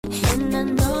And I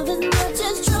know this much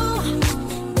is true.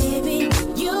 Baby,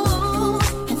 you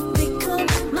have become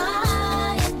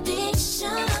my addiction.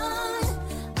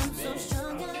 I'm so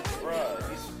strong out of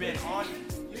Bruh, you spin on to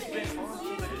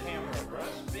the camera, bruh.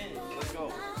 Spin. Let's go.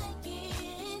 it.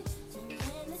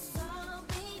 And it's all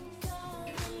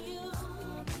because of you.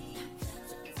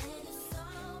 And it's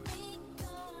all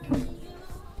because of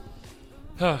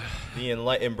you. The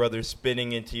Enlightened brothers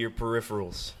spinning into your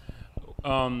peripherals.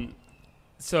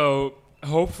 So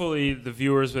hopefully the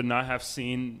viewers would not have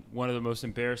seen one of the most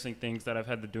embarrassing things that I've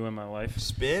had to do in my life.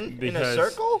 Spin in a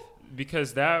circle?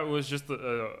 Because that was just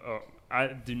I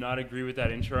do not agree with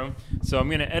that intro. So I'm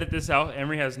gonna edit this out.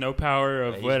 Emery has no power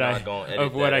of He's what not gonna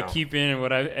edit that I out. keep in and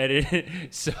what I edit.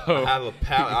 So I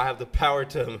have the power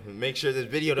to make sure this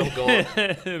video don't go up.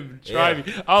 try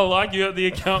me. I'll lock you out the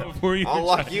account before you. I'll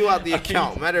lock you out the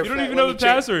account. Matter of You don't fact, even let know me the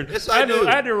check. password. Yes, I do.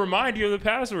 I had to remind you of the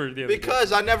password the other day.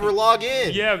 Because I never log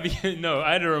in. Yeah, no,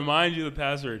 I had to remind you the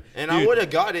password. And Dude, I would have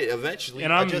got it eventually.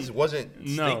 And I I'm- just wasn't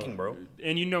thinking, bro.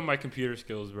 And you know my computer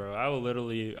skills, bro. I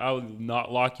will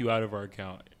not lock you out of our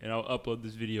account, and I'll upload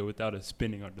this video without it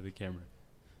spinning onto the camera.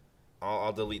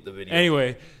 I'll delete the video.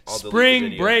 Anyway, I'll delete the spring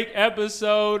video. break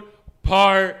episode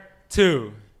part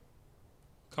 2.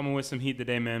 Coming with some heat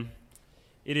today, man.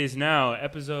 It is now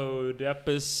episode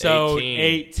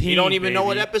 18. You don't even know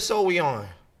what baby. episode we on.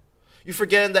 You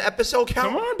forgetting the episode count?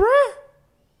 Come on, bro.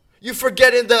 You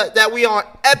forgetting that we on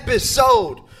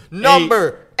episode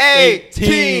number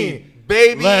 18,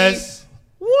 baby. Let's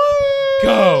Woo!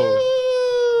 go.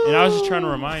 And I was just trying to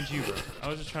remind you,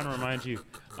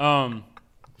 bro.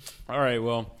 All right,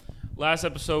 well, last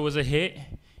episode was a hit.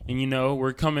 And, you know,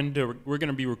 we're going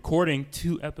to be recording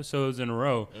 2 episodes in a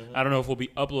row. Mm-hmm. I don't know if we'll be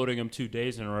uploading them 2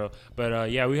 days in a row.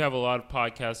 But, yeah, we have a lot of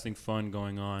podcasting fun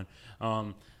going on.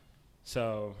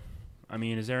 So, I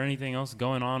mean, is there anything else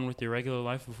going on with your regular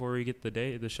life before we get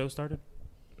the show started?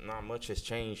 Not much has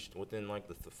changed within like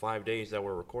the 5 days that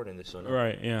we're recording this. So no.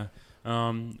 Right, yeah.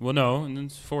 Well, no, and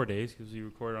it's 4 days because we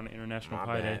record on International My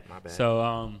Pie bad, Day. my bad. So,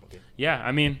 Okay. yeah,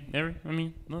 I mean,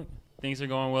 look, things are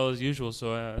going well as usual.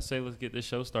 So I say let's get this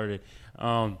show started.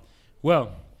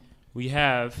 Well, we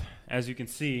have, as you can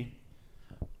see,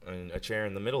 And a chair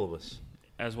in the middle of us.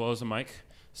 as well as a mic.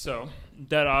 So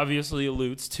that obviously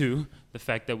alludes to the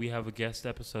fact that we have a guest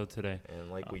episode today.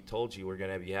 And like we told you, we're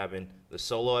going to be having the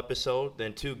solo episode,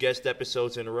 then 2 guest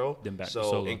episodes in a row. Then back to so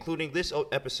solo. including this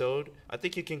episode, I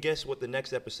think you can guess what the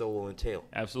next episode will entail.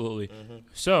 Absolutely. Mm-hmm.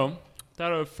 So,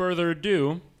 without further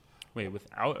ado, or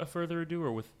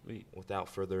with, wait. Without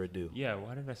further ado. Yeah,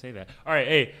 why did I say that? All right,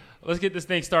 hey, let's get this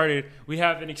thing started. We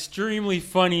have an extremely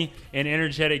funny and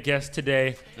energetic guest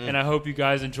today, and I hope you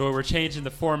guys enjoy. We're changing the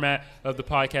format of the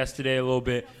podcast today a little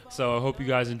bit, so I hope you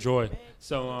guys enjoy.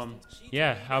 So,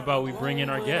 yeah, how about we bring in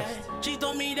our guest? She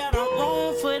told me that I'm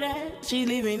wrong for that. She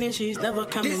leaving and she's never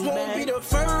coming back. This won't be the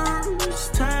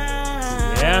first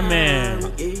time. Yeah, man.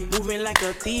 Moving like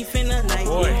a thief in the night.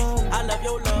 Boy. I love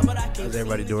your love, but I can't. How's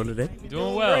everybody doing today?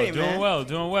 Doing well, great, doing man. well,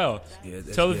 doing well. Yeah,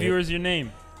 that's Tell the good. viewers your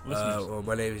name. Listeners. Well,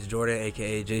 my name is Jordan,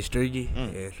 a.k.a. Jay Stringy,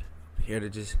 and here to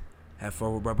just have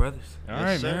fun with my brothers. All Yes,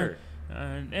 right, sir.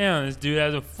 man. Damn, this dude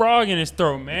has a frog in his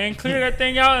throat, man. Clear that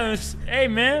thing out. Hey,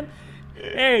 man.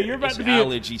 Hey, you're about It's to be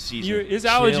allergy season. It's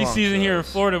allergy Chill, season here in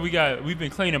cuz. Florida. We've been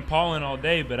cleaning pollen all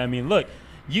day, but I mean, look,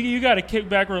 you got to kick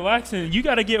back, relax, and you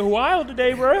got to get wild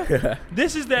today, bro.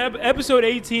 This is the episode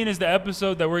 18 is the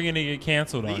episode that we're gonna get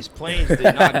canceled on. These planes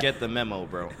did not get the memo,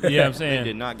 bro. Yeah, I'm saying. They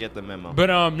did not get the memo.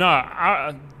 But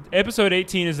episode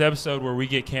 18 is the episode where we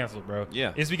get canceled, bro.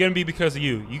 Yeah. It's gonna be because of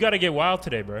you. You got to get wild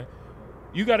today, bro.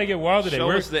 You got to get wild today. Show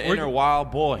us the inner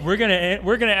wild boy. We're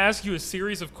gonna ask you a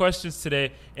series of questions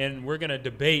today, and we're gonna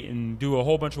debate and do a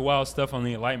whole bunch of wild stuff on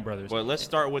the Enlightened Brothers. But let's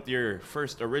start with your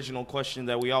first original question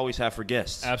that we always have for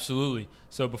guests. Absolutely.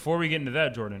 So before we get into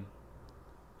that, Jordan,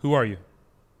 who are you?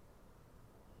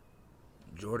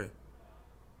 Jordan.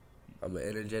 I'm an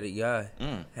energetic guy,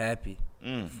 happy,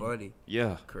 funny,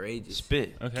 Yeah. courageous,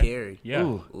 Spit. Okay. caring, Yeah.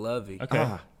 Ooh. loving,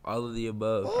 Okay. all of the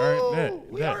above. All right, bet, Oh,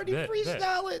 we bet, already bet,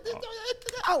 freestyled it.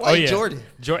 I Oh, like yeah. Jordan.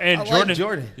 And I like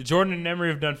Jordan. Jordan and Emery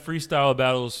have done freestyle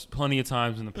battles plenty of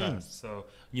times in the past. So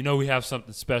you know we have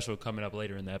something special coming up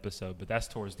later in the episode, but that's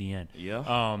towards the end.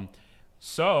 Yeah.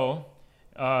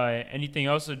 Anything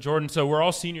else, Jordan? So we're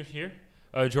all seniors here.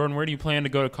 Jordan, where do you plan to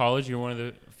go to college? You're one of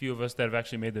the few of us that have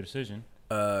actually made the decision.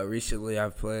 Recently,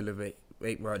 I've planned to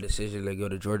make my decision to go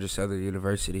to Georgia Southern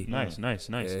University. Nice.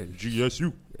 And,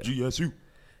 GSU.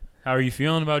 How are you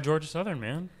feeling about Georgia Southern,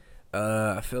 man?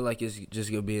 I feel like it's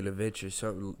just gonna be an adventure,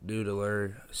 something new to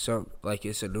learn, like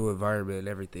it's a new environment and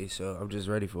everything. So I'm just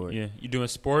ready for it. Yeah, you doing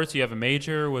sports? You have a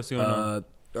major? What's going on?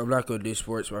 I'm not gonna do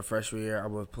sports my freshman year. I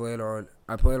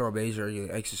plan on majoring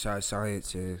in exercise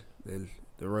science, and then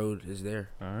the road is there.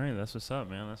 All right, that's what's up,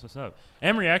 man. That's what's up.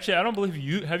 Emery, actually, I don't believe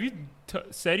you. Have you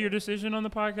said your decision on the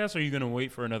podcast, or are you going to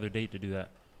wait for another date to do that?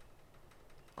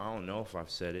 I don't know if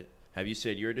I've said it. Have you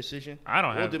said your decision? I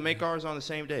don't have. We'll make ours on the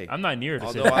same day. I'm not near a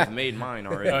decision. Although I've made mine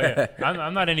already. Oh, yeah.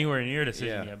 I'm not anywhere near a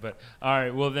decision yet. But, all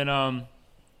right, well, then,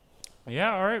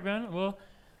 yeah, all right, man. Well,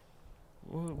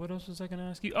 what else was I going to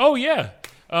ask you? Oh, yeah.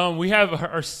 We have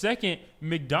our second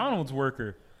McDonald's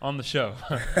worker on the show.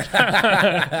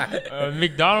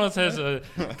 McDonald's has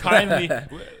kindly,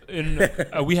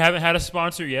 we haven't had a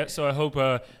sponsor yet, so I hope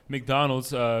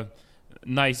McDonald's,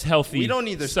 nice, healthy. We don't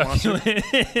need their sponsor.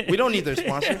 We don't need their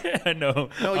sponsor. No,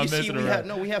 you see,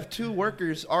 we have 2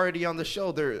 workers already on the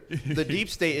show. The deep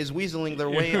state is weaseling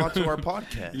their way onto our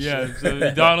podcast. Yeah, so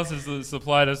McDonald's has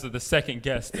supplied us with the second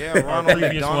guest. Yeah, Ronald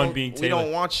previous McDonald, one being Taylor. we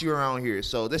don't want you around here,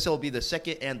 so this will be the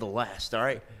second and the last, all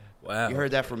right? Wow. You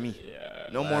heard that from me.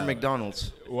 No more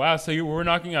McDonald's. Wow, so we're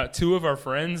knocking out 2 of our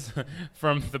friends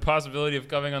from the possibility of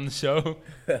coming on the show?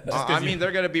 I mean,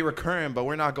 they're going to be recurring, but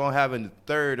we're not going to have a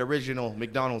third original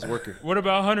McDonald's worker. What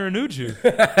about Hunter and Uju?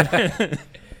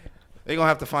 They're going to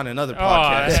have to find another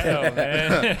podcast. Oh,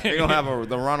 man. They're going to have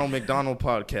the Ronald McDonald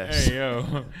podcast. Hey,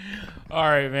 yo. All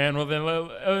right, man. Well, then,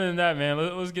 other than that,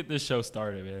 man, let's get this show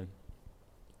started, man.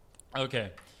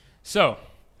 Okay. So,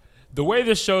 the way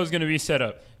this show is going to be set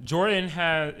up, Jordan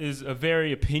is a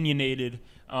very opinionated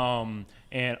and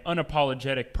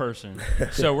unapologetic person.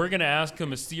 So we're going to ask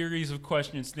him a series of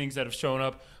questions, things that have shown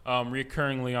up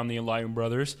reoccurringly on the Enlightened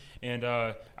Brothers. And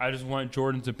I just want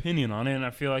Jordan's opinion on it, and I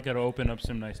feel like it'll open up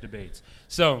some nice debates.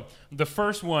 So the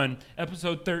first one,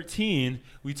 episode 13,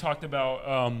 we talked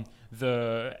about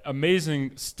the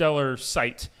amazing stellar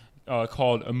sight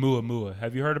called Oumuamua.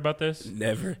 Have you heard about this?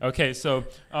 Never. Okay, so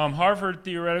Harvard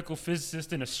theoretical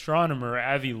physicist and astronomer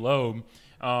Avi Loeb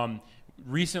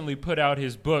recently put out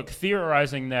his book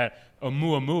theorizing that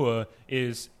Oumuamua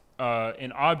is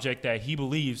an object that he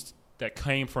believes that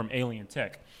came from alien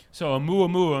tech. So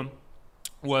Oumuamua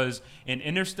was an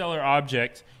interstellar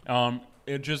object.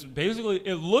 It just basically,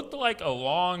 it looked like a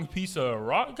long piece of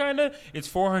rock, kind of. It's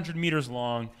 400 meters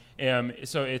long.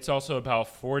 So it's also about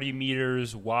 40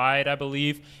 meters wide, I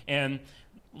believe. And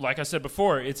like I said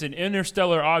before, it's an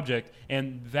interstellar object,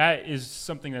 and that is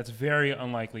something that's very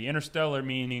unlikely. Interstellar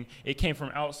meaning it came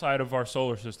from outside of our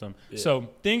solar system. Yeah. So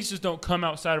things just don't come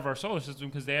outside of our solar system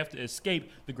because they have to escape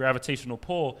the gravitational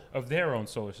pull of their own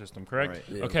solar system, correct?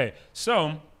 Right. Yeah. Okay,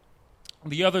 so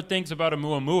the other things about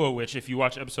Oumuamua, which if you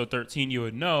watch episode 13 you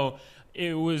would know,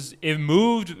 it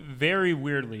moved very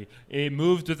weirdly. It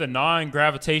moved with a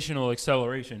non-gravitational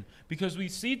acceleration because we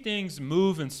see things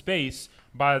move in space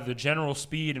by the general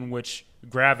speed in which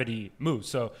gravity moves.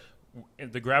 So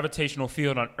the gravitational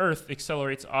field on Earth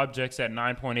accelerates objects at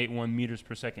 9.81 meters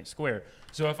per second squared.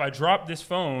 So if I drop this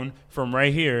phone from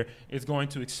right here, it's going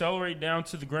to accelerate down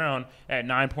to the ground at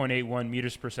 9.81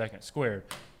 meters per second squared.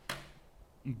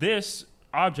 This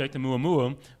object, the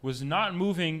Oumuamua, was not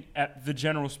moving at the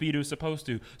general speed it was supposed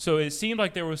to. So it seemed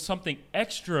like there was something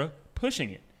extra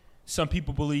pushing it. Some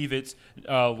people believe it's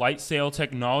light sail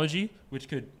technology, which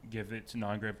could give it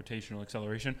non-gravitational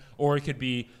acceleration, or it could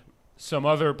be some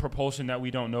other propulsion that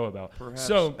we don't know about. Perhaps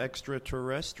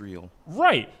extraterrestrial.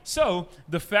 Right. So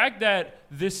the fact that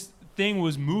this thing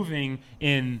was moving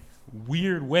in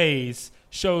weird ways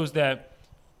shows that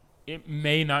it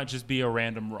may not just be a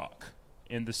random rock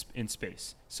in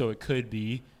space. So it could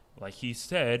be, like he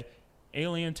said,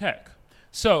 alien tech.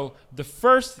 So the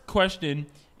first question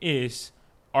is,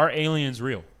 are aliens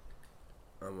real?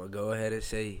 I'm going to go ahead and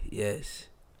say yes.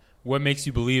 What makes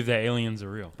you believe that aliens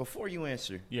are real? Before you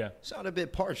answer, Yeah. sound a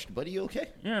bit parched, buddy. You okay?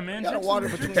 Yeah, man. You got a drink water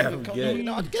some- between you. Come on,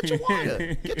 no, get your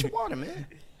water. Get your water, man.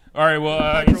 All right. Well,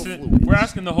 Microfluids.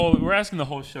 we're asking the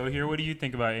whole show here. What do you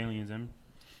think about aliens, Em?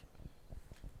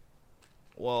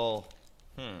 Well,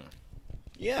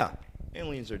 yeah,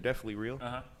 aliens are definitely real.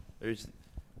 Uh-huh.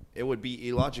 It would be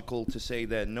illogical to say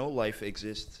that no life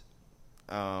exists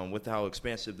with how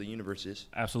expansive the universe is.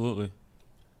 Absolutely.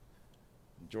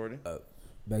 Jordan?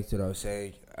 Back to what I was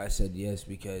saying, I said yes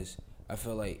because I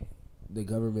feel like the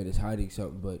government is hiding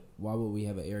something, but why would we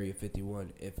have an Area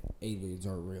 51 if aliens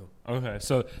aren't real? Okay.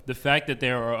 So the fact that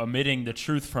they are omitting the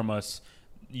truth from us,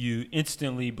 you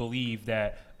instantly believe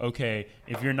that, okay,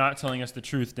 if you're not telling us the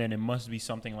truth, then it must be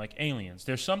something like aliens.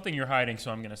 There's something you're hiding,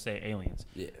 so I'm going to say aliens.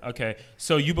 Yeah. Okay.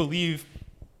 So do you believe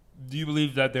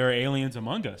that there are aliens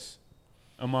among us?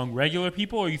 Among regular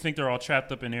people, or you think they're all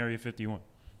trapped up in Area 51?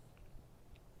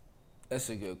 That's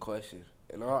a good question.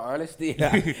 In all honesty,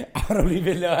 I don't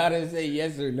even know how to say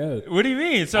yes or no. What do you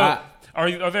mean? So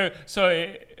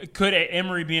could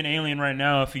Emery be an alien right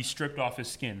now if he stripped off his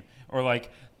skin, or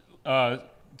like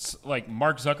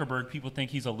Mark Zuckerberg, people think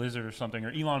he's a lizard or something,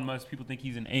 or Elon Musk, people think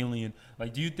he's an alien.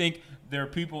 Like, do you think there are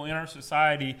people in our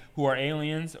society who are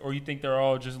aliens, or you think they're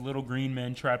all just little green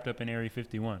men trapped up in Area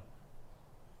 51?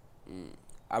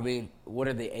 I mean, what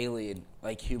are the alien,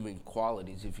 like, human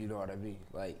qualities, if you know what I mean?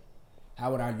 Like,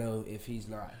 how would I know if he's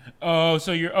not? Oh,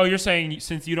 so you're saying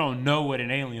since you don't know what an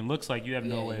alien looks like, you have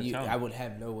no way of telling. I would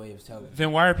have no way of telling.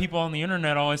 Then why are people on the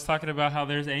internet always talking about how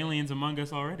there's aliens among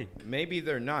us already? Maybe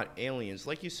they're not aliens.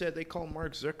 Like you said, they call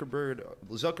Mark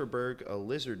Zuckerberg a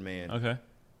lizard man. Okay.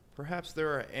 Perhaps there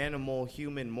are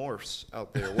animal-human morphs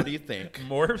out there. What do you think?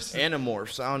 Morphs?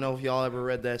 Animorphs. I don't know if y'all ever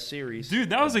read that series.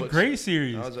 Dude, that was a great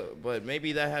series. But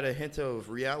maybe that had a hint of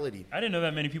reality. I didn't know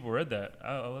that many people read that.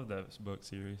 I love that book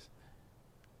series.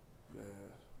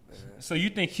 So you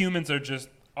think humans are just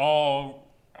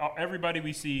everybody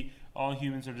we see, all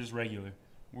humans are just regular.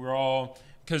 We're all,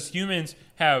 because humans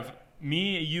have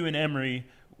me, you, and Emery,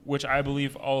 which I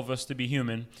believe all of us to be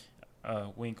human.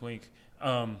 Wink, wink.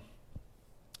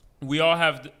 We all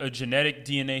have a genetic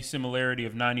DNA similarity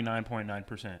of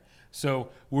 99.9%. So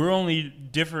we're only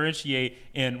differentiate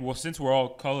in, well, since we're all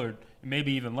colored,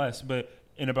 maybe even less, but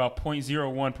in about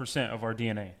 0.01% of our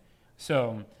DNA.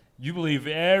 So you believe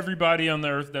everybody on the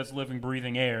earth that's living,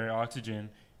 breathing air, oxygen,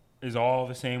 is all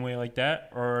the same way like that?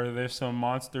 Or are there some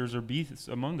monsters or beasts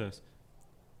among us?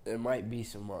 There might be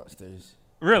some monsters.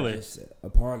 Really? Just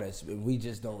upon us, but we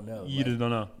just don't know. You just don't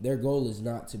know. Their goal is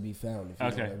not to be found, if you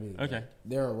know what I mean. Okay. Like,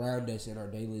 they're around us in our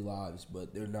daily lives,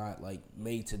 but they're not, like,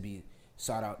 made to be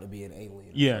sought out to be an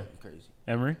alien. Yeah. Crazy.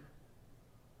 Emery?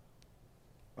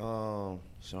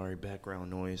 Sorry,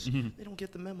 background noise. Mm-hmm. They don't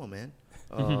get the memo, man.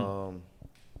 I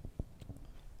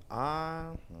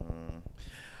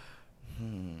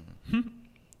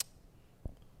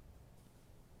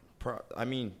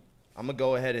mean, I'm gonna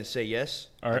go ahead and say yes.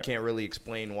 All right. I can't really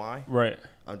explain why. Right.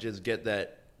 I'll just get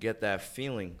that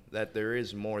feeling that there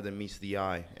is more than meets the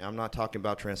eye. And I'm not talking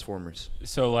about Transformers.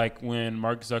 So, like, when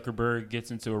Mark Zuckerberg gets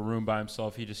into a room by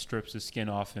himself, he just strips his skin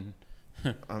off and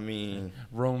I mean,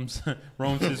 roams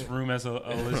his room as a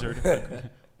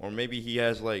lizard. Or maybe he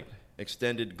has, like,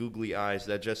 extended googly eyes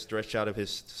that just stretch out of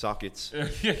his sockets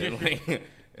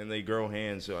and they grow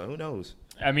hands. So who knows?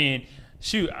 I mean,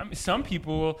 some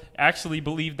people actually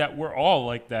believe that we're all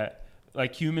like that.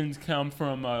 Like, humans come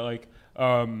from like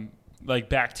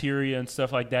bacteria and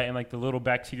stuff like that, and like the little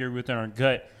bacteria within our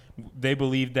gut. They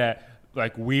believe that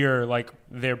like we're like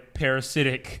their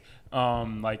parasitic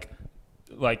like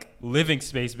living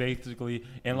space basically,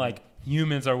 and like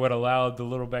humans are what allowed the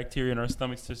little bacteria in our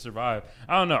stomachs to survive.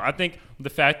 I don't know. I think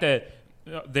the fact that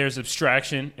there's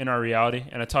abstraction in our reality,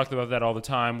 and I talked about that all the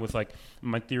time with like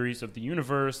my theories of the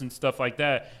universe and stuff like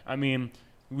that. I mean,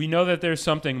 we know that there's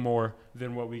something more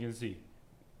than what we can see,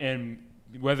 and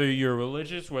whether you're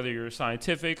religious, whether you're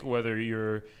scientific, whether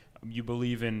you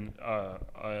believe in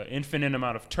an infinite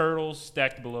amount of turtles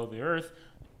stacked below the earth,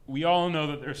 we all know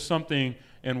that there's something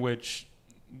in which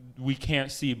we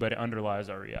can't see, but it underlies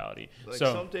our reality. Like,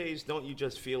 so some days, don't you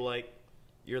just feel like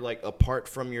you're like apart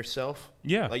from yourself?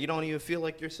 Yeah. Like, you don't even feel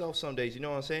like yourself some days. You know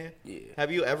what I'm saying? Yeah. Have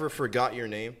you ever forgot your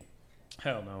name?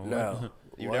 hell no. No.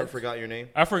 You What? never forgot your name?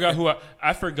 I forgot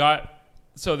I forgot.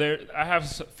 So I have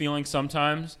feelings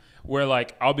sometimes where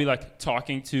like I'll be like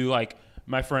talking to like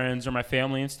my friends or my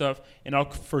family and stuff, and I'll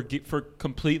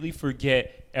completely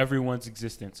forget everyone's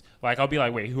existence. Like, I'll be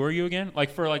like, wait, who are you again?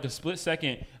 Like, for like a split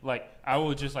second, like I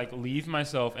will just like leave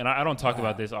myself, and I don't talk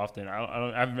about this often.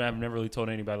 I've never really told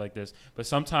anybody like this, but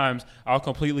sometimes I'll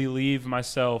completely leave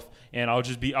myself, and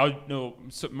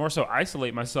more so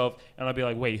isolate myself, and I'll be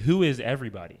like, wait, who is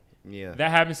everybody? Yeah. That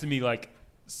happens to me like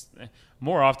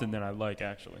more often than I'd like,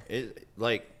 actually. It,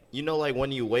 like, you know, like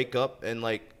when you wake up and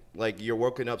like you're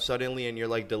woken up suddenly and you're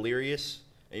like delirious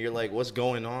and you're like, what's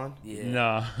going on? Yeah.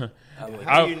 Nah.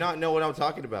 How do you not know what I'm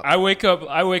talking about? I wake up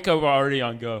already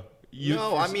on go.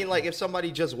 No, I mean, like, if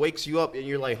somebody just wakes you up and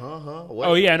you're like, huh? What?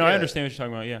 Oh yeah, no, I understand what you're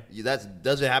talking about. Yeah.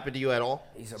 Does it happen to you at all?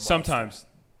 He's a monster. Sometimes.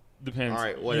 Depends. All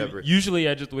right, whatever. Usually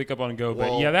I just wake up on go, but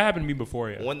Well, yeah, that happened to me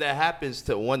before, yeah. When that happened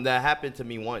to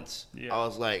me once, Yeah. I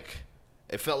was like,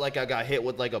 it felt like I got hit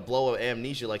with like a blow of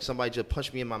amnesia, like somebody just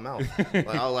punched me in my mouth. Like,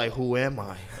 I was like, who am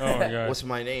I? Oh my god. What's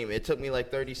my name? It took me like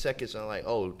 30 seconds, and I'm like,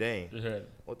 oh dang, Yeah.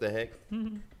 what the heck?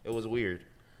 It was weird.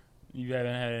 You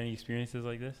haven't had any experiences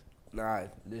like this? Nah,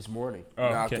 this morning. Oh,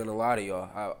 Not okay. gonna lie to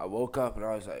y'all. I woke up and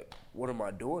I was like, what am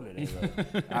I doing today?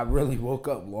 Like, I really woke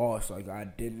up lost. Like, I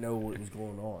didn't know what was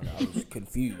going on. I was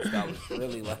confused. I was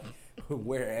really like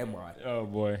Where am I? Oh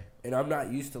boy. And I'm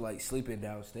not used to like sleeping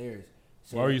downstairs.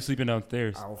 So Why are you sleeping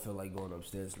downstairs? I don't feel like going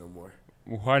upstairs no more.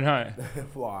 Why not?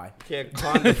 Why? Can't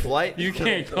climb the flight. You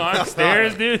can't climb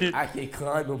stairs, dude. I can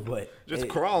climb them, but Just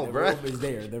crawl, the bruh. room is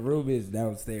there. The room is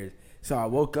downstairs. So I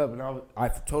woke up and I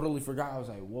totally forgot. I was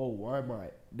like, whoa, why am I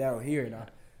down here? And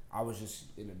I was just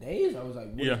in a daze. I was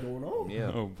like, what's going on?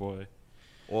 Yeah. Oh boy.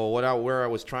 Well, where I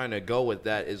was trying to go with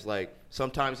that is like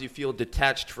sometimes you feel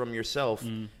detached from yourself,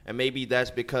 and maybe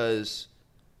that's because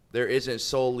there isn't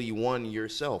solely one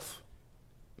yourself.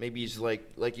 Maybe it's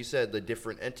like you said, the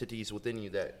different entities within you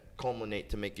that culminate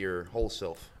to make your whole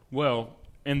self. Well,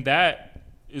 and that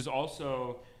is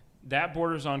also, that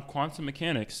borders on quantum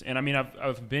mechanics. And I mean,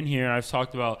 I've been here and I've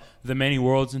talked about the many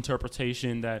worlds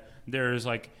interpretation, that there is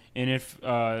like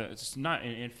it's not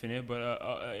an infinite, but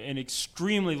an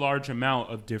extremely large amount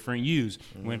of different U's.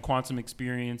 When quantum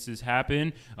experiences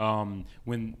happen,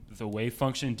 when the wave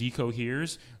function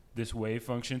decoheres, this wave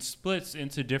function splits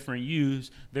into different U's.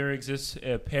 There exists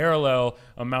a parallel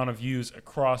amount of U's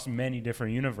across many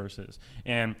different universes.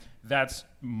 And that's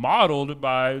modeled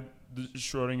by the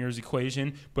Schrodinger's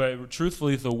equation, but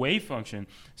truthfully, the wave function.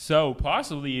 So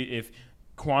possibly if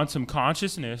quantum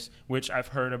consciousness, which I've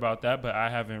heard about that, but I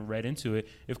haven't read into it,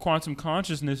 if quantum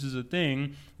consciousness is a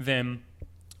thing, then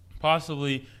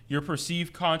possibly your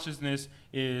perceived consciousness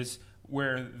is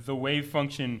where the wave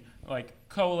function like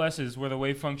coalesces, where the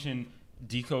wave function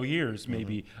decoheres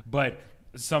maybe, but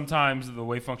sometimes the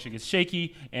wave function gets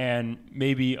shaky and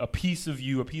maybe a piece of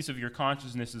your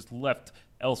consciousness is left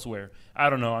elsewhere. I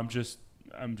don't know. I'm just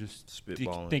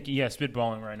Spitballing.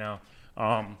 Spitballing right now.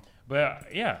 But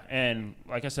yeah, and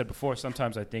like I said before,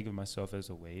 sometimes I think of myself as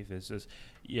a wave. It's just,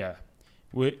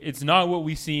 it's not what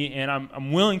we see, and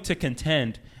I'm willing to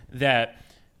contend that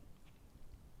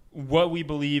what we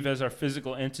believe as our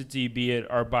physical entity, be it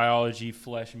our biology,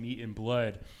 flesh, meat, and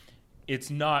blood, it's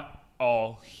not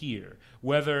all here.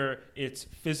 Whether it's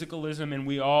physicalism and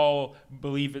we all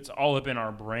believe it's all up in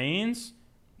our brains,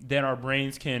 then our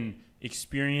brains can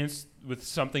experience with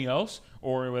something else,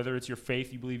 or whether it's your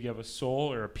faith, you believe you have a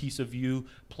soul or a piece of you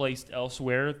placed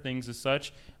elsewhere, things as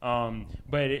such.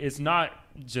 But it's not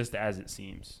just as it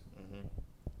seems.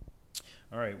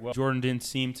 All right, well, Jordan didn't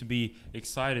seem to be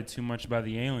excited too much by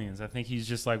the aliens. I think he's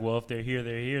just like, well, if they're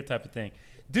here type of thing.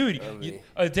 Dude,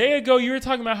 a day ago you were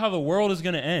talking about how the world is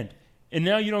going to end, and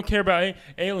now you don't care about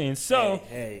aliens. So,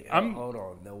 hold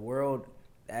on. The world,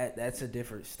 that's a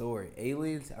different story.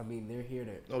 Aliens, I mean, they're here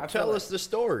to... Tell us the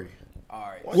story. All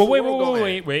right. What's well, the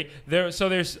world wait.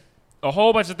 There's a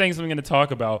whole bunch of things I'm going to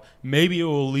talk about. Maybe it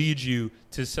will lead you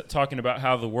to talking about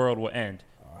how the world will end.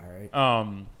 All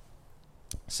right.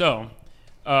 Question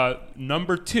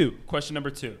number two.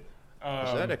 Is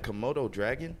that a Komodo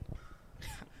dragon?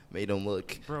 Made him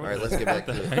look. Bro, all right, let's get back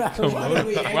to it.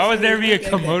 Komodo? Why would there be a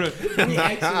Komodo?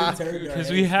 Because Because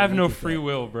we have no free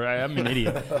will, bro. I'm an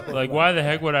idiot. Like, why the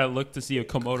heck would I look to see a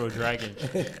Komodo dragon?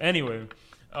 Anyway,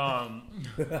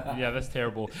 yeah, that's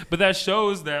terrible. But that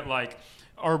shows that, like,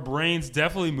 our brains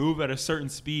definitely move at a certain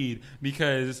speed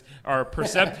because our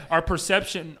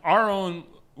perception, our own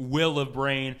will of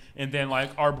brain, and then like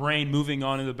our brain moving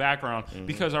on in the background,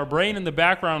 because our brain in the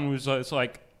background was it's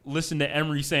like listen to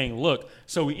Emery saying look,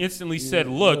 so we instantly said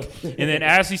look, and then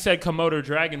as he said Komodo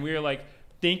dragon, we were like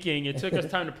thinking, it took us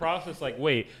time to process, like,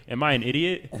 wait, am I an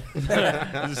idiot?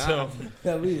 So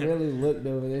we really looked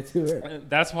over there to it.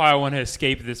 that's why I want to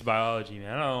escape this biology,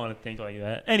 man. I don't want to think like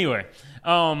that. Anyway,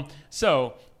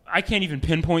 so I can't even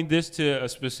pinpoint this to a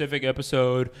specific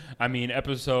episode. I mean,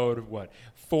 episode,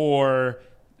 4,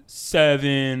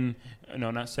 7,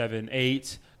 no, not 7,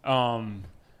 8.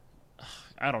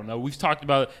 I don't know. We've talked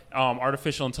about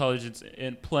artificial intelligence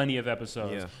in plenty of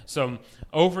episodes. Yeah. So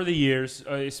over the years,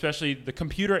 especially the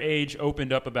computer age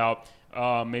opened up about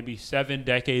maybe 7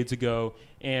 decades ago.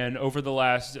 And over the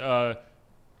last 4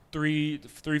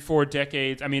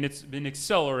 decades, I mean, it's been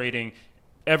accelerating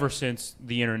ever since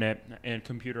the internet and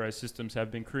computerized systems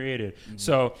have been created. Mm-hmm.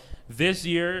 So this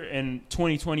year, in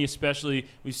 2020 especially,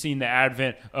 we've seen the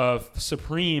advent of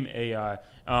supreme AI,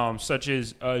 such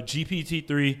as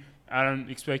GPT-3. I don't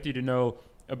expect you to know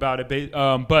about it,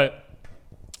 but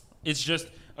it's just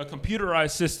a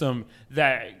computerized system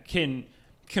that can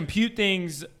compute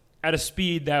things at a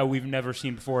speed that we've never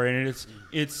seen before, and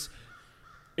it's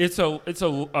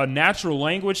a natural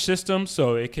language system,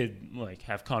 so it could like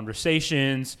have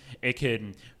conversations. It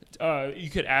could you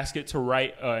could ask it to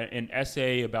write an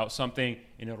essay about something,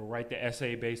 and it'll write the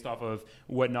essay based off of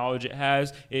what knowledge it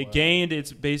has. It gained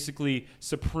its basically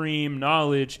supreme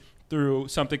knowledge through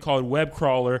something called web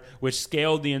crawler, which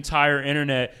scaled the entire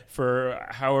internet for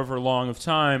however long of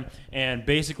time, and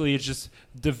basically it's just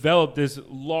developed this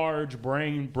large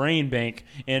brain bank,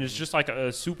 and it's just like a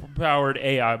superpowered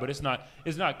AI, but it's not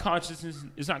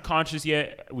conscious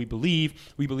yet. We believe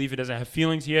it doesn't have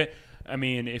feelings yet. I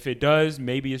mean, if it does,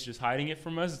 maybe it's just hiding it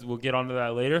from us. We'll get onto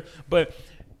that later. But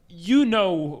you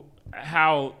know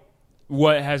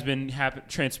what has been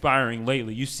transpiring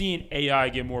lately. You've seen AI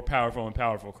get more powerful and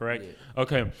powerful, correct? Yeah.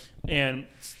 Okay. And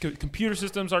computer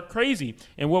systems are crazy.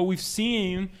 And what we've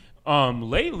seen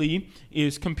lately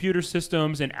is computer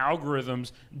systems and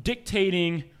algorithms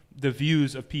dictating the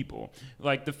views of people.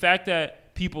 Like the fact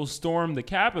that people stormed the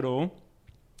Capitol,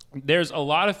 there's a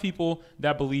lot of people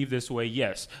that believe this way,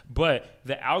 yes. But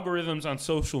the algorithms on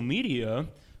social media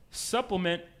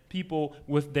supplement people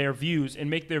with their views and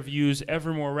make their views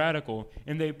ever more radical.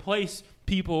 And they place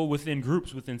people within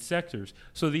groups, within sectors.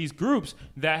 So these groups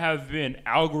that have been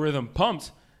algorithm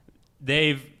pumped,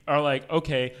 are like,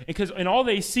 okay, and all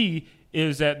they see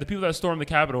is that the people that stormed the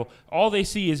Capitol, all they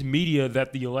see is media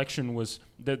that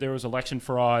that there was election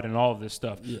fraud and all of this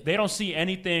stuff. Yeah. They don't see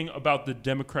anything about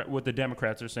what the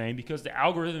Democrats are saying, because the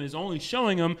algorithm is only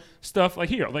showing them stuff like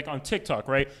here, like on TikTok,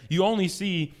 right? You only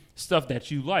see stuff that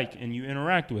you like and you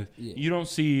interact with. Yeah. You don't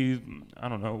see, I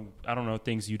don't know,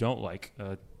 things you don't like,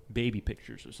 baby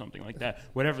pictures or something like that,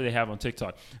 whatever they have on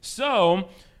TikTok. So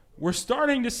we're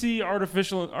starting to see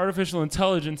artificial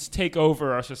intelligence take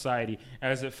over our society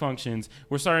as it functions.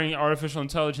 We're starting artificial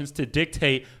intelligence to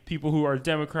dictate people who are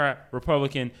Democrat,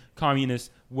 Republican, Communist,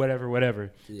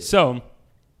 whatever. Yeah. So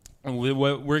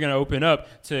we're going to open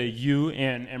up to you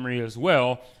and Emery as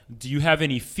well. Do you have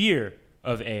any fear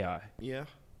of AI? Yeah,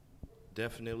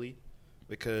 definitely.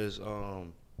 Because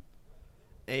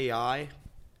AI,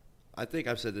 I think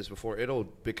I've said this before, it'll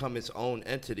become its own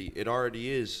entity. It already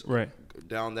is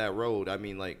down that road. I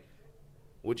mean, like,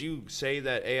 would you say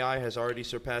that AI has already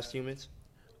surpassed humans?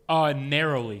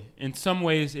 Narrowly. In some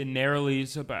ways, it narrowly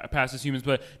surpasses humans,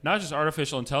 but not just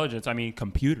artificial intelligence. I mean,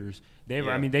 computers.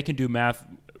 I mean, they can do math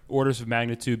orders of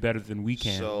magnitude better than we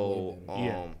can. So,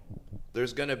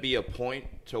 there's going to be a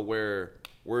point to where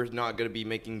we're not going to be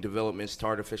making developments to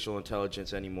artificial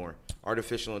intelligence anymore.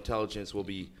 Artificial intelligence will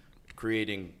be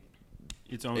creating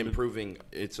improving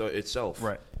itself,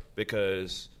 right?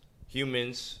 Because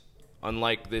humans,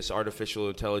 unlike this artificial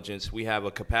intelligence, we have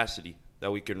a capacity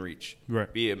that we can reach,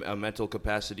 right? Be it a mental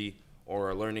capacity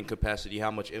or a learning capacity,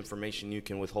 how much information you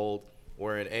can withhold.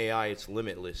 Where in AI, it's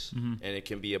limitless, and it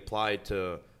can be applied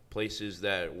to places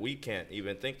that we can't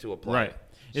even think to apply. Right.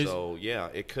 So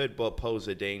it could pose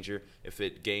a danger if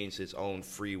it gains its own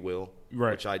free will,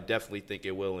 right? Which I definitely think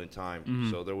it will in time.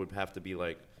 So there would have to be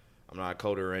like, I'm not a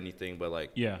coder or anything, but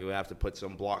you would have to put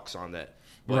some blocks on that.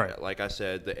 But like I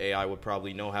said, the AI would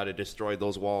probably know how to destroy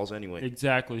those walls anyway.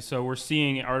 Exactly. So we're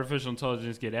seeing artificial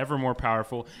intelligence get ever more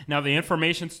powerful. Now the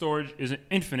information storage isn't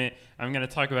infinite. I'm going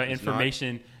to talk about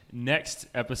information next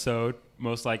episode,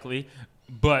 most likely.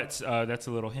 But that's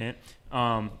a little hint.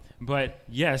 But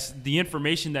yes, the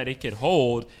information that it could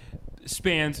hold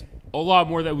spans a lot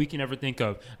more that we can ever think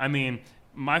of. I mean,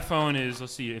 my phone is,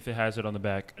 let's see if it has it on the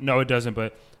back. No, it doesn't,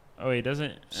 but it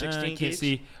doesn't. 16 can't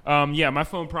see. My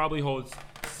phone probably holds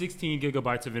 16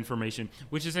 gigabytes of information,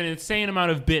 which is an insane amount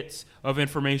of bits of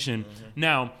information.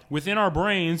 Now, within our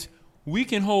brains, we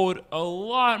can hold a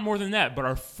lot more than that, but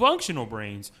our functional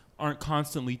brains aren't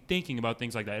constantly thinking about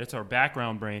things like that. It's our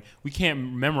background brain. We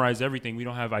can't memorize everything. We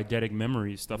don't have eidetic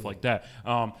memories, stuff like that.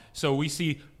 So we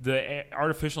see the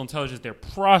artificial intelligence they're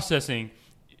processing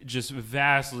just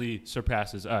vastly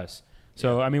surpasses us.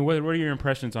 So, I mean, what are your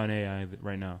impressions on AI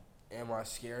right now? Am I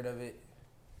scared of it?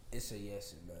 It's a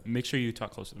yes or no. Make sure you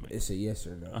talk close to the mic. It's a yes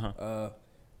or no.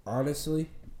 Honestly,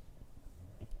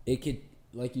 it could,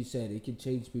 like you said, it could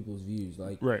change people's views,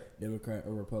 like Democrat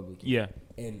or Republican. Yeah.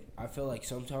 And I feel like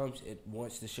sometimes it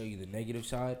wants to show you the negative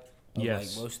side of like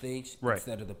most things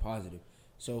instead of the positive.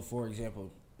 So, for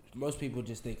example, most people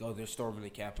just think, they're storming the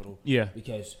Capitol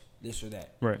because this or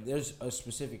that. Right. There's a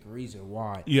specific reason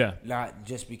why. Yeah. Not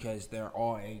just because they're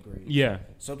all angry. Yeah.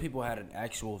 Some people had an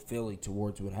actual feeling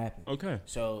towards what happened. Okay.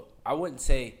 So I wouldn't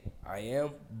say I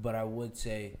am, but I would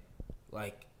say,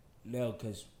 like, no,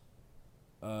 because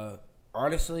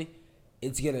honestly,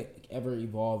 it's going to ever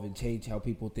evolve and change how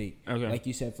people think. Okay. Like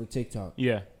you said for TikTok.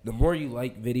 Yeah. The more you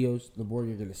like videos, the more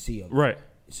you're going to see them. Right.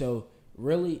 So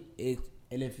really,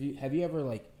 have you ever,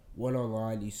 like, went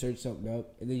online, you search something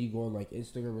up, and then you go on like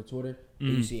Instagram or Twitter,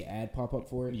 and you see an ad pop up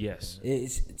for it. Yes,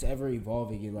 it's ever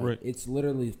evolving, and like it's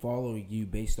literally following you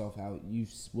based off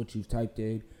what you've typed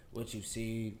in, what you've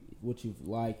seen, what you've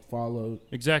liked, followed.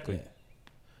 Exactly.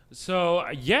 So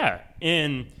yeah,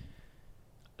 and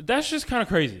that's just kind of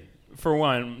crazy. For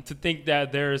one, to think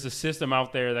that there is a system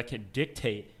out there that can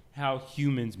dictate how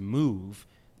humans move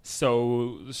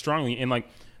so strongly. And like,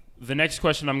 the next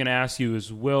question I'm going to ask you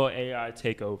is, will AI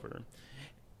take over?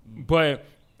 But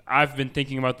I've been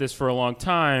thinking about this for a long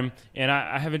time, and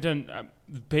I haven't done,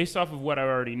 based off of what I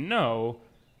already know,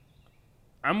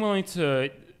 I'm willing to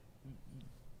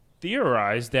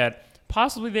theorize that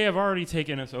possibly they have already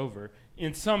taken us over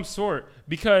in some sort,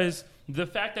 because the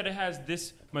fact that it has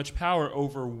this much power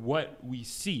over what we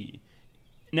see.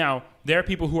 Now, there are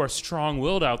people who are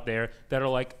strong-willed out there that are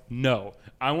like, no,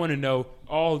 I want to know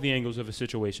all the angles of a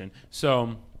situation.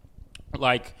 So,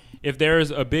 like, if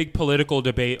there's a big political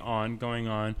debate going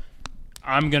on,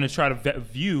 I'm going to try to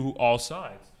view all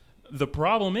sides. The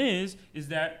problem is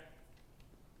that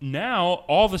now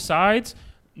all the sides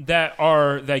that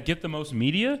get the most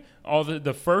media, all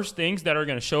the first things that are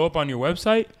going to show up on your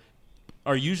website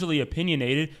are usually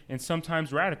opinionated and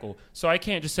sometimes radical. So I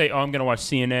can't just say, oh, I'm going to watch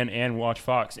CNN and watch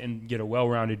Fox and get a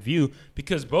well-rounded view,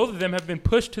 because both of them have been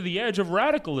pushed to the edge of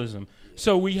radicalism.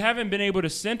 So we haven't been able to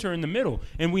center in the middle.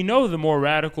 And we know the more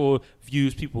radical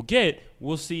views people get,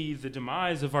 we'll see the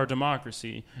demise of our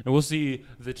democracy, and we'll see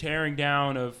the tearing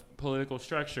down of political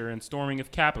structure and storming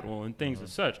of capital and things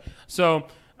as such. So,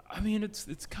 I mean,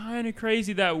 it's kind of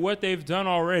crazy that what they've done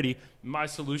already. My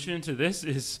solution to this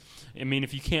is, I mean,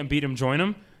 if you can't beat them, join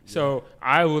them. So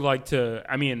I would like to,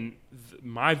 I mean,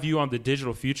 my view on the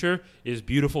digital future is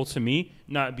beautiful to me,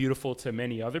 not beautiful to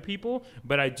many other people.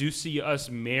 But I do see us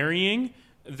marrying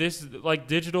this like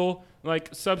digital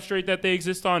like substrate that they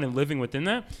exist on and living within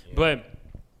that. Yeah. But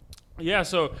yeah,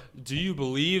 so do you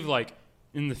believe like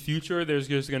in the future there's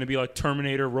just going to be like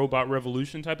Terminator robot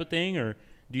revolution type of thing, or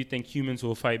do you think humans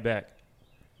will fight back?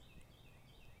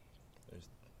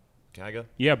 Can I go?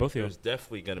 Yeah, both of you. There's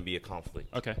definitely going to be a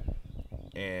conflict. Okay.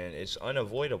 And it's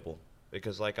unavoidable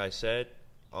because, like I said,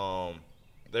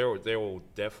 there will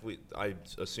definitely. I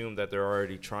assume that they're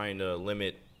already trying to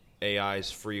limit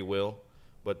AI's free will,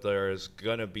 but there's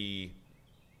gonna be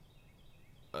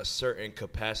a certain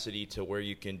capacity to where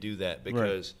you can do that,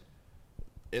 because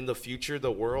in the future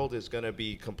the world is gonna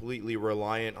be completely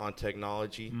reliant on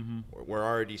technology. Mm-hmm. We're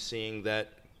already seeing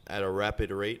that at a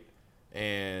rapid rate,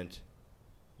 and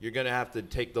you're gonna have to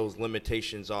take those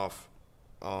limitations off.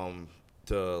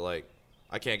 To like,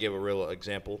 I can't give a real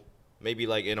example. Maybe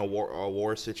like in a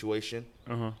war situation,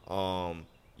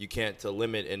 you can't to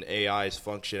limit an AI's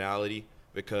functionality,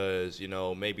 because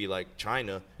maybe like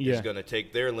China is going to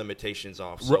take their limitations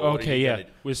off. So what are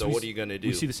you gonna do?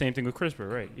 We see the same thing with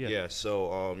CRISPR, right? Yeah. Yeah.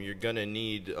 So you're gonna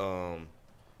need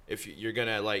if you're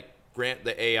gonna like grant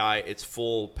the AI its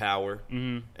full power,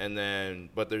 and then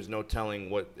but there's no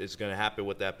telling what is gonna happen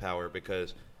with that power,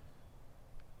 because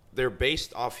they're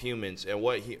based off humans, and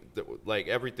like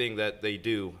everything that they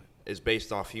do is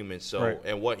based off humans. So,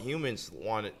 and what humans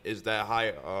want is that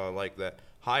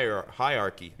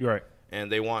hierarchy. Right. And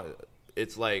they want,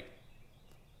 it's like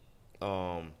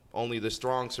only the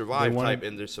strong survive type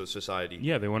in their society.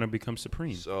 Yeah, they want to become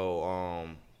supreme. So,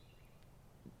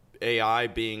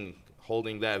 AI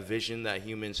holding that vision that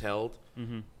humans held,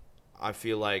 I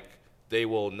feel like they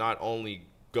will not only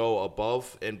go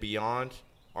above and beyond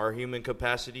our human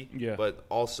capacity, but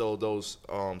also those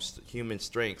human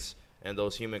strengths and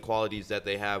those human qualities that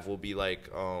they have will be like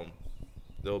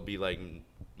they'll be like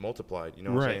multiplied. You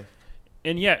know what I'm saying?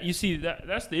 And yeah, you see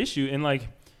that's the issue. And like,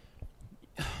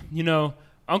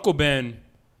 Uncle Ben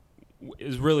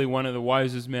is really one of the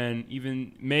wisest men.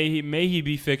 Even may he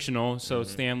be fictional. So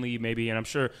Stan Lee maybe, and I'm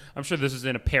sure this is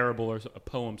in a parable or a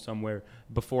poem somewhere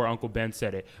before Uncle Ben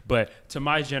said it. But to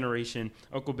my generation,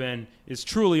 Uncle Ben is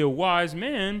truly a wise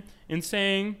man in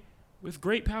saying, with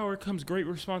great power comes great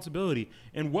responsibility.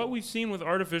 And what we've seen with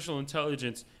artificial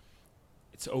intelligence,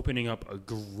 it's opening up a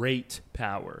great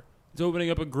power. It's opening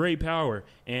up a great power.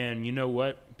 And you know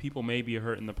what? People may be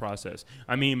hurt in the process.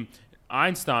 I mean,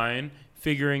 Einstein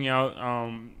figuring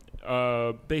out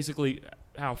basically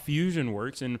how fusion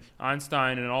works, and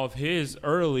Einstein and all of his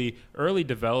early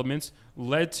developments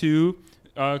led to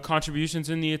contributions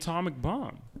in the atomic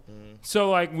bomb. So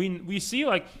like we see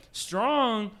like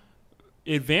strong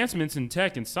advancements in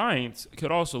tech and science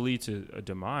could also lead to a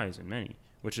demise in many,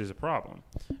 which is a problem.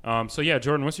 So yeah,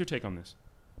 Jordan, what's your take on this?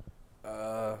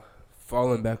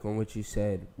 Falling back on what you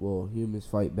said, will humans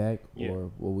fight back,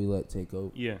 or will we let take over?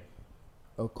 Yeah.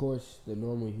 Of course, the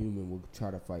normal human will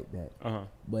try to fight back.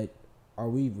 But are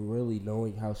we really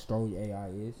knowing how strong AI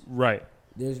is? Right.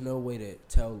 There's no way to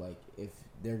tell, like, if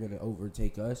they're going to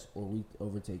overtake us or we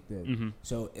overtake them. Mm-hmm.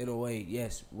 So in a way,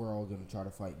 yes, we're all going to try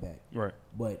to fight back. Right.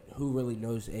 But who really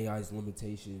knows AI's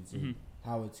limitations and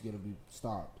how it's going to be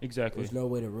stopped? Exactly. There's no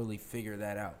way to really figure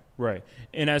that out. Right.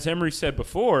 And as Emery said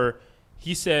before,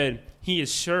 he said he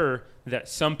is sure that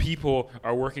some people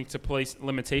are working to place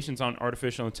limitations on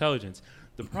artificial intelligence.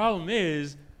 The problem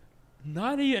is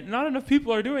not enough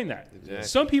people are doing that. Exactly.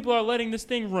 Some people are letting this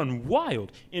thing run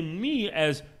wild. And me,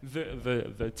 as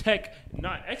the tech,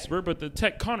 not expert, but the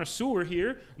tech connoisseur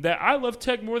here, that I love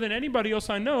tech more than anybody else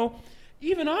I know,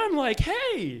 even I'm like,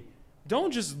 hey,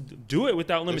 don't just do it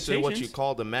without limitations. This is what you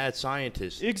call the mad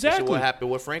scientist. Exactly. This is what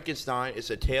happened with Frankenstein. It's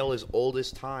a tale as old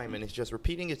as time, and it's just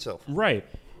repeating itself. Right.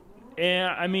 And,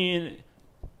 I mean,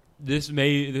 this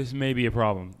may be a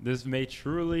problem. This may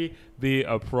truly be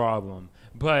a problem.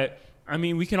 But, I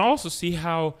mean, we can also see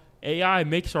how AI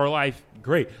makes our life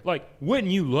great. Like,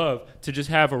 wouldn't you love to just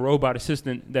have a robot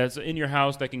assistant that's in your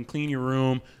house that can clean your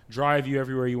room, drive you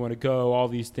everywhere you want to go, all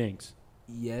these things?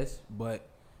 Yes, but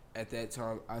at that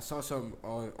time, I saw something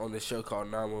on the show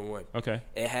called 911. Okay.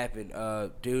 It happened.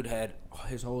 Dude had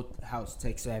his whole house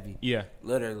tech savvy. Yeah.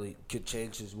 Literally could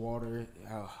change his water,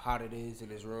 how hot it is in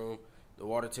his room, the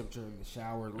water temperature in the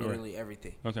shower, literally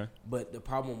everything. Okay. But the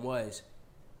problem was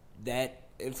that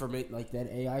that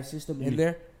AI system in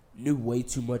there knew way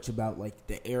too much about like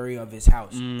the area of his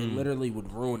house. It literally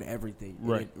would ruin everything.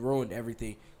 Right. It ruined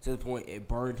everything to the point it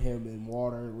burned him in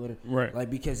water. Right. Like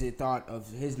because it thought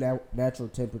of his natural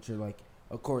temperature. Like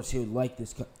of course he would like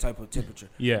this type of temperature.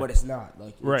 Yeah. But it's not.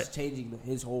 Like Right. it's changing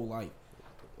his whole life.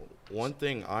 One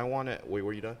thing I want to wait.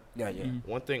 Were you done? Yeah.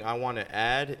 One thing I want to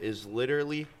add is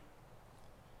literally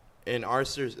in our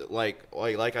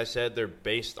like I said, they're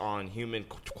based on human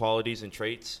qualities and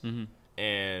traits,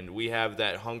 and we have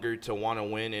that hunger to want to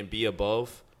win and be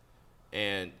above.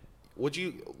 And would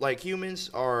you like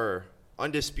humans are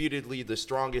undisputedly the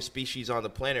strongest species on the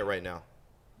planet right now?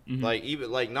 Like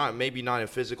even like not in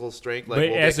physical strength, like But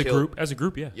we'll as a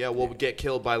group, yeah. Yeah, we'll get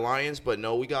killed by lions, but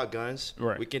no, we got guns.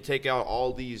 Right. We can take out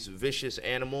all these vicious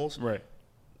animals. Right.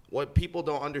 What people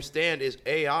don't understand is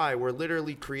AI. We're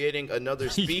literally creating another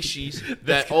species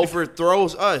that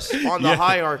overthrows us on the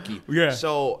hierarchy. Yeah.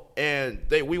 So, and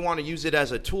we want to use it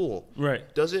as a tool.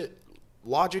 Right. Does it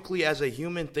logically, as a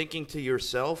human thinking to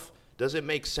yourself, does it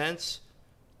make sense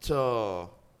to,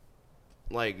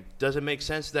 like, does it make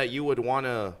sense that you would want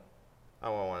to, I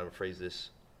don't want to phrase this.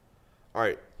 All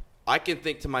right. I can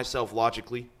think to myself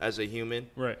logically as a human.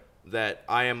 Right. That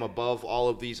I am above all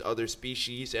of these other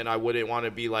species, and I wouldn't want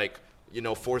to be like,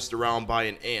 forced around by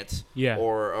an ant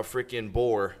or a freaking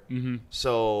boar.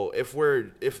 So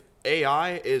if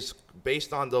AI is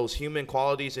based on those human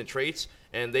qualities and traits,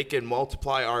 and they can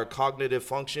multiply our cognitive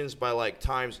functions by like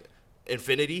times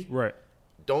infinity, right?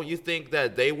 Don't you think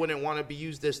that they wouldn't want to be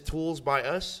used as tools by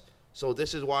us? So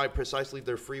this is why precisely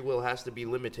their free will has to be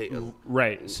limited,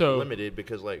 right? So limited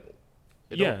because like.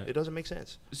 It doesn't make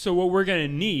sense. So what we're going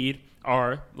to need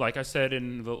are, like I said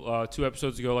in the 2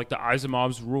 episodes ago, like the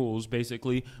Asimov's rules,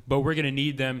 basically. But we're going to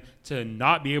need them to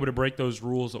not be able to break those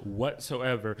rules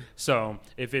whatsoever. So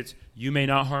if it's you may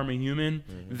not harm a human,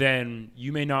 then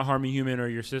you may not harm a human or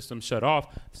your system's shut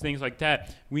off, things like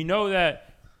that. We know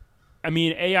that,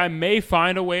 AI may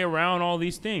find a way around all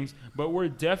these things, but we're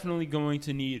definitely going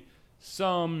to need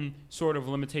some sort of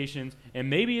limitations, and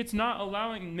maybe it's not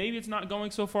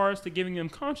going so far as to giving them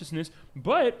consciousness,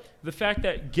 but the fact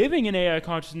that giving an AI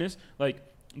consciousness, like,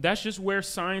 that's just where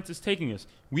science is taking us.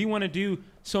 We want to do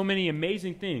so many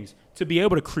amazing things. To be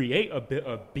able to create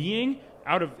a being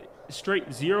out of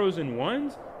straight zeros and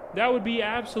ones, that would be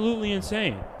absolutely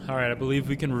insane. All right, I believe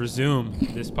we can resume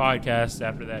this podcast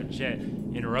after that jet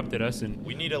interrupted us, and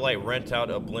we need to like rent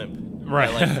out a blimp right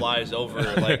that like flies over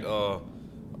like a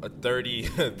 30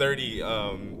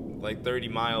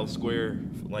 mile square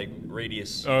like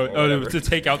radius. To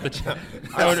take out the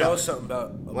I saw something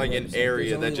about like an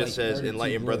area that just says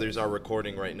Enlightened Brothers are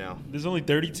recording right now. There's only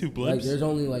 32 blimps. Like there's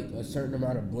only like a certain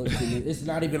amount of blimps in it. It's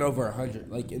not even over 100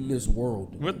 like in this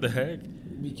world. What the heck?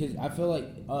 Because I feel like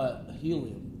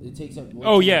helium, it takes up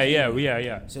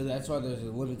yeah. So that's why there's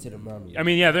a limited amount.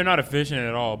 They're not efficient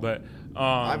at all, but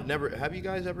have you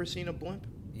guys ever seen a blimp?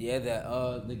 Yeah,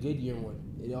 the Goodyear one.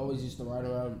 It always used to ride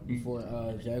around before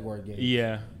Jaguar games.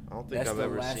 Yeah. I don't think I've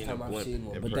ever seen a blimp in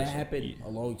one. But person. that happened a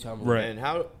long time ago. Right. And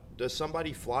how does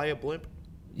somebody fly a blimp?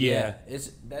 Yeah.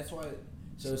 That's why.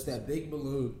 So it's that big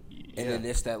balloon, and then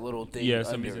it's that little thing. Yeah,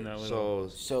 somebody's in that little.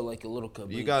 So like a little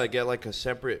caboose. You gotta get like a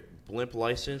separate blimp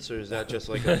license, or is that just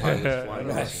like a pilot's flying I'm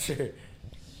license? not sure.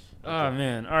 Oh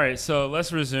man! All right, so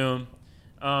let's resume.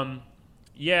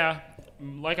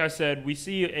 like I said, we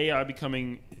see AI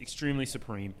becoming extremely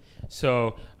supreme.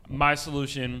 So my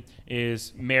solution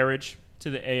is marriage to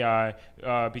the AI,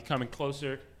 becoming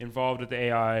closer, involved with the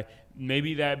AI.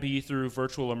 Maybe that be through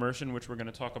virtual immersion, which we're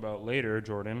going to talk about later,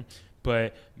 Jordan.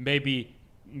 But maybe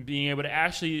being able to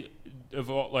actually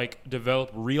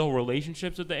develop real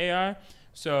relationships with the AI,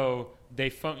 so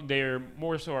they're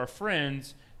more so our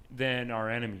friends than our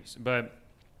enemies. But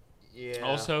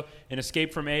also, an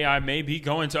escape from AI may be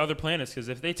going to other planets, because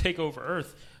if they take over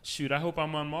Earth, shoot, I hope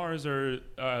I'm on Mars or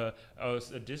a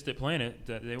distant planet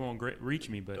that they won't reach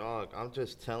me. But dog, I'm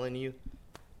just telling you,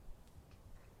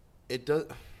 it does.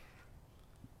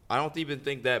 I don't even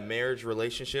think that marriage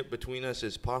relationship between us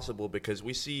is possible, because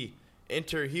we see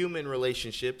interhuman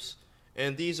relationships,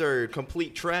 and these are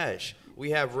complete trash.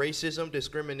 We have racism,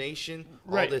 discrimination,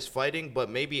 all this fighting, but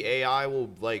maybe AI will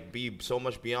be so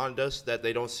much beyond us that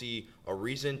they don't see a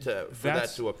reason for that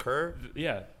to occur.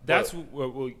 Yeah, that's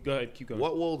what we'll go ahead, keep going.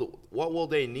 What will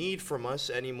they need from us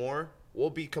anymore? We'll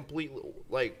be completely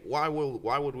why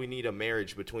would we need a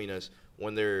marriage between us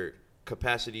when their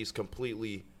capacities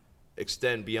completely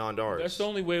extend beyond ours? That's the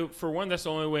only way. For one, that's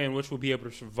the only way in which we'll be able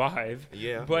to survive.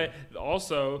 Yeah. But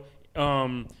also,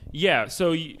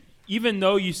 So even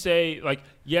though you say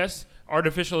yes,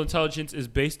 artificial intelligence is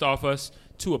based off us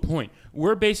to a point,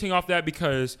 we're basing off that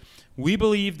because we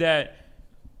believe that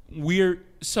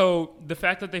the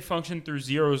fact that they function through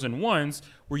zeros and ones,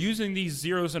 we're using these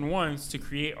zeros and ones to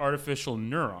create artificial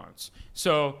neurons.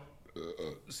 So,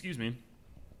 excuse me.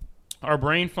 Our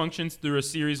brain functions through a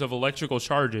series of electrical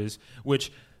charges,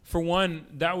 which, for one,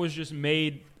 that was just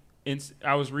made.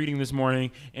 I was reading this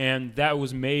morning, and that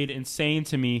was made insane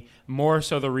to me. More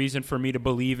so, the reason for me to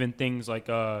believe in things like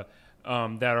that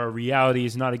our reality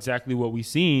is not exactly what we've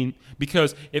seen.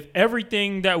 Because if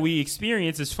everything that we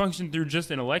experience is functioning through just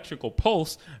an electrical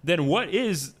pulse, then what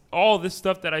is all this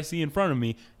stuff that I see in front of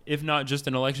me, if not just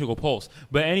an electrical pulse?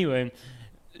 But anyway,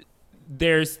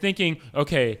 there's thinking,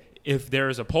 okay, if there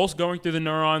is a pulse going through the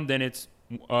neuron, then it's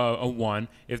a 1.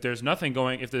 If there's nothing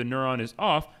going, if the neuron is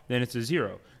off, then it's a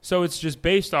 0. So it's just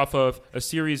based off of a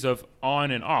series of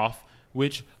on and off,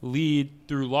 which lead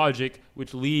through logic,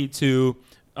 which lead to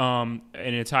an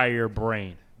entire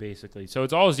brain, basically. So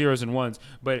it's all zeros and ones,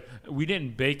 but we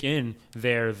didn't bake in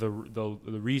there the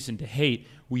reason to hate.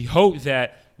 We hope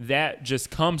that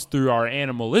just comes through our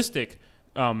animalistic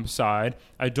side.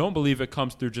 I don't believe it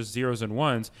comes through just zeros and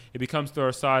ones. It becomes through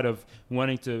our side of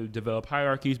wanting to develop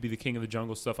hierarchies, be the king of the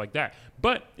jungle, stuff like that.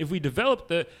 But if we develop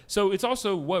so it's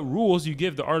also what rules you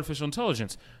give the artificial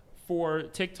intelligence. For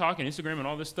TikTok and Instagram and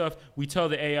all this stuff, we tell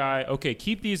the AI, okay,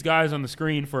 keep these guys on the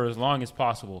screen for as long as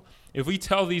possible. If we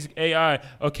tell these AI,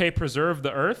 okay, preserve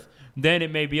the earth, then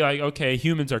it may be like, okay,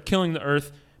 humans are killing the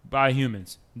earth by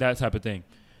humans, that type of thing.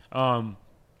 But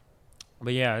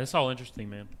yeah, it's all interesting,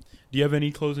 man. Do you have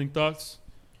any closing thoughts?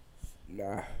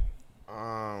 Nah.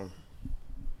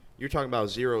 You're talking about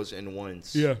zeros and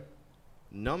ones. Yeah.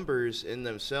 Numbers in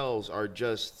themselves are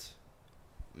just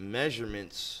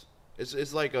measurements.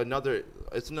 It's like another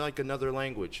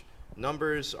language.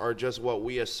 Numbers are just what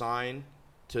we assign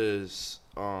to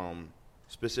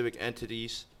specific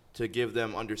entities to give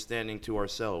them understanding to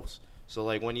ourselves. So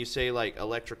when you say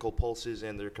electrical pulses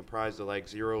and they're comprised of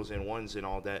zeros and ones and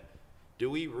all that,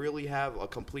 do we really have a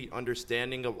complete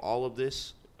understanding of all of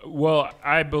this? Well,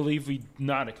 I believe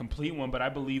not a complete one, but I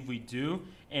believe we do.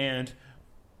 And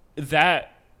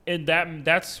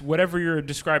that's whatever you're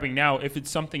describing now. If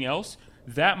it's something else,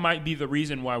 that might be the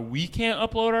reason why we can't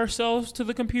upload ourselves to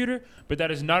the computer, but that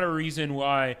is not a reason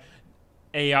why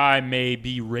AI may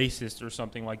be racist or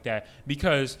something like that.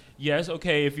 Because, yes,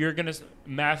 okay, if you're going to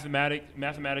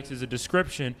mathematics is a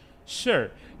description, sure,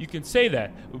 you can say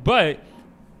that. But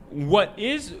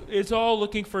it's all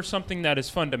looking for something that is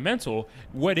fundamental.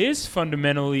 What is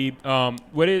fundamentally,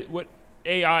 what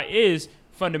AI is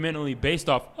fundamentally based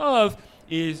off of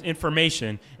is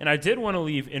information. And I did want to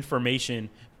leave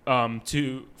information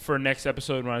for next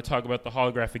episode when I talk about the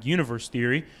holographic universe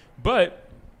theory. But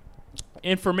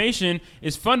information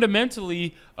is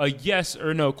fundamentally a yes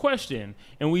or no question.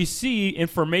 And we see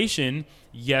information,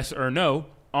 yes or no,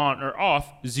 on or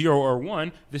off, 0 or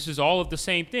 1. This is all of the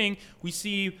same thing. We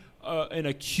see an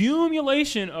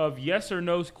accumulation of yes or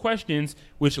no questions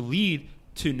which lead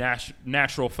to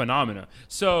natural phenomena.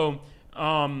 So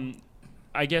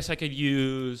I guess I could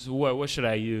use, what should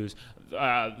I use?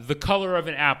 The color of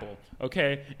an apple,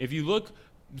 okay? If you look,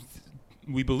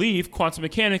 we believe, quantum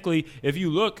mechanically, if you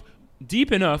look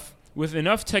deep enough with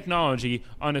enough technology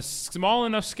on a small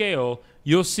enough scale,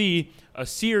 you'll see a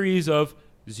series of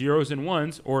zeros and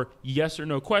ones or yes or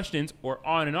no questions or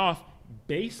on and off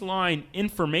baseline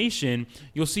information,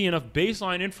 you'll see enough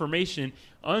baseline information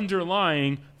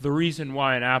underlying the reason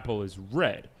why an apple is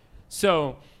red.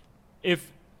 So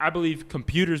if I believe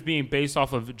computers being based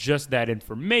off of just that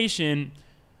information,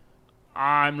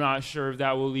 I'm not sure if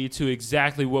that will lead to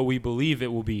exactly what we believe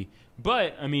it will be.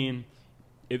 But, I mean,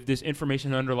 if this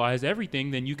information underlies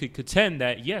everything, then you could contend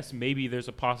that, yes, maybe there's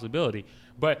a possibility.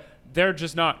 But they're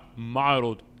just not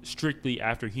modeled strictly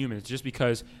after humans, just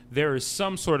because there is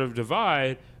some sort of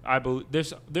divide. I believe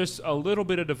there's a little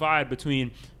bit of divide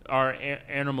between our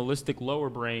animalistic lower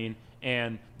brain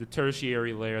and the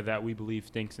tertiary layer that we believe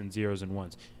thinks in zeros and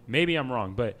ones. Maybe I'm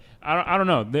wrong, but I don't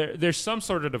know. There's some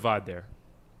sort of divide there.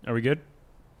 Are we good?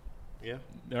 Yeah.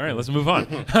 All right, let's move on.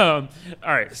 All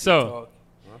right, so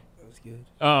that was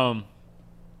good.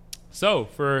 So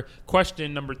for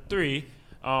question number 3,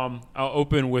 I'll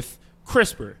open with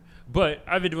CRISPR. But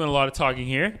I've been doing a lot of talking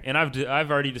here, and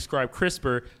I've already described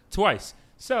CRISPR twice.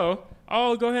 So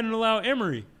I'll go ahead and allow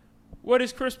Emery. What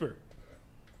is CRISPR?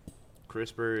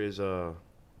 CRISPR is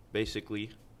basically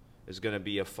is going to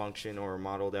be a function or a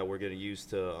model that we're going to use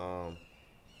to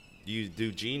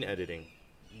do gene editing.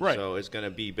 Right. So it's going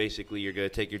to be basically you're going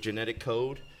to take your genetic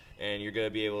code and you're going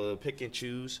to be able to pick and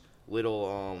choose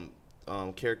little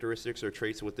characteristics or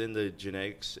traits within the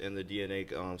genetics and the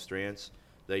DNA strands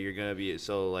that you're going to be.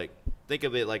 So like think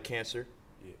of it like cancer.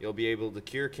 Yeah. You'll be able to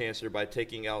cure cancer by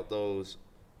taking out those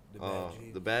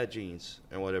the bad genes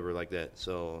and whatever like that.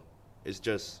 So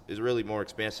it's really more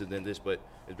expansive than this, but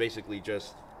it's basically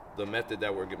just the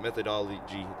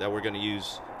methodology that we're going to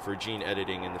use for gene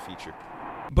editing in the future.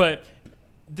 But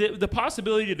the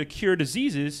possibility to cure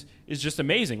diseases is just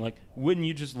amazing. Like, wouldn't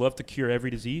you just love to cure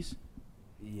every disease?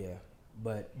 Yeah,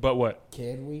 but what?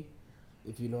 Can we?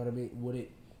 If you know what I mean,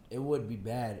 it would be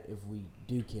bad if we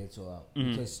do cancel out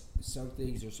because some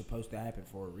things are supposed to happen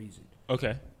for a reason.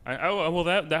 Okay. I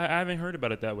haven't heard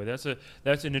about it that way. That's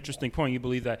an interesting point. You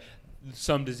believe that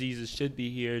some diseases should be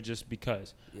here just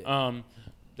because. Yeah.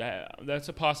 That's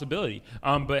a possibility.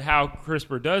 But how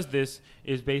CRISPR does this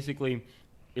is basically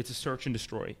it's a search and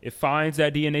destroy. It finds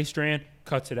that DNA strand,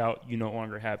 cuts it out. You no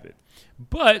longer have it.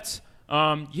 But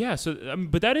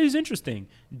but that is interesting.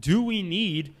 Do we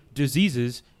need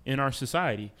diseases in our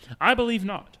society? I believe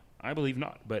not.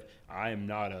 But I am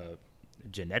not a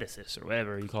geneticist or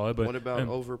whatever you call it. But what about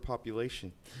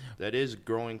overpopulation? That is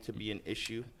growing to be an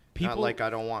issue. Not like I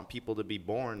don't want people to be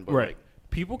born, but right.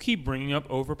 People keep bringing up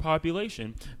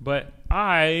overpopulation, but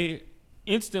I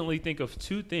instantly think of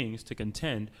 2 things to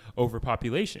contend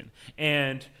overpopulation.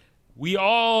 And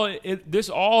this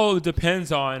all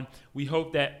depends on, we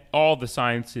hope that all the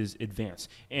sciences advance.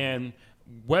 And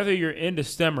whether you're into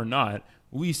STEM or not,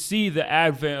 we see the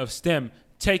advent of STEM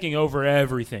taking over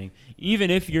everything. Even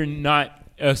if you're not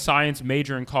a science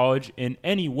major in college in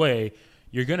any way,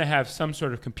 you're going to have some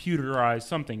sort of computerized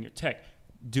something, tech,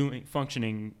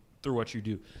 functioning through what you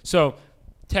do. So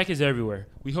tech is everywhere.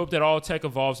 We hope that all tech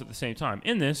evolves at the same time.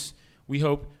 In this, we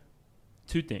hope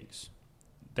 2 things.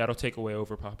 That'll take away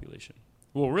overpopulation.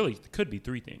 Well, really, it could be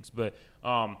 3 things, but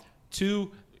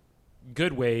 2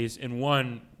 good ways and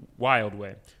 1 wild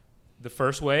way. The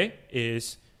first way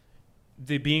is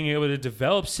the being able to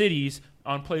develop cities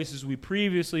on places we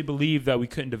previously believed that we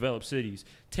couldn't develop cities.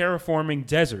 Terraforming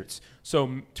deserts.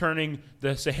 So turning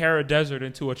the Sahara Desert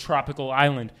into a tropical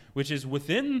island, which is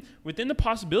within the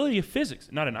possibility of physics.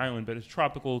 Not an island, but a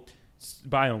tropical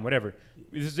biome, whatever.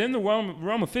 It's in the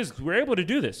realm of physics. We're able to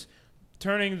do this.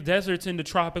 Turning the deserts into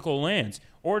tropical lands.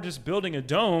 Or just building a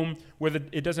dome where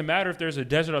it doesn't matter if there's a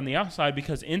desert on the outside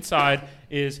because inside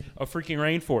is a freaking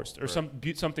rainforest or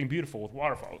something beautiful with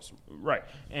waterfalls. Right.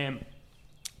 And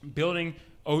building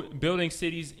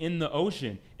cities in the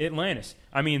ocean. Atlantis.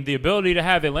 I mean, the ability to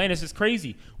have Atlantis is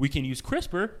crazy. We can use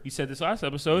CRISPR, you said this last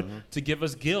episode, to give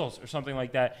us gills or something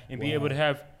like that and be able to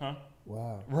have...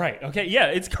 Wow. Right. Okay. Yeah.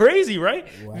 It's crazy, right?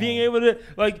 Wow. Being able to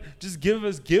just give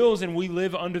us gills and we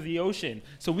live under the ocean.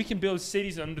 So we can build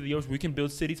cities under the ocean. We can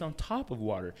build cities on top of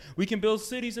water. We can build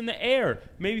cities in the air,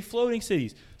 maybe floating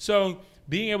cities. So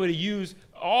being able to use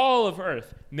all of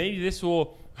Earth, maybe this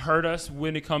will hurt us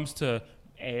when it comes to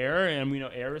air, and we know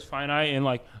air is finite and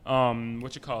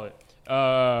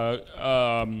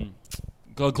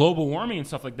global warming and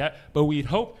stuff like that. But we'd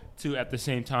hope to, at the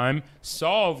same time,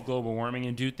 solve global warming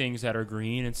and do things that are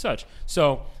green and such.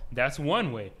 So that's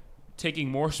one way, taking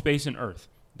more space in Earth.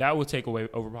 That will take away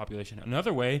overpopulation.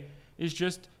 Another way is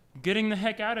just getting the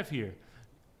heck out of here,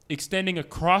 extending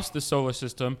across the solar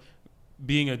system,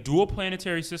 being a dual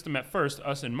planetary system at first,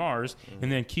 us and Mars,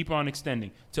 and then keep on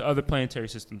extending to other planetary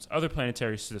systems,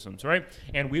 right?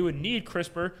 And we would need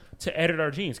CRISPR to edit our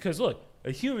genes. Because look,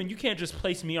 a human, you can't just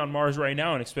place me on Mars right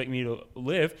now and expect me to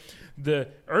live. The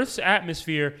Earth's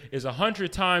atmosphere is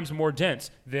 100 times more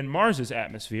dense than Mars's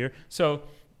atmosphere, so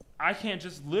I can't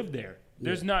just live there.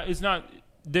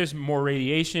 There's more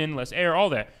radiation, less air, all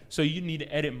that. So you need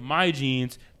to edit my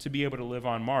genes to be able to live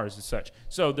on Mars and such.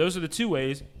 So those are the two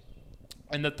ways.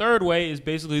 And the third way is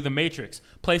basically the Matrix.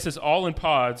 Place us all in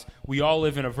pods. We all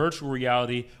live in a virtual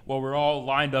reality while we're all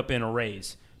lined up in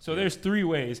arrays. So there's three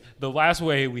ways. The last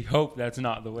way, we hope that's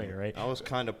not the way, right? I was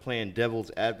kind of playing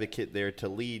devil's advocate there to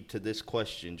lead to this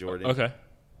question, Jordan. Okay.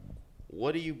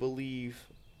 What do you believe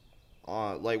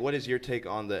on, like, what is your take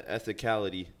on the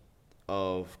ethicality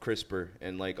of CRISPR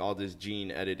and, like, all this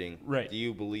gene editing? Right. Do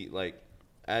you believe, like,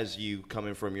 as you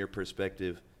coming from your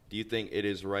perspective, do you think it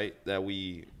is right that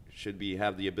we should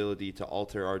have the ability to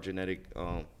alter our genetic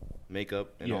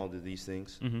makeup and all of these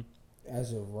things? Mm-hmm.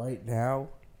 As of right now,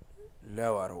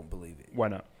 no, I don't believe it. Why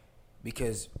not?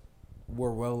 Because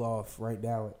we're well off right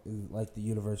now in, like, the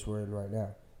universe we're in right now.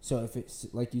 So if it's,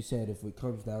 like you said, if it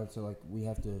comes down to, like, we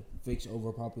have to fix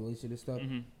overpopulation and stuff,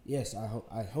 yes,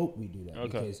 I hope we do that.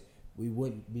 Okay. Because we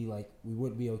wouldn't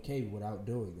be okay without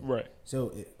doing that. Right.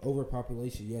 So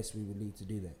overpopulation, yes, we would need to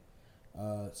do that.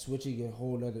 Switching a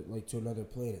whole other, like, to another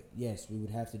planet, yes, we would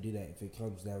have to do that if it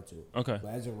comes down to it. Okay.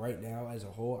 But as of right now, as a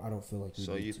whole, I don't feel like we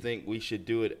So need you to. think we should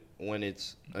do it when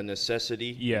it's a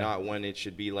necessity, not when it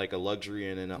should be like a luxury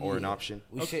or an option?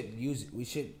 We shouldn't use it. We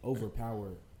shouldn't overpower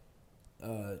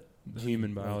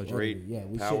human biology.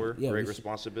 Great power, great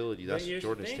responsibility. That's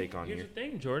Jordan's take on here. Here's the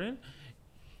thing, Jordan.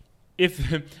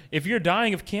 If you're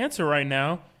dying of cancer right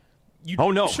now, you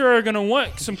sure are going to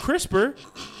want some CRISPR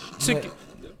to...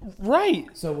 Right.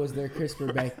 So was there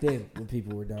CRISPR back then when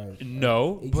people were dying?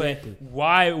 No, exactly.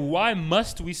 But why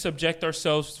must we subject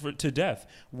ourselves to death?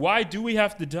 Why do we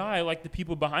have to die like the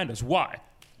people behind us? Why?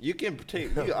 You can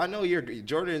take. I know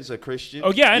Jordan's a Christian.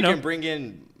 Oh yeah, I know. You can bring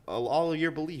in all of your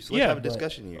beliefs. Let's have a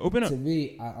discussion here. Open up. To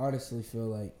me, I honestly feel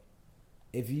like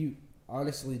if you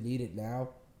honestly need it now,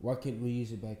 why couldn't we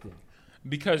use it back then?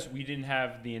 Because we didn't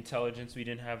have the intelligence, we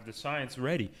didn't have the science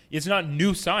ready. It's not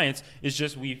new science. It's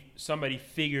just somebody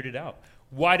figured it out.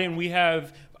 Why didn't we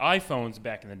have iPhones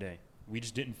back in the day? We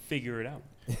just didn't figure it out.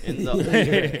 In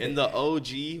the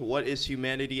OG, What is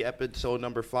Humanity episode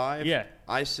number 5,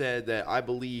 I said that I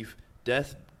believe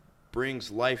death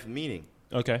brings life meaning.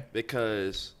 Okay.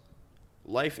 Because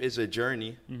life is a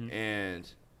journey,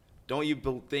 and don't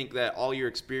you think that all your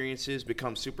experiences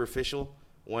become superficial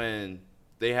when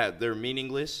they're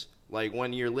meaningless? Like,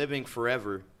 when you're living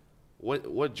forever,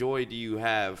 what joy do you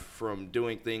have from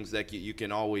doing things that you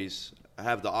can always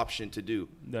have the option to do?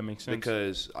 That makes sense.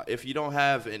 Because if you don't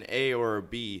have an A or a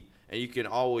B and you can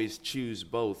always choose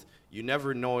both, you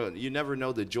never know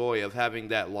the joy of having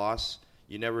that loss.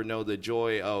 You never know the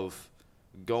joy of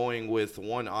going with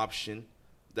one option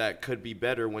that could be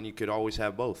better when you could always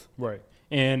have both. Right.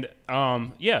 And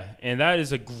and that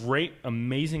is a great,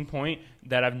 amazing point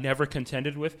that I've never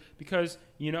contended with, because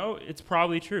it's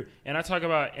probably true. And I talk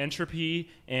about entropy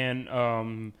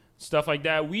and stuff like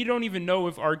that. We don't even know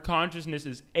if our consciousness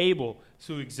is able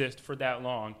to exist for that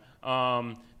long.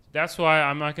 That's why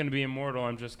I'm not going to be immortal.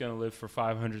 I'm just going to live for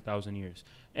 500,000 years.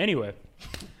 Anyway.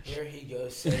 Here he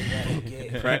goes saying that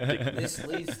again. This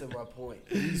leads to my point.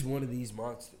 He's one of these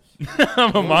monsters.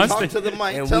 I'm a monster. Talk to the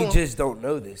mic. And we just don't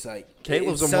know this. Like,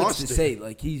 Caleb's it a sucks monster. to say,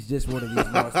 like, he's just one of these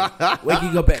monsters.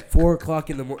 Waking up at 4 o'clock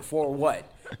in the morning for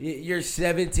what? You're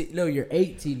 17. No, you're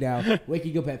 18 now.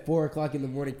 Waking up at 4 o'clock in the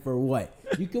morning for what?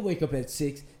 You can wake up at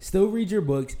 6, still read your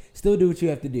books, still do what you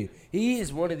have to do. He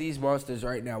is one of these monsters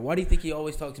right now. Why do you think he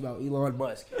always talks about Elon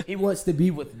Musk? He wants to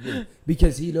be with me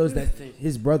because he knows that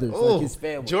his brothers, like his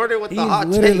family. Jordan with He's the hot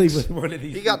literally takes. with one of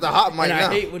these. He got the hot mic and now.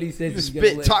 I hate when he says he's Spit,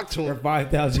 going to live talk to him. for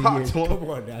 5,000 Talk years. to him. Come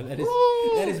on now.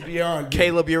 That is beyond me.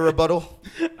 Caleb, your rebuttal.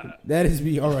 That is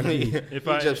beyond me. He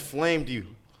just flamed you.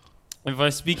 If I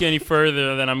speak any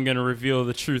further, then I'm going to reveal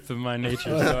the truth of my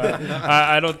nature. So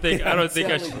I don't think I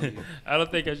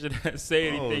should say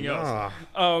anything else.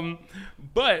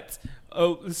 But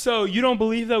so you don't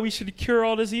believe that we should cure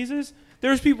all diseases?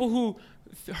 There's people who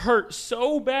hurt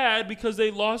so bad because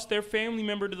they lost their family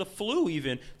member to the flu,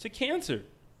 even to cancer.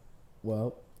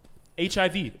 Well,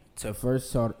 HIV. To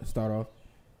first start off,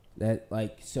 that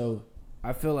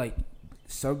I feel like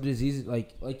some diseases,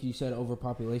 like you said,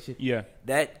 overpopulation. Yeah.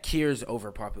 That cures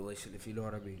overpopulation, if you know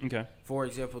what I mean. Okay. For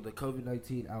example, the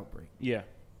COVID-19 outbreak. Yeah.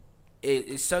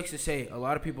 It sucks to say a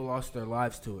lot of people lost their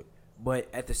lives to it, but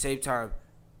at the same time,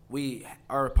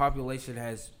 our population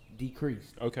has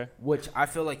decreased. Okay. Which I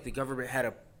feel like the government had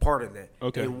a part in that.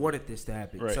 Okay. They wanted this to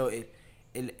happen. Right. So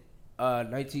in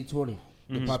 1920,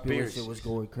 the population was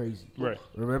going crazy. Right.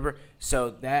 Remember?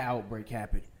 So that outbreak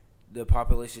happened. The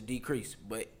population decreased.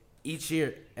 But each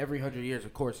year, every 100 years,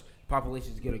 of course,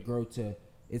 population is going to grow to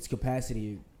its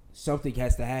capacity. Something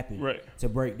has to happen to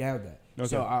break down that. Okay.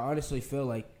 So I honestly feel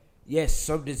like, yes,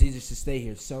 some diseases should stay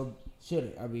here. Some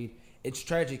shouldn't. I mean, it's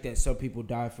tragic that some people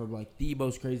die from, like, the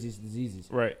most craziest diseases.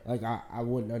 Right. Like, I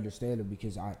wouldn't understand them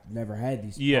because I never had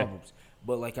these problems.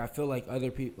 But, like, I feel like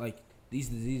other people, like, these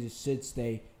diseases should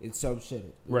stay and some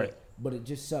shouldn't. Right. Like, but it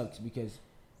just sucks because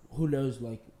who knows,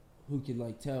 like, who can,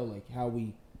 like, tell, like, how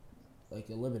we, like,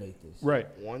 eliminate this. Right.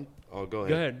 Go ahead. Go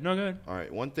ahead. No, go ahead. All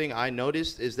right. One thing I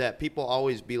noticed is that people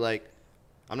always be like,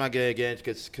 I'm not going to get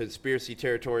into conspiracy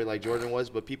territory like Jordan was,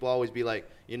 but people always be like,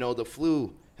 you know, the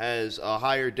flu has a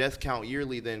higher death count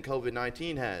yearly than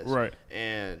COVID-19 has. Right.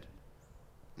 And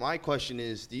my question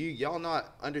is, do y'all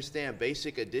not understand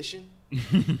basic addition?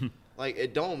 Like,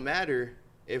 it don't matter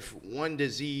if one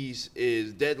disease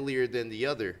is deadlier than the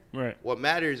other. Right. What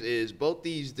matters is both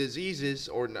these diseases,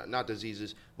 or not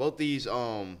diseases, both these,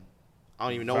 I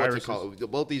don't even know what to call it.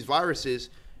 Both these viruses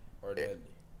are deadly.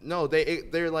 No,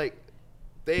 they're like,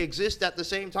 they exist at the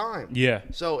same time. Yeah.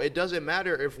 So it doesn't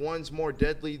matter if one's more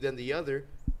deadly than the other.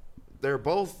 They're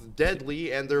both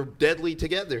deadly, and they're deadly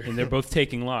together. And they're both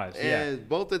taking lives. And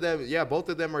both of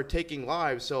them are taking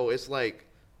lives. So it's like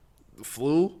the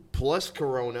flu plus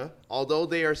corona, although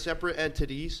they are separate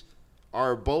entities,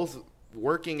 are both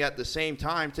working at the same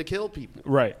time to kill people.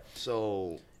 Right.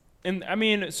 So... And, I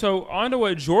mean, so on to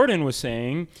what Jordan was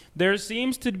saying, there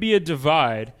seems to be a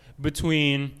divide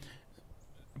between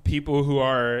people who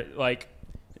are, like,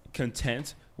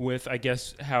 content with, I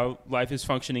guess, how life is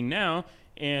functioning now,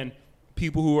 and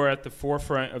people who are at the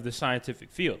forefront of the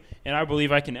scientific field. And I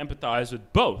believe I can empathize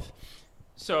with both.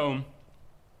 So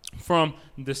from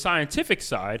the scientific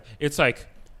side, it's like,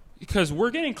 because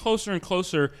we're getting closer and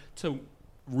closer to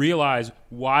realize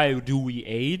why do we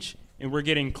age, and we're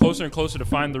getting closer and closer to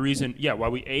find the reason, why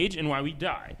we age and why we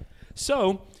die.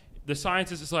 So the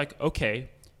scientist is like, okay,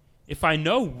 if I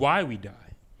know why we die,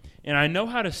 and I know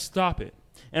how to stop it,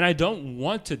 and I don't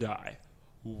want to die,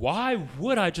 why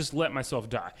would I just let myself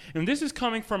die? And this is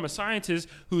coming from a scientist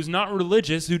who's not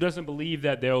religious, who doesn't believe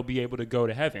that they'll be able to go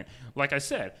to heaven. Like I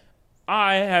said,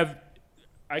 I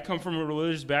come from a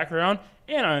religious background,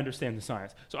 and I understand the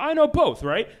science. So I know both,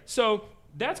 right? So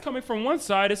that's coming from one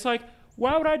side. It's like,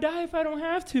 why would I die if I don't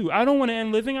have to? I don't want to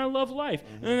end living. I love life.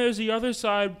 Mm-hmm. And then there's the other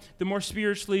side, the more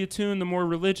spiritually attuned, the more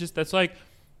religious, that's like,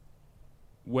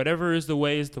 whatever is the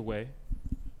way is the way.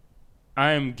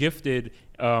 I am gifted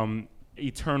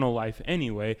eternal life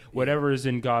anyway. Whatever is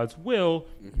in God's will,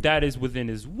 that is within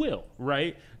his will,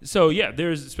 right? So,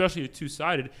 there's especially a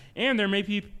two-sided. And there may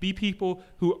be people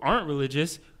who aren't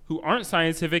religious, who aren't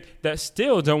scientific, that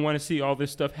still don't want to see all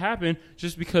this stuff happen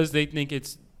just because they think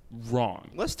it's wrong.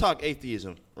 Let's talk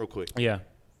atheism real quick. Yeah.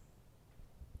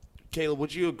 Caleb,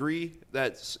 would you agree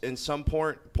that in some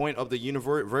point of the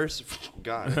universe,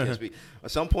 God, I can't speak,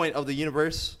 at some point of the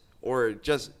universe or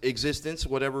just existence,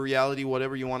 whatever reality,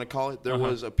 whatever you want to call it, there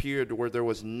was a period where there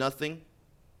was nothing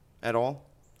at all?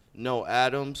 No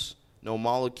atoms, no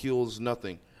molecules,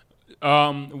 nothing.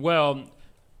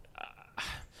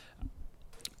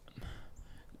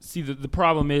 See, the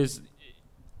problem is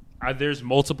there's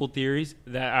multiple theories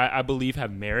that I believe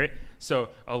have merit. So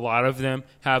a lot of them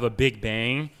have a Big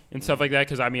Bang and stuff like that.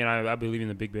 Because, I mean, I believe in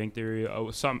the Big Bang theory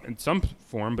in some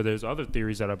form, but there's other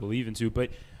theories that I believe into.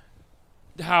 But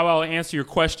how I'll answer your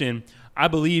question, I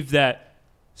believe that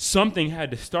something had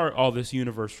to start all this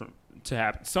universe to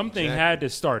happen. Something had to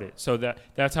start it. So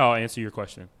that's how I'll answer your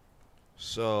question.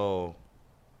 So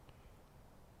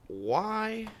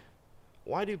why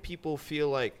do people feel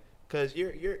like, because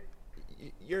you're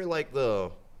like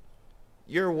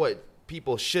you're what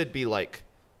people should be like,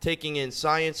 taking in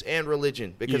science and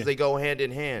religion because they go hand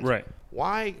in hand. Right.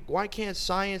 Why can't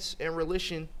science and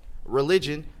religion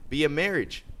be a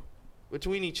marriage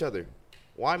between each other?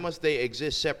 Why must they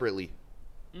exist separately?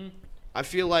 I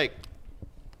feel like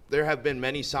there have been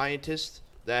many scientists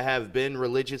that have been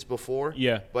religious before.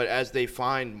 Yeah. But as they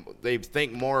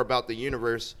think more about the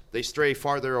universe, they stray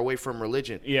farther away from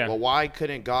religion. Yeah. Well, why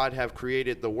couldn't God have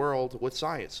created the world with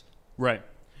science? Right.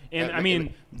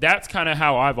 And that's kind of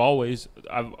how I've always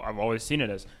seen it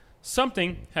as.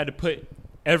 Something had to put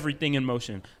everything in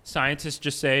motion. Scientists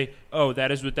just say, "Oh,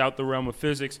 that is without the realm of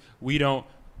physics. We don't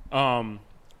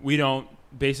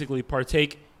basically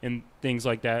partake in things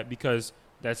like that because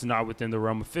that's not within the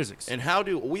realm of physics." And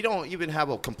we don't even have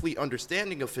a complete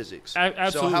understanding of physics.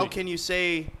 Absolutely. So how can you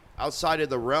say outside of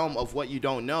the realm of what you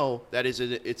don't know that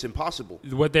it's impossible?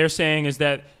 What they're saying is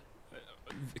that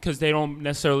because they don't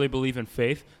necessarily believe in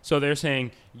faith. So they're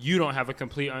saying you don't have a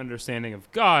complete understanding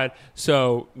of God,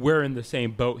 so we're in the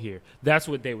same boat here. That's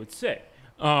what they would say.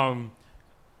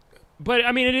 But,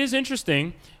 I mean, it is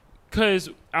interesting because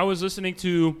I was listening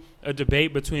to a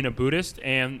debate between a Buddhist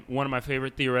and one of my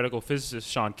favorite theoretical physicists,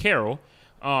 Sean Carroll,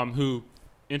 who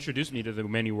introduced me to the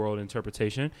many-world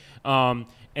interpretation.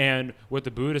 And what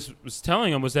the Buddhist was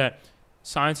telling him was that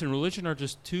science and religion are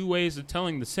just two ways of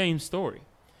telling the same story.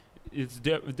 It's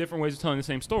different ways of telling the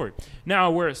same story. Now,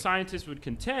 where a scientist would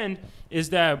contend is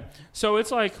that, so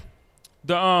it's like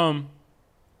the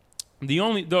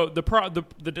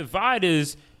divide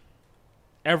is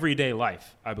everyday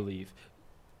life, I believe.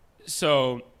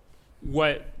 So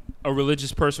what a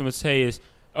religious person would say is,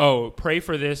 oh, pray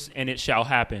for this and it shall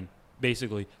happen,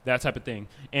 basically, that type of thing.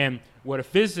 And what a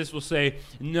physicist will say,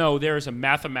 no, there is a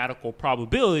mathematical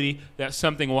probability that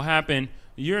something will happen.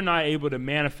 You're not able to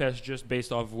manifest just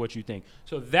based off of what you think.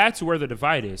 So that's where the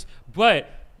divide is. But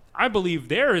I believe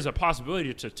there is a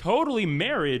possibility to totally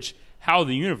marriage how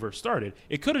the universe started.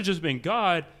 It could have just been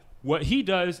God. What he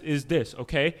does is this,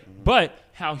 okay? Mm-hmm. But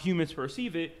how humans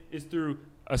perceive it is through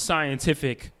a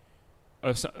scientific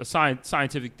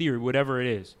theory, whatever it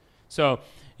is. So,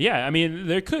 yeah, I mean,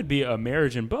 there could be a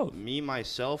marriage in both. Me,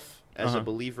 myself, as a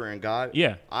believer in God,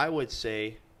 I would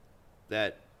say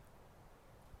that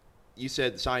you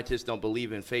said scientists don't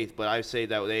believe in faith, but I say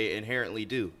that they inherently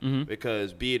do. Mm-hmm.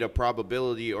 Because be it a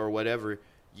probability or whatever,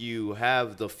 you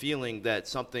have the feeling that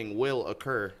something will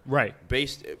occur. Right.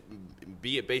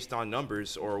 Be it based on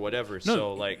numbers or whatever. No,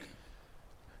 so, like,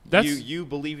 you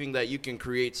believing that you can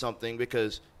create something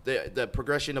because the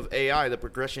progression of AI, the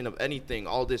progression of anything,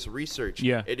 all this research,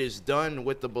 it is done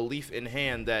with the belief in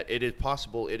hand that it is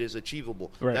possible, it is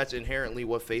achievable. Right. That's inherently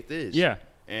what faith is. Yeah.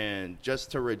 And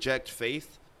just to reject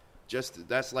faith,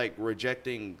 that's like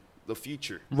rejecting the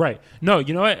future. Right. No,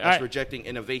 you know what? That's rejecting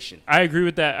innovation. I agree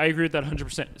with that.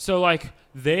 100%. So, like,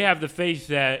 they have the faith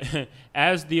that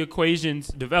as the equations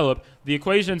develop, the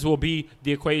equations will be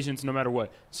the equations no matter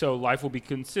what. So life will be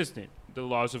consistent. The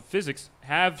laws of physics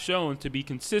have shown to be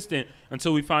consistent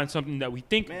until we find something that we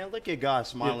think. Man, look at God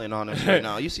smiling on us right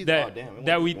now. You see that?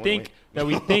 That we think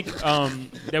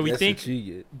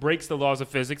breaks the laws of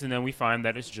physics, and then we find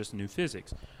that it's just new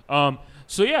physics.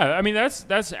 So yeah, I mean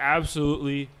that's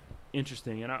absolutely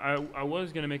interesting. And I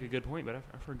was gonna make a good point, but I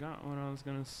forgot what I was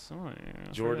gonna say.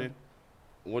 Jordan,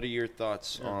 what are your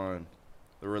thoughts on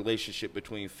the relationship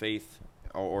between faith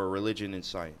or religion and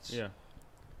science? Yeah.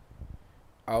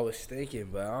 I was thinking,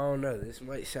 but I don't know. This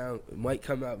might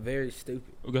come out very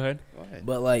stupid. Go ahead.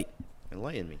 But, like,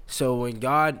 enlighten me. So when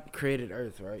God created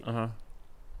Earth, right?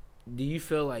 Do you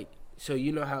feel like, so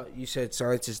you know how you said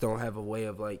scientists don't have a way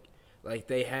of like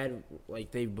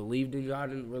they believed in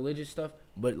God and religious stuff,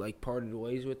 but like parted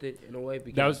ways with it in a way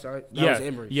because that was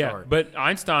Emory. Yeah, sorry. But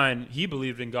Einstein, he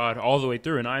believed in God all the way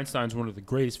through, and Einstein's one of the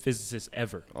greatest physicists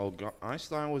ever. Oh,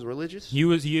 Einstein was religious? He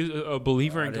was a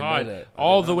believer in God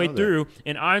all the way through,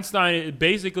 and Einstein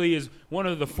basically is one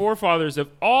of the forefathers of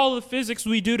all the physics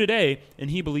we do today, and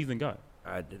he believed in God.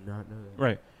 I did not know that.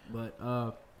 Right.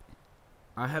 But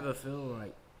I have a feeling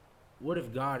like, what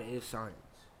if God is science?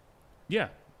 Yeah.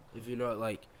 If you know,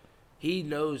 like, he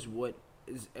knows what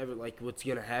is ever, like, what's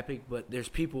going to happen, but there's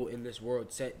people in this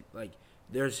world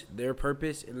there's their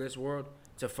purpose in this world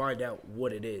to find out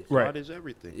what it is. Right. God is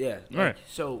everything. Yeah. Right.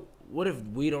 So what if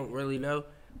we don't really know,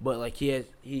 but, like,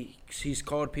 he's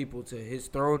called people to his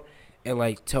throne and,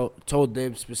 like, told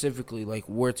them specifically, like,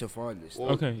 where to find this.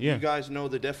 Well, okay, yeah. You guys know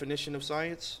the definition of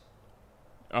science?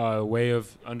 A way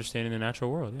of understanding the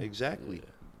natural world. Yeah. Exactly. Yeah.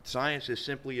 Science is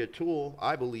simply a tool,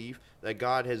 I believe, that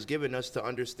God has given us to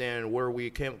understand where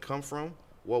we come from,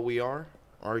 what we are,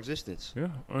 our existence. Yeah,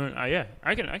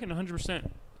 I can 100%.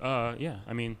 Yeah,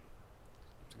 I mean,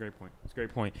 it's a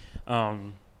great point.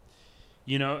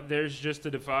 You know, there's just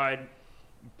a divide.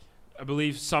 I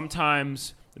believe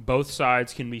sometimes both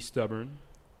sides can be stubborn.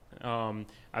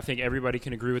 I think everybody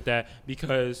can agree with that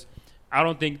because I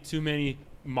don't think too many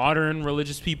modern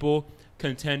religious people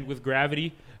contend with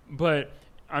gravity, but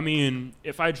I mean,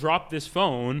 if I drop this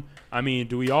phone, I mean,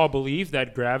 do we all believe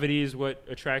that gravity is what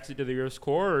attracts it to the Earth's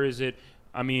core, or is it,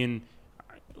 I mean,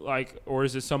 like, or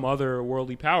is it some other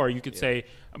worldly power? You could say,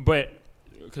 but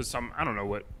because I don't know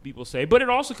what people say, but it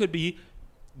also could be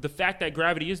the fact that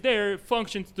gravity is there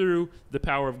functions through the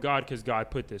power of God because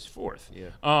God put this forth.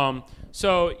 Yeah.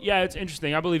 So yeah, it's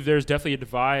interesting. I believe there's definitely a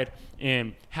divide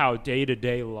in how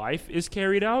day-to-day life is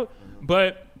carried out,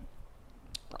 but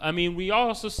I mean, we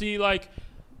also see like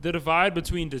the divide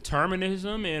between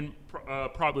determinism and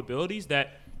probabilities,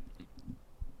 that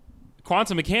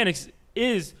quantum mechanics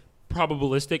is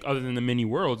probabilistic other than the many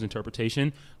worlds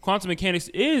interpretation. Quantum mechanics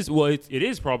is, well, it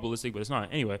is probabilistic, but it's not.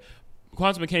 Anyway,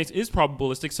 quantum mechanics is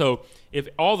probabilistic. So if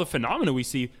all the phenomena we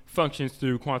see functions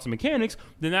through quantum mechanics,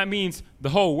 then that means the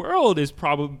whole world is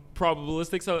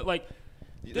probabilistic. So like,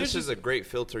 this is a great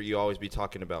filter you always be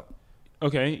talking about.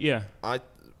 Okay, yeah.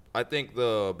 I think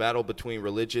the battle between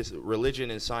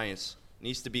religion and science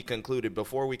needs to be concluded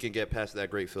before we can get past that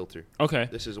great filter. Okay.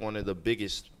 This is one of the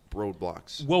biggest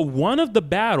roadblocks. Well, one of the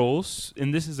battles,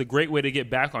 and this is a great way to get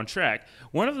back on track,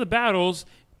 one of the battles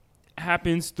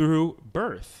happens through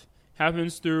birth,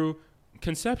 happens through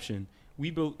conception.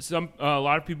 A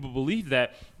lot of people believe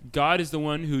that God is the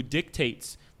one who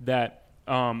dictates that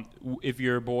if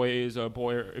your boy is a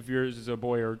boy, or if yours is a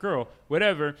boy or a girl,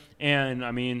 whatever. And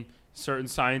I mean, certain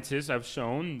scientists have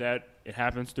shown that it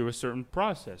happens through a certain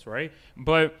process, right?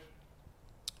 But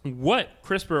what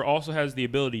CRISPR also has the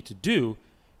ability to do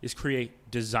is create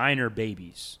designer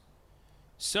babies.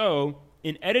 So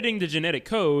in editing the genetic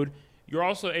code, you're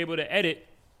also able to edit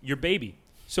your baby.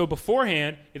 So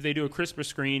beforehand, if they do a CRISPR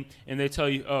screen and they tell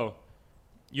you, oh,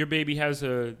 your baby has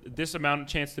this amount of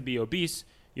chance to be obese,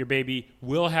 your baby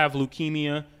will have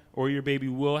leukemia, or your baby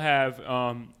will have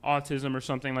autism or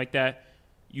something like that,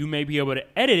 you may be able to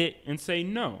edit it and say,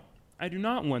 no, I do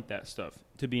not want that stuff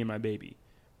to be in my baby,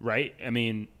 right? I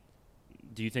mean,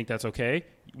 do you think that's okay?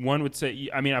 One would say,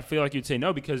 I mean, I feel like you'd say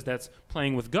no because that's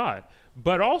playing with God.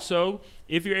 But also,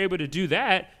 if you're able to do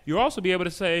that, you'll also be able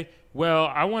to say, well,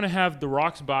 I want to have The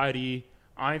Rock's body,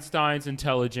 Einstein's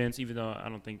intelligence, even though I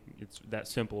don't think it's that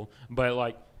simple. But,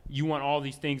 like, you want all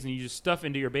these things and you just stuff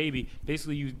into your baby.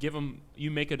 Basically,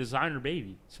 you make a designer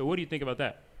baby. So what do you think about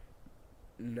that?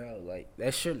 No, like,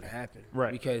 that shouldn't happen.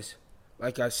 Right. Because,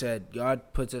 like I said,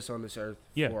 God puts us on this earth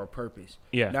for a purpose.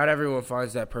 Yeah. Not everyone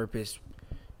finds that purpose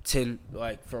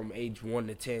from age 1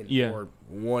 to 10 or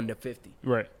 1 to 50.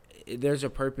 Right. There's a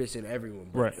purpose in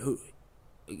everyone. Right.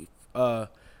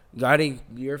 Guiding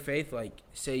your faith, like,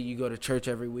 say you go to church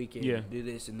every weekend and do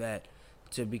this and that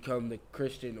to become the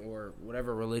Christian or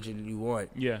whatever religion you want.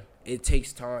 Yeah. It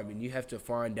takes time, and you have to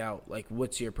find out, like,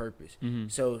 what's your purpose. Mm-hmm.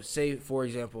 So, say, for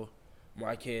example,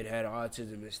 my kid had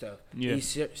autism and stuff. Yeah.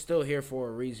 He's still here for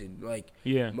a reason. Like,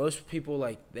 most people,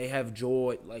 like, they have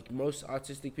joy. Like, most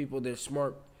autistic people, they're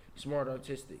smart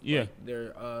autistic. Yeah. Like,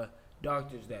 they're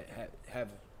doctors that have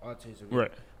autism.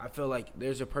 Right. I feel like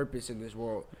there's a purpose in this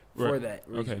world for that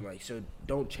reason. Okay. Like, so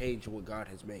don't change what God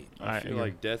has made. I feel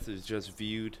like death is just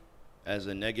viewed as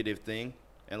a negative thing.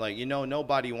 And, like,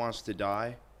 nobody wants to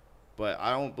die. But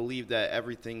I don't believe that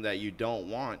everything that you don't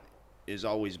want is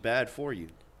always bad for you.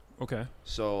 Okay.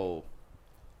 So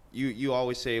you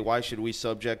always say, why should we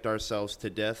subject ourselves to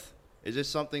death? Is this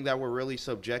something that we're really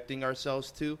subjecting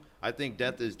ourselves to? I think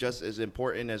death is just as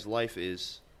important as life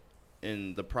is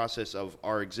in the process of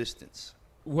our existence.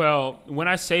 Well, when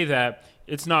I say that,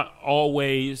 it's not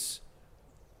always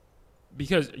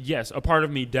because, yes, a part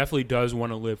of me definitely does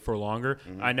want to live for longer.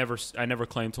 Mm-hmm. I never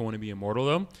claim to want to be immortal,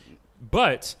 though.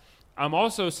 But I'm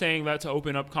also saying that to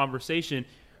open up conversation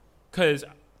because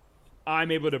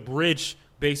I'm able to bridge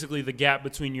basically the gap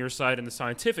between your side and the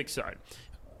scientific side.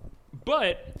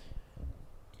 But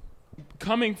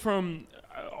coming from,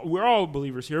 we're all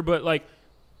believers here, but like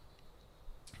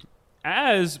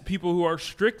as people who are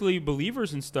strictly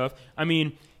believers and stuff, I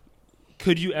mean,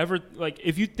 could you ever, like,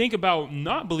 if you think about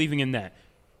not believing in that,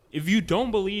 if you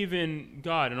don't believe in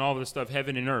God and all of this stuff,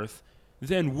 heaven and earth,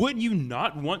 then wouldn't you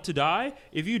not want to die?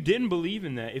 If you didn't believe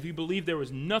in that, if you believed there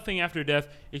was nothing after death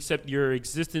except your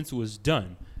existence was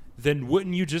done, then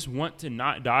wouldn't you just want to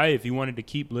not die if you wanted to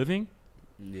keep living?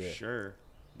 Yeah. Sure.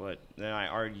 But then I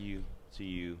argue to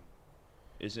you,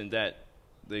 isn't that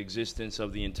the existence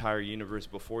of the entire universe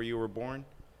before you were born?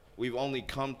 We've only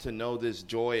come to know this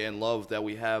joy and love that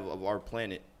we have of our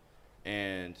planet.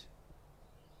 And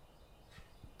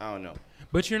I don't know.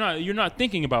 But you're not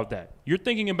thinking about that. You're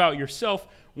thinking about yourself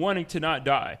wanting to not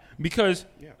die. Because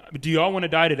do y'all want to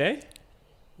die today?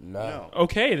 No.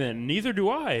 Okay, then. Neither do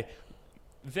I.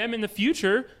 Them in the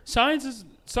future, scientists,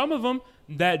 some of them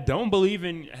that don't believe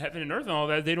in heaven and earth and all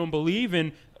that, they don't believe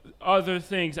in other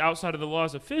things outside of the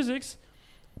laws of physics.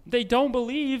 They don't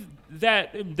believe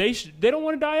that they don't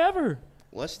want to die ever.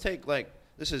 Let's take, like,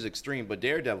 this is extreme, but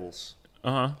daredevils.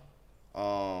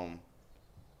 When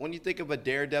you think of a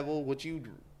daredevil, would you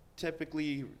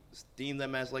typically deem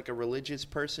them as like a religious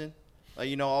person?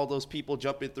 All those people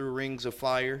jumping through rings of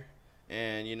fire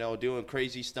and, doing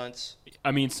crazy stunts.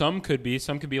 I mean, some could be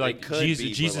like,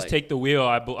 Jesus, take the wheel.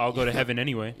 I'll go to heaven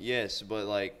anyway. Yes, but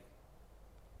like,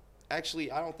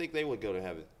 actually, I don't think they would go to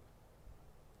heaven.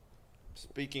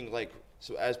 Speaking like,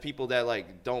 so as people that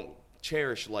like don't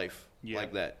cherish life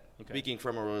like that. speaking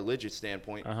from a religious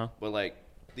standpoint. But like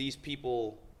these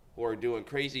people who are doing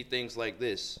crazy things like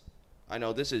this, I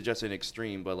know this is just an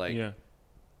extreme, but like,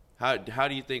 how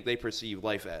do you think they perceive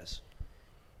life as?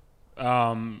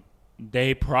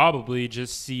 They probably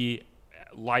just see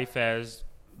life as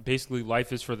basically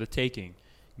life is for the taking.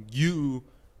 You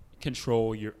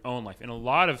control your own life, and a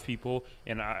lot of people,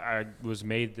 and I was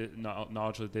made the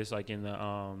knowledge of this like in the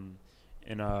I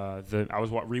was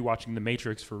rewatching The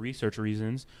Matrix for research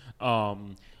reasons,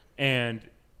 and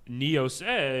Neo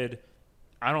said,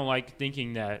 I don't like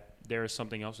thinking that there is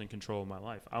something else in control of my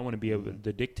life. I want to be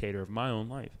the dictator of my own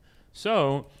life.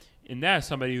 So in that,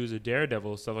 somebody who's a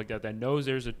daredevil, stuff like that knows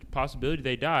there's a possibility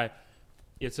they die,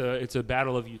 it's a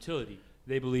battle of utility.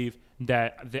 They believe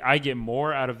that I get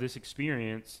more out of this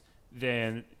experience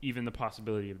than even the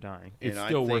possibility of dying. It's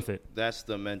still worth it. That's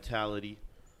the mentality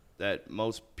that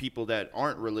most people that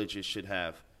aren't religious should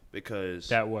have, because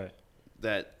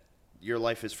that your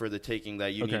life is for the taking,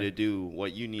 that you need to do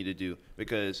what you need to do,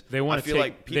 because they want I feel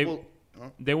like people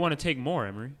they want to take more,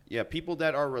 Emery. Yeah, people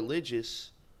that are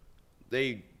religious,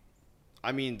 they're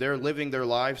living their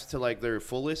lives to like their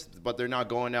fullest, but they're not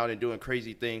going out and doing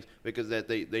crazy things because that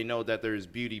they know that there's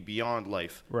beauty beyond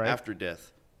life, after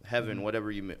death, heaven, whatever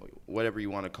you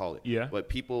want to call it. Yeah. But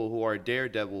people who are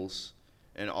daredevils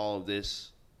and all of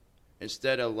this,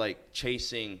 instead of like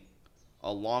chasing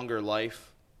a longer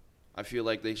life, I feel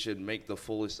like they should make the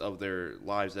fullest of their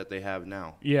lives that they have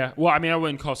now. Yeah. Well, I mean, I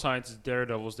wouldn't call scientists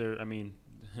daredevils.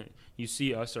 You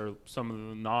see us are some of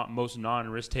the most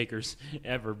non-risk takers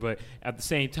ever, but at the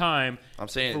same time, I'm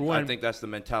saying I think that's the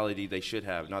mentality they should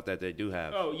have, not that they do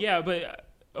have. Oh yeah, but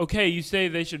okay, you say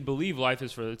they should believe life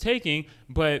is for the taking,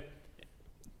 but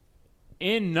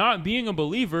in not being a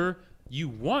believer, you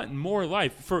want more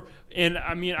life and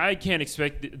I mean, I can't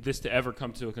expect this to ever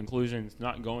come to a conclusion. It's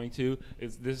not going to.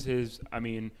 This is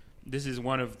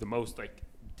one of the most like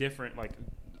different, like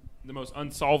the most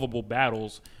unsolvable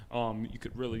battles you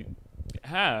could really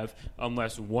have,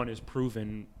 unless one is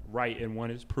proven right and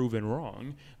one is proven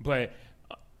wrong. But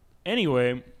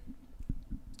anyway,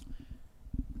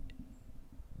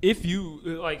 if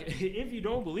you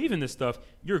don't believe in this stuff,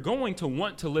 you're going to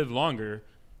want to live longer,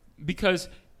 because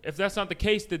if that's not the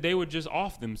case, then they would just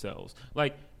off themselves.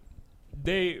 Like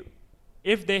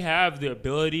if they have the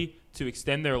ability to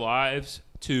extend their lives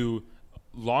to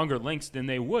longer lengths than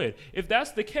they would. If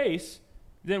that's the case,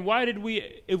 then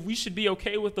if we should be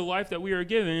okay with the life that we are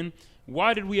given,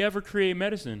 why did we ever create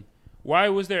medicine? Why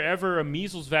was there ever a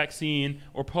measles vaccine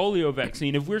or polio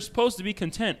vaccine? If we're supposed to be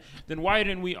content, then why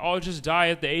didn't we all just die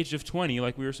at the age of 20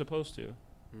 like we were supposed to?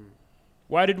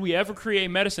 Why did we ever create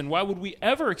medicine? Why would we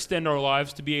ever extend our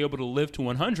lives to be able to live to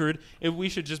 100 if we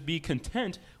should just be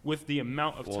content with the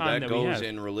amount of time that we have? Well, that goes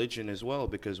in religion as well,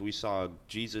 because we saw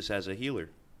Jesus as a healer.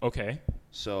 Okay.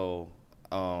 So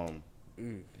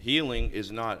healing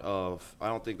is not I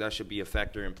don't think that should be a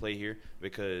factor in play here,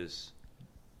 because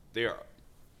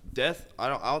death. I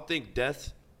don't think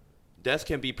death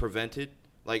can be prevented.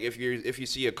 Like if you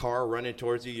see a car running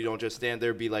towards you, you don't just stand there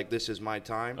and be like, this is my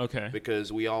time. Okay.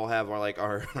 Because we all have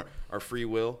our free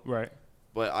will. Right.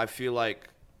 But I feel like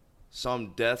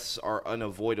some deaths are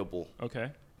unavoidable.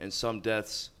 Okay. And some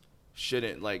deaths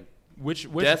shouldn't, like, which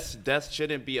death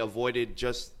shouldn't be avoided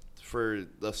just for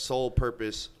the sole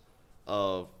purpose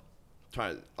of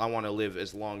I want to live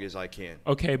as long as I can.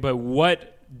 Okay, but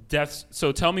what deaths?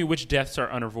 So tell me which deaths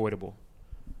are unavoidable.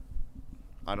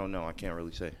 I don't know. I can't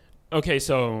really say. Okay,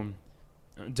 so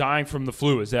dying from the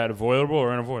flu, is that avoidable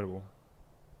or unavoidable?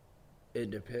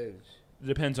 It depends. It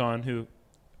depends on who.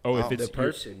 Oh, if it's the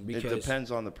person. Because it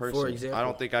depends on the person. For example, I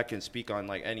don't think I can speak on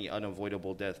like any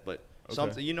unavoidable death, but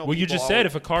something, you know. Well, you just said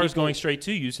if a car is going straight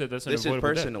to you, you said that's an unavoidable death.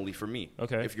 This is personally for me.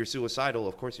 Okay. If you're suicidal,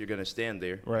 of course you're going to stand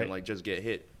there and like just get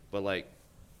hit. But like,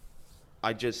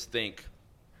 I just think,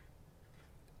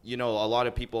 you know, a lot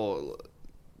of people,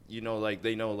 you know, like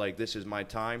they know like this is my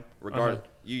time.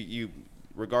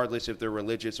 Regardless if they're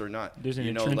religious or not. There's an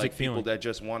intrinsic like feeling. People that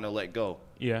just want to let go.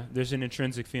 Yeah, there's an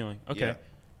intrinsic feeling. Okay. Yeah.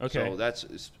 Okay. So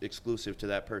that's exclusive to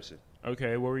that person.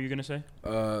 Okay, what were you gonna say?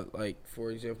 Like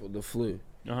for example, the flu.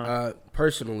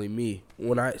 Personally, me,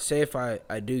 when if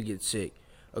I do get sick,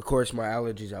 of course my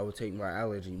allergies, I would take my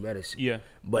allergy medicine. Yeah.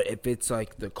 But if it's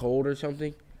like the cold or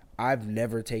something, I've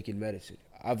never taken medicine.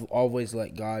 I've always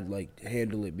let God like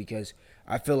handle it, because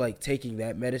I feel like taking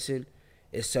that medicine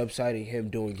is subsiding Him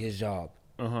doing His job.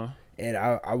 And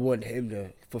I want Him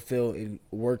to fulfill and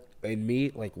work in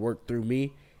me, like work through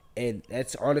me, and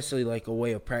that's honestly like a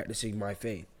way of practicing my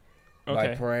faith.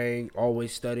 By praying,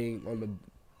 always studying on the.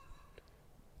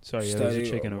 Sorry, there's a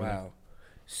chicken over there.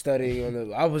 Studying on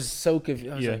the. I was so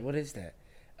confused. I was like, what is that?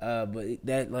 But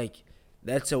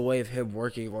that's a way of him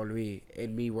working on me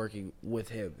and me working with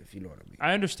him, if you know what I mean.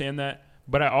 I understand that,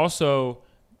 but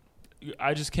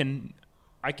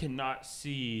I cannot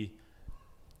see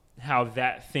how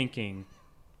that thinking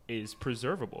is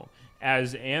preservable.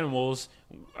 As animals,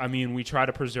 I mean, we try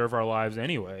to preserve our lives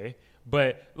anyway,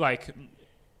 but like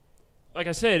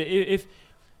I said, if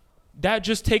that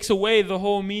just takes away the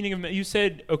whole meaning of you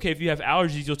said, okay, if you have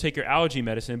allergies, you'll take your allergy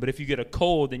medicine, but if you get a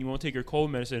cold, then you won't take your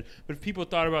cold medicine. But if people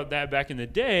thought about that back in the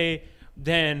day,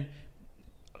 then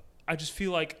I just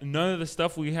feel like none of the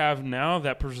stuff we have now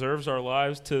that preserves our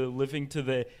lives to living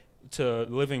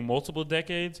multiple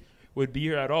decades would be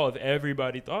here at all if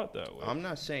everybody thought that way. I'm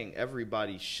not saying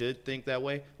everybody should think that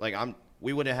way. Like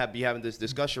we wouldn't be having this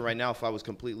discussion right now if I was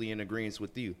completely in agreement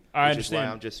with you. I understand. Which is why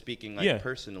I'm just speaking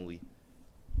personally.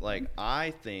 Like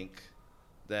I think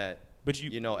that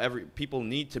people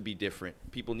need to be different.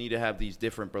 People need to have these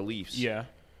different beliefs. Yeah.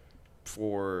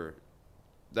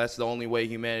 That's the only way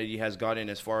humanity has gotten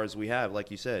as far as we have, like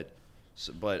you said.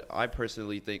 So, but I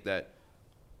personally think that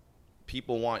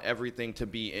people want everything to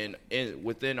be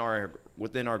within our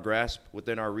grasp,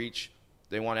 within our reach.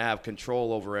 They want to have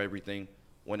control over everything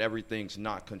when everything's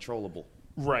not controllable.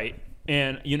 Right.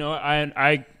 And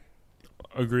I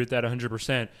agree with that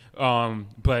 100%.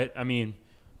 But I mean,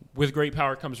 with great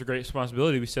power comes with great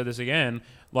responsibility. We said this again.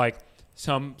 Like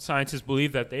some scientists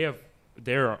believe that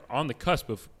they're on the cusp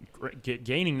of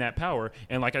gaining that power.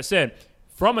 And like I said,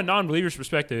 from a non-believer's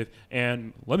perspective,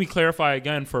 and let me clarify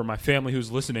again for my family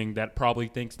who's listening that probably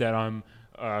thinks that I'm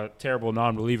a terrible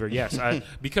non-believer. Yes,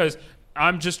 because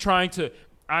I'm just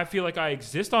I feel like I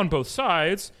exist on both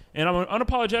sides, and I'm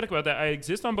unapologetic about that. I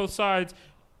exist on both sides.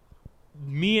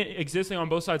 Me existing on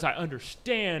both sides, I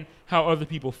understand how other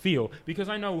people feel because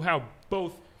I know how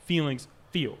both feelings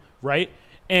feel, right?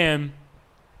 And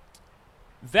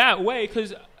that way,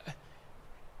 because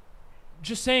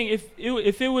just saying,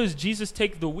 if it was Jesus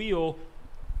take the wheel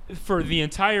for the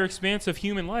entire expanse of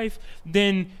human life,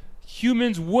 then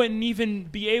humans wouldn't even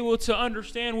be able to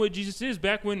understand what Jesus is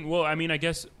back when, well, I mean, I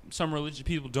guess some religious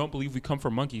people don't believe we come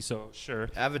from monkeys, so sure.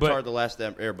 Avatar the Last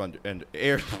Airbender.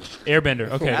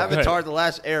 Airbender, okay. Avatar the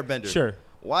Last Airbender. Sure.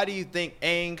 Why do you think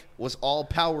Aang was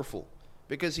all-powerful?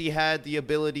 Because he had the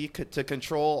ability to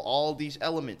control all these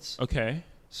elements. Okay.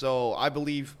 So I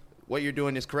believe what you're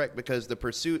doing is correct because the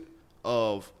pursuit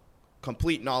of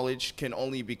complete knowledge can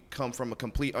only come from a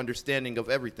complete understanding of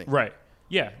everything. Right.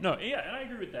 Yeah. No. Yeah, and I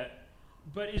agree with that.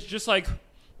 But it's just like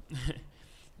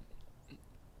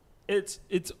it's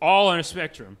all on a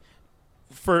spectrum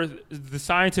for the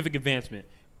scientific advancement.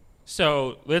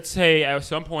 So let's say at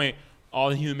some point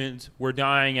all the humans were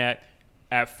dying at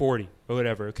 40 or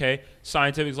whatever. Okay.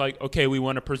 Scientific's like, okay, we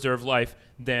want to preserve life,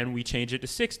 then we change it to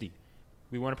 60.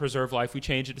 We want to preserve life. We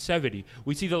change it to 70.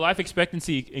 We see the life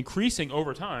expectancy increasing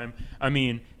over time. I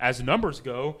mean, as numbers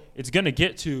go, it's going to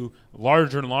get to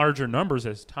larger and larger numbers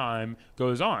as time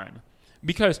goes on.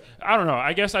 Because, I don't know,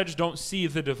 I guess I just don't see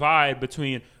the divide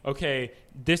between, okay,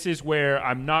 this is where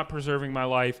I'm not preserving my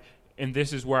life and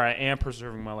this is where I am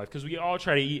preserving my life. Because we all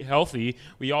try to eat healthy.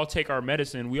 We all take our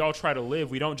medicine. We all try to live.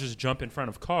 We don't just jump in front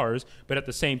of cars. But at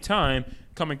the same time,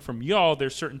 coming from y'all,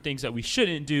 there's certain things that we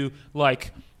shouldn't do,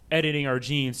 like editing our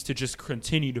genes to just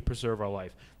continue to preserve our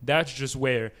life. That's just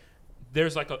where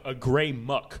there's like a gray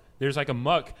muck. There's like a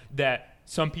muck that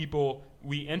some people,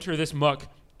 we enter this muck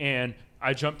and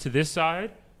I jump to this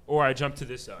side or I jump to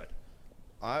this side.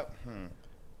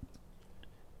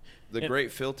 The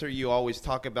great filter, you always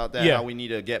talk about that, how we need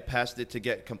to get past it to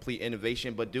get complete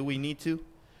innovation, but do we need to?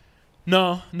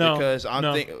 No. Because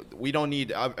we don't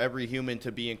need every human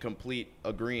to be in complete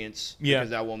agreement because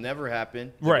that will never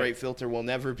happen. The great filter will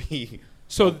never be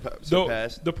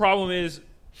surpassed. The problem is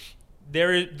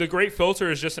the great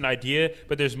filter is just an idea,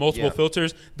 but there's multiple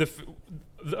filters.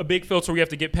 A big filter we have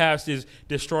to get past is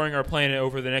destroying our planet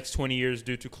over the next 20 years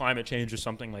due to climate change or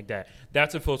something like that.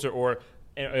 That's a filter, or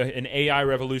an AI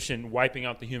revolution wiping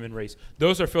out the human race.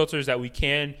 Those are filters that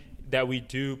we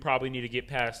do probably need to get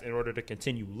past in order to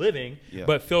continue living. Yeah.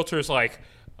 But filters like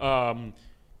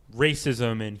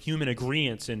racism and human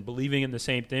agreeance and believing in the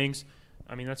same things,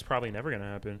 I mean, that's probably never going to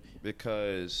happen.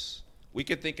 Because we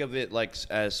could think of it like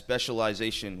as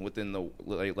specialization within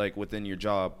within your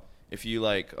job. If you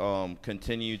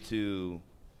continue to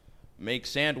make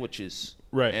sandwiches,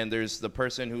 right? And there's the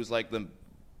person who's like the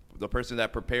person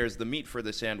that prepares the meat for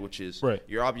the sandwiches. Right.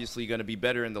 You're obviously going to be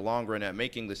better in the long run at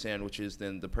making the sandwiches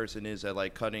than the person is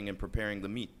at cutting and preparing the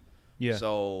meat. Yeah.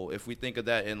 So if we think of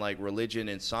that in religion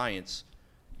and science,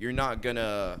 you're not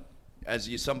gonna,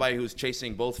 somebody who's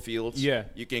chasing both fields. Yeah.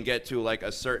 You can get to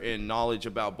a certain knowledge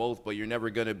about both, but you're never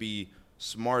gonna be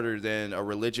smarter than a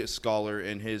religious scholar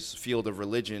in his field of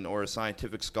religion or a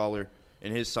scientific scholar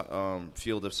in his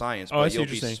field of science. Oh,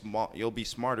 but you'll be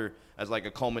smarter as like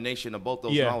a culmination of both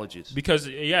those knowledges. Because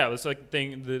it's like the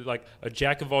thing, like a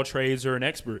jack of all trades or an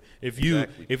expert. If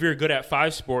you're good at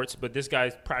 5 sports, but this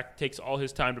guy takes all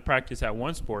his time to practice at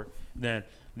one sport, then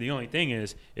the only thing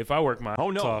is, if I work my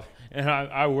ass off and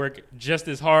I work just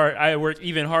as hard, I work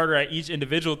even harder at each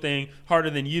individual thing, harder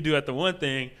than you do at the one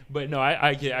thing. But no,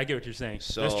 I get what you're saying.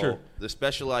 So that's true. The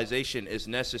specialization is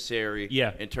necessary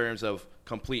in terms of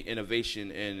complete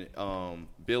innovation and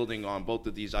building on both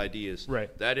of these ideas.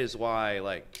 Right. That is why,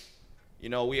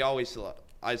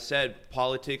 I said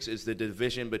politics is the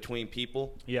division between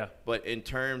people. Yeah. But in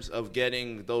terms of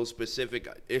getting those specific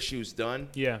issues done,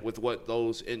 with what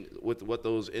those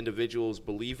individuals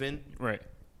believe in, right,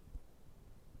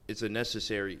 it's a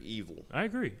necessary evil. I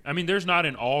agree. I mean, there's not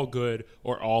an all good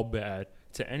or all bad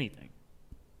to anything.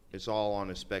 It's all on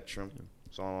a spectrum.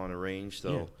 It's all on a range.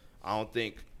 So I don't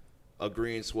think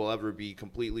agreements will ever be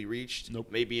completely reached. Nope.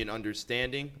 Maybe an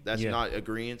understanding. That's not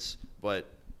agreements, but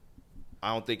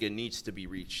I don't think it needs to be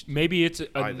reached. Maybe it's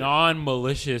a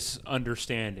non-malicious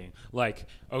understanding. Like,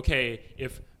 okay,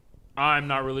 if I'm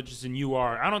not religious and you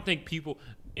are, I don't think people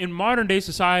in modern day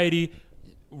society,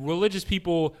 religious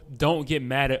people don't get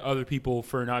mad at other people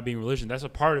for not being religious. That's a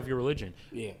part of your religion.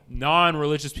 Yeah.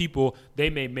 Non-religious people, they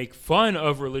may make fun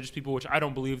of religious people, which I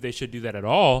don't believe they should do that at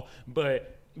all,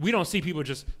 but we don't see people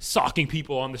just socking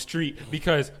people on the street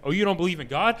because, you don't believe in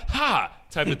God? Ha!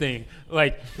 Type of thing.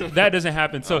 Like, that doesn't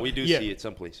happen. So we do see it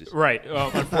some places. Right,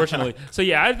 unfortunately. So,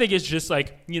 I think it's just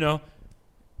like,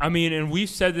 I mean, and we've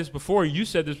said this before, you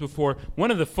said this before,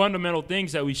 one of the fundamental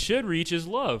things that we should reach is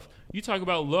love. You talk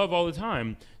about love all the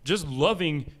time. Just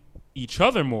loving each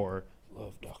other more.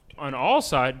 Love doctor. On all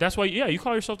sides. That's why, you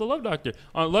call yourself the love doctor.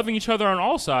 Loving each other on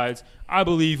all sides, I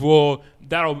believe,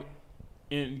 that'll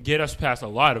get us past a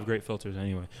lot of great filters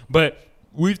anyway. But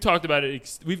we've talked about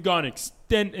it. We've gone an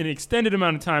extended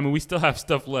amount of time, and we still have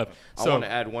stuff left. So, I want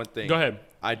to add one thing. Go ahead.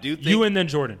 I do think you and then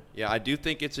Jordan. Yeah, I do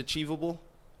think it's achievable.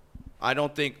 I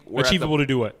don't think we're achievable to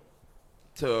do what?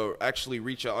 To actually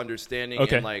reach an understanding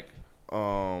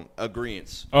and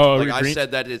agreements. Oh, like I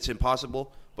said that it's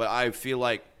impossible, but I feel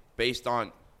like based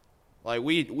on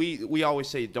we always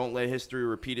say don't let history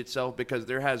repeat itself, because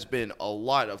there has been a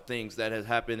lot of things that has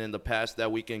happened in the past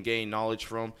that we can gain knowledge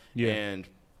from and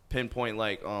pinpoint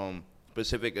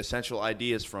specific essential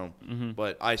ideas from. Mm-hmm.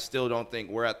 But I still don't think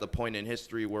we're at the point in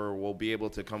history where we'll be able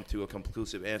to come to a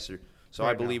conclusive answer. So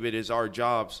I believe it is our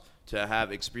jobs to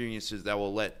have experiences that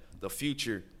will let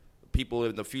people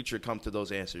in the future come to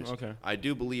those answers. Okay. I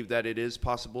do believe that it is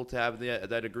possible to have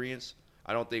that agreement.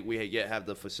 I don't think we yet have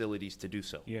the facilities to do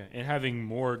so. Yeah, and having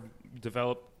more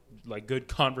developed, good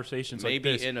conversations Maybe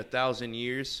like this. in 1,000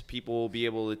 years, people will be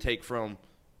able to take from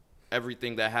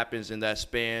everything that happens in that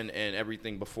span and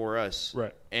everything before us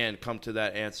and come to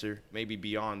that answer. Maybe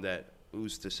beyond that,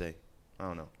 who's to say? I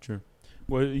don't know. True.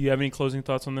 Well, you have any closing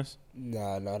thoughts on this?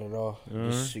 Nah, not at all.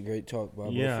 This is a great talk by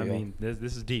both of y'all. I mean,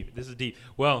 this is deep. This is deep.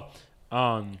 Well,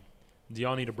 do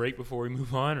y'all need a break before we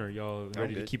move on, or y'all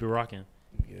ready to keep it rocking?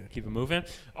 Yeah. Keep it moving?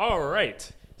 All right.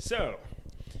 So,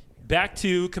 back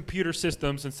to computer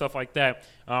systems and stuff like that.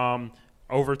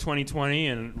 Over 2020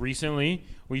 and recently,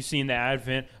 we've seen the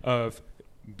advent of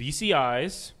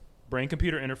BCIs,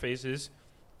 brain-computer interfaces,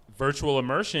 virtual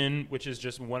immersion, which is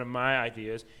just one of my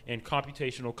ideas, and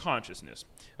computational consciousness.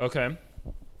 Okay?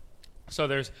 So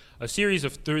there's a series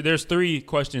of there's 3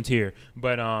 questions here,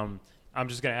 but I'm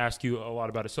just going to ask you a lot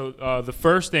about it. So the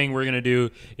first thing we're going to do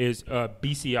is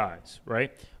BCIs,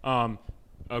 right?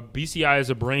 A BCI is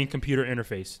a brain-computer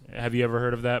interface. Have you ever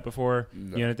heard of that before?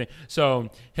 No. So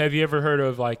have you ever heard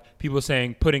of people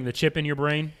saying putting the chip in your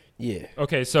brain? Yeah.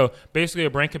 Okay, so basically a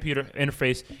brain-computer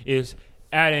interface is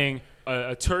adding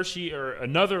a tertiary or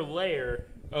another layer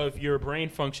of your brain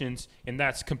functions, and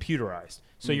that's computerized.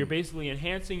 So you're basically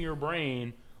enhancing your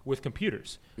brain with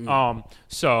computers.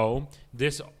 So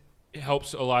this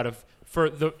helps a lot of, for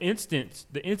the instant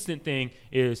thing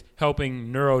is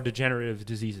helping neurodegenerative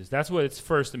diseases. That's what it's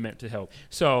first meant to help.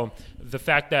 So the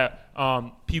fact that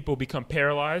people become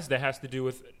paralyzed, that has to do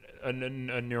with a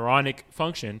neuronic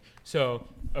function. So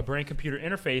a brain-computer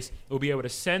interface will be able to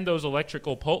send those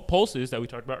electrical pulses that we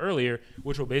talked about earlier,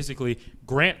 which will basically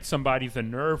grant somebody the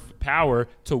nerve power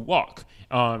to walk.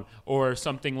 Or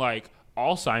something like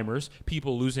Alzheimer's,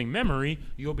 people losing memory,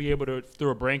 you'll be able to, through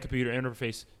a brain-computer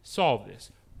interface, solve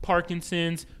this.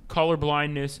 Parkinson's, color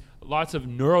blindness, lots of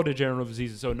neurodegenerative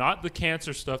diseases. So not the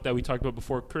cancer stuff that we talked about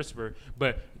before, Christopher,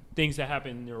 but things that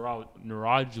happen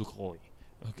neurologically.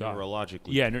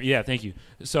 Neurologically. Yeah, thank you.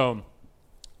 So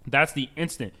That's the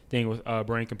instant thing with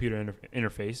brain-computer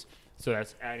interface. So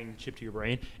that's adding the chip to your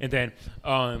brain. And then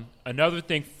another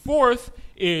thing, fourth,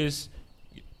 is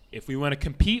if we want to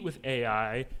compete with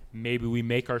AI, maybe we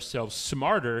make ourselves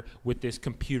smarter with this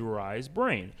computerized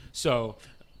brain. So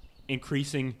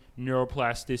increasing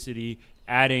neuroplasticity,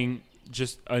 adding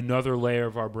just another layer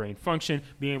of our brain function,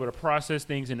 being able to process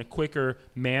things in a quicker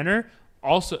manner.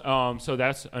 Also, so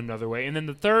that's another way. And then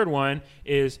the third one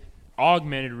is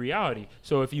augmented reality.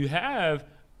 So if you have,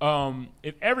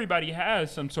 if everybody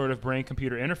has some sort of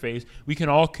brain-computer interface, we can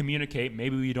all communicate.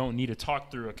 Maybe we don't need to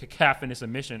talk through a cacophonous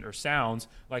emission or sounds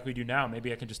like we do now.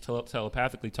 Maybe I can just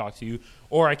telepathically talk to you,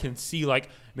 or I can see like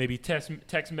maybe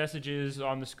text messages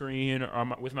on the screen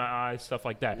or with my eyes, stuff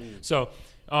like that. So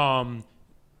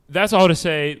that's all to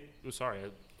say. Sorry, I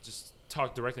just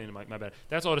talked directly into my bad.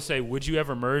 That's all to say. Would you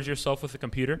ever merge yourself with a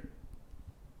computer?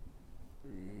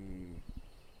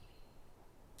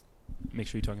 Make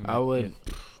sure you're talking about I would.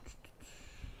 Yeah.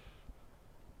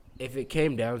 If it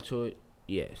came down to it,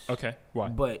 yes. Okay. Why?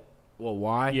 But, well,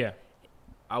 why? Yeah.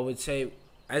 I would say,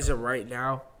 as of right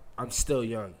now, I'm still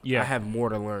young. Yeah. I have more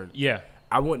to learn. Yeah.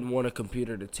 I wouldn't want a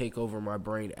computer to take over my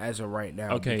brain as of right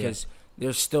now. Okay, because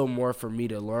there's still more for me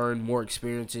to learn, more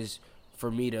experiences for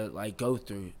me to, like, go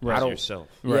through. Right. I don't, yourself.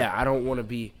 Yeah, I don't want to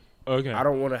be. Okay. I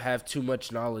don't want to have too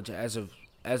much knowledge as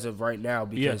of right now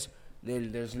because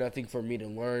then there's nothing for me to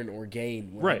learn or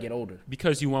gain when I get older.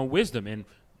 Because you want wisdom, and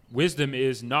wisdom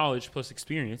is knowledge plus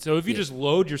experience. So if you just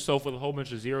load yourself with a whole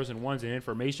bunch of zeros and ones and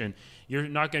information, you're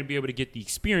not going to be able to get the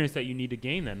experience that you need to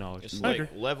gain that knowledge. It's like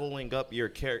leveling up your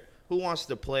character. Who wants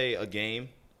to play a game,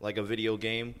 like a video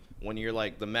game, when you're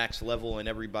like the max level and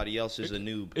everybody else is a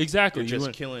noob? Exactly. You're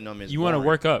just killing them. You want to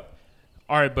work up.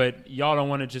 All right, but y'all don't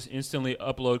want to just instantly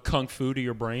upload kung fu to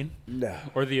your brain? No.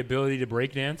 Or the ability to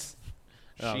break dance?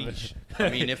 Sheesh. I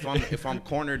mean, if I'm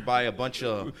cornered by a bunch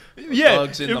of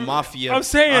thugs in the mafia, I'm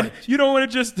saying you don't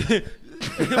want to just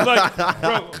like,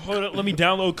 bro, hold up, let me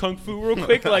download Kung Fu real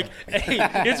quick. Like, hey,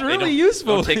 it's really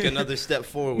useful. Don't take another step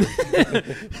forward.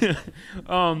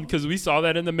 Because we saw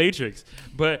that in the Matrix.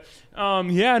 But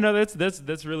yeah, no,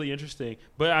 that's really interesting.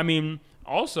 But I mean,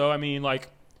 also, I mean, like,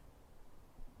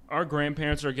 our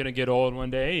grandparents are gonna get old one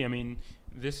day. I mean,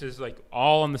 this is like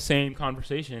all in the same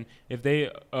conversation. If they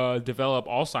develop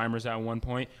Alzheimer's at one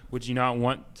point, would you not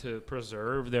want to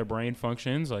preserve their brain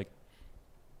functions? Like,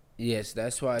 yes,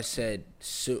 that's why I said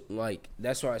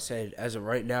that's why I said as of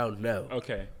right now, no.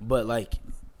 Okay. But like,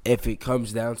 if it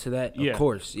comes down to that, of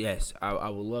course, yes, I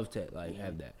would love to like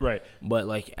have that. Right. But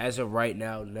like as of right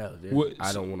now, no.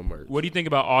 I don't want to merge. What do you think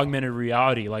about augmented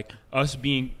reality? Like us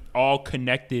being all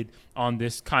connected on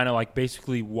this kind of like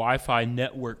basically Wi-Fi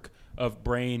network of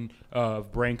brain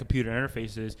computer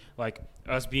interfaces, like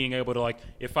us being able to, like,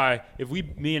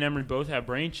 me and Emery both have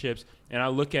brain chips, and I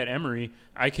look at Emery,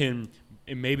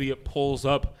 maybe it pulls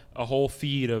up a whole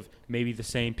feed of maybe the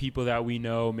same people that we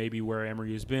know, maybe where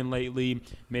Emery has been lately,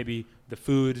 maybe the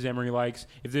foods Emery likes.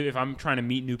 If I'm trying to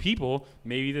meet new people,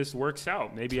 maybe this works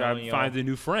out. Maybe I find a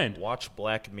new friend. Watch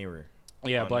Black Mirror.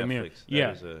 Yeah, Black Mirror.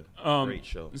 That is a great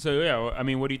show. So yeah, I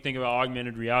mean, what do you think about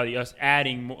augmented reality? Us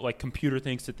adding more, like, computer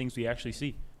things to things we actually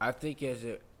see. I think of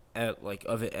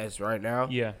it as right now.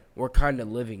 Yeah, we're kind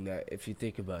of living that if you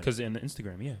think about it. Because in the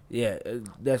Instagram, yeah,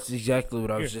 that's exactly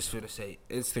what I was just gonna say.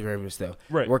 Instagram and stuff.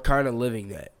 Right. We're kind of living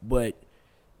that, but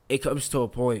it comes to a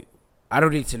point. I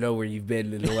don't need to know where you've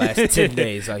been in the last 10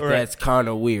 days. Like, that's kind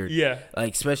of weird. Yeah.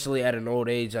 Like, especially at an old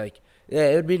age, like. Yeah,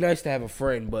 it would be nice to have a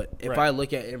friend, but if I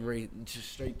look at Emery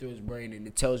just straight through his brain and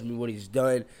it tells me what he's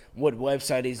done, what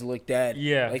website he's looked at,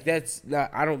 like, that's not,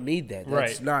 I don't need that.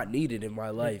 That's not needed in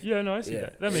my life. Yeah, no, I see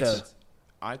that. That makes sense.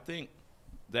 I think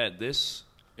that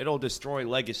it'll destroy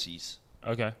legacies.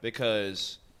 Okay.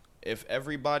 Because if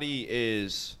everybody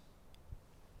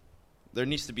there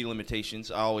needs to be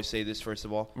limitations. I always say this, first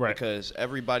of all. Right. Because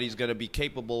everybody's going to be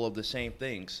capable of the same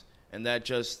things, and that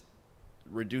just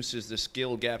reduces the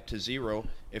skill gap to zero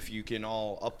if you can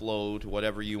all upload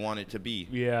whatever you want it to be.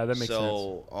 Yeah, that makes sense.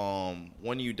 So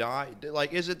when you die,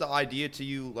 like, is it the idea to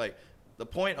you, like, the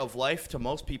point of life to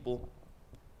most people,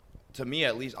 to me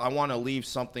at least, I want to leave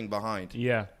something behind.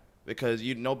 Yeah. Because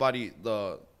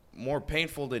the more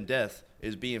painful than death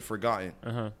is being forgotten.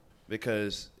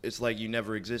 Because it's like you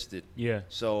never existed. Yeah.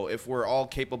 So if we're all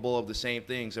capable of the same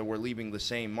things and we're leaving the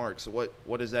same marks,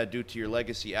 what does that do to your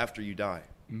legacy after you die?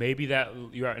 Maybe that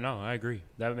I agree.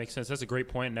 That makes sense. That's a great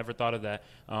point. Never thought of that.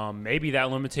 Maybe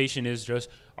that limitation is just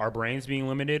our brains being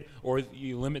limited, or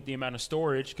you limit the amount of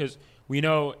storage, because we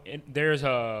know there's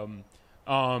Jacob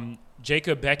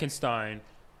Bekenstein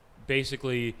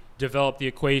basically develop the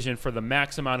equation for the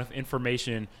max amount of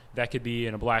information that could be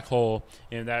in a black hole,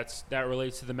 and that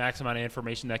relates to the max amount of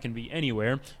information that can be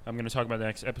anywhere. I'm going to talk about the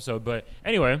next episode, but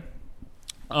anyway,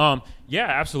 yeah,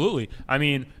 absolutely. I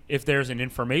mean, if there's an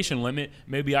information limit,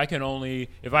 maybe I can only,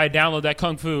 if I download that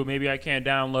Kung Fu, maybe I can't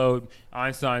download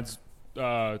Einstein's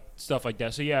stuff like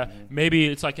that. So yeah, maybe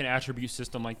it's like an attribute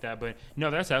system like that. But no,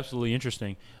 that's absolutely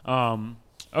interesting.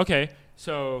 Okay,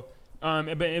 so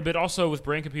but also with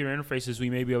brain-computer interfaces, we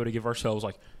may be able to give ourselves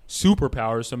like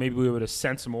superpowers. So maybe we'll be able to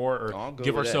sense more, or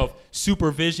give ourselves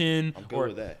supervision. I'm good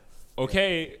with that.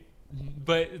 Okay.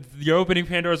 But you're opening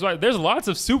Pandora's box. There's lots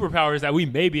of superpowers that we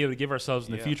may be able to give ourselves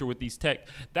in the future with these tech.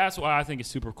 That's why I think it's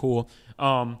super cool.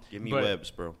 Give me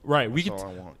webs, bro. Right. That's all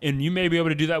I want. And you may be able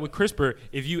to do that with CRISPR.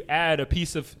 If you add a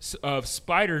piece of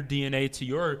spider DNA to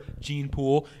your gene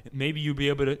pool, maybe you'll be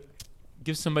able to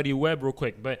give somebody a web real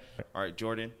quick. But all right,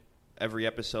 Jordan, every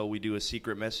episode we do a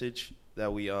secret message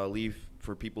that we leave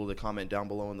for people to comment down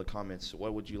below in the comments.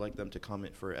 What would you like them to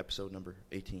comment for episode number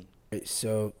 18?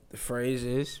 So the phrase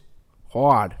is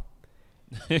hard.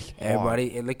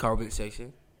 Everybody in the comment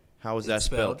section. How is that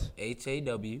spelled?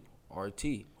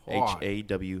 H-A-W-R-T.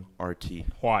 H-A-W-R-T.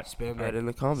 what? Spam that in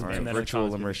the comments. All right,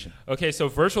 virtual immersion. Okay, so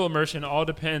virtual immersion all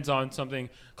depends on something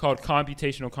called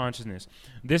computational consciousness.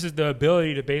 This is the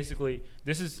ability to basically,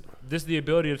 this is the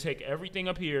ability to take everything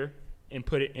up here and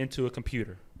put it into a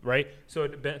computer, right? So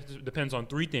it depends on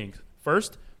three things.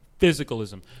 First,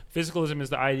 physicalism. Physicalism is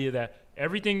the idea that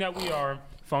everything that we are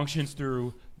functions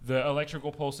through the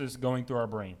electrical pulses going through our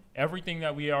brain. Everything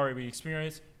that we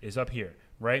experience is up here,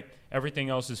 right? Everything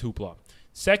else is hoopla.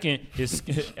 Second is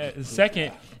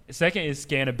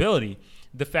scannability.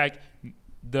 The fact,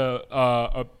 the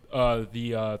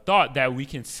thought that we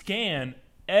can scan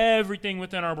everything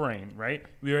within our brain, right?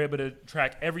 We are able to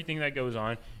track everything that goes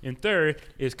on. And third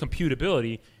is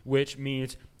computability, which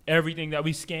means everything that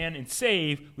we scan and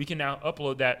save, we can now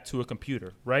upload that to a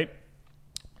computer, right?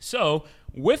 So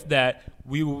with that,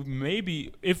 we will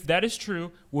maybe, if that is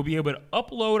true, we'll be able to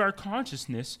upload our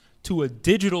consciousness to a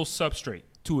digital substrate,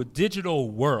 to a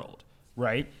digital world,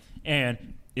 right?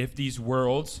 And if these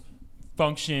worlds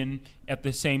function at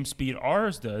the same speed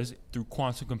ours does through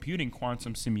quantum computing,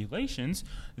 quantum simulations,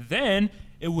 then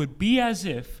it would be as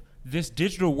if this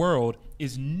digital world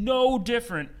is no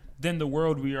different than the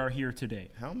world we are here today.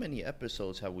 How many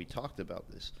episodes have we talked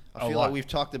about this? I feel like we've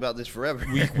talked about this forever.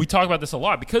 We talk about this a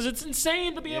lot because it's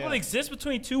insane to be able to exist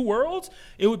between two worlds.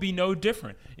 It would be no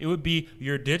different. It would be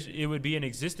it would be an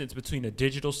existence between a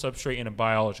digital substrate and a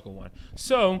biological one.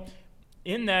 So,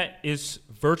 in that is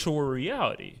virtual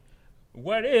reality.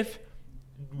 What if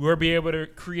we're be able to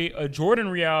create a Jordan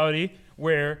reality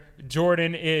where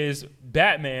Jordan is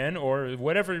Batman or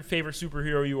whatever favorite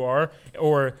superhero you are,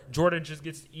 or Jordan just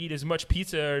gets to eat as much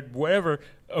pizza or whatever,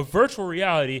 a virtual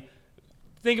reality.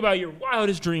 Think about your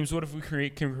wildest dreams. What if we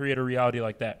can create a reality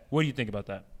like that? What do you think about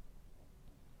that?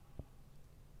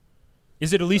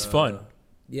 Is it at least fun?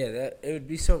 Yeah, it would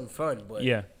be something fun, but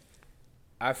yeah,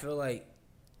 I feel like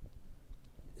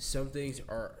some things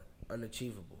are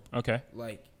unachievable. Okay.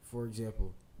 Like, for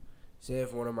example, say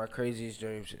if one of my craziest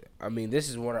dreams, I mean, this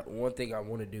is one thing I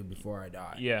want to do before I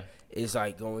die. Yeah. Is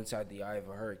like go inside the eye of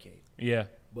a hurricane. Yeah.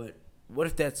 But what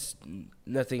if that's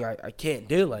nothing I can't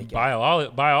do like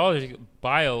that? Biology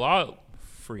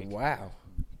freak. Wow.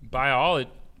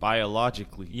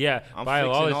 Biologically. Yeah. I'm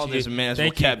biology. fixing all this man's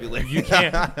vocabulary. You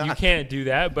can't do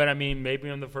that, but I mean, maybe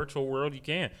in the virtual world you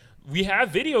can. We have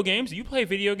video games. You play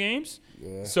video games.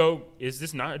 Yeah. So is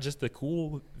this not just a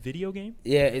cool video game?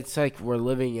 Yeah, it's like we're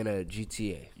living in a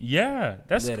GTA. Yeah,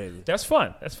 that's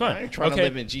fun. That's fun. I ain't trying to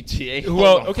live in GTA.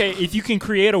 Well, okay, if you can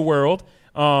create a world,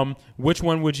 which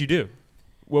one would you do?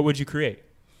 What would you create?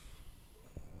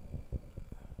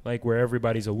 Like where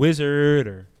everybody's a wizard,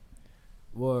 or?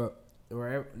 Well,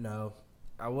 no,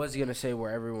 I was gonna say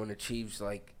where everyone achieves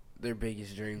like their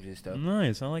biggest dreams and stuff.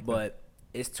 Nice, I like that. But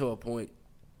it's to a point.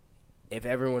 If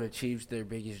everyone achieves their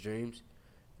biggest dreams,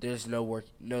 there's no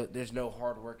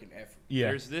hard work and effort. Yeah.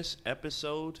 There's this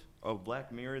episode of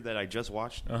Black Mirror that I just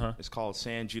watched. It's called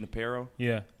San Junipero.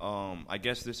 Yeah. I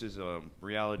guess this is a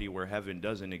reality where heaven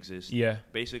doesn't exist. Yeah.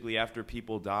 Basically, after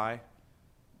people die,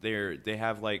 they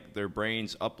have like their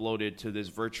brains uploaded to this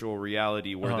virtual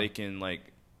reality where they can like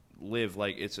live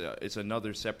like it's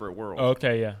another separate world.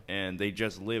 Okay. Yeah. And they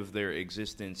just live their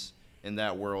existence in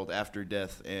that world after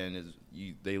death, and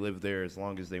they live there as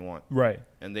long as they want. Right.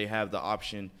 And they have the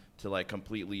option to like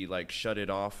completely like shut it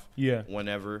off. Yeah.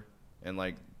 Whenever, and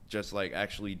like just like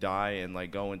actually die and like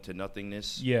go into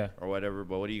nothingness. Yeah. Or whatever.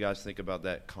 But what do you guys think about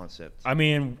that concept? I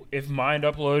mean, if mind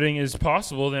uploading is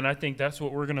possible, then I think that's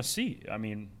what we're gonna see. I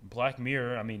mean, Black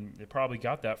Mirror, I mean, they probably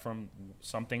got that from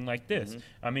something like this.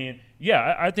 I mean,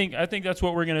 yeah, I think that's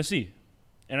what we're going to see.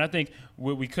 And I think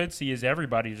what we could see is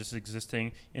everybody just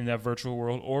existing in that virtual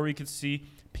world, or we could see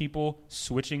people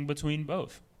switching between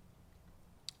both.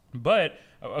 But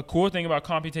a cool thing about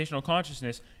computational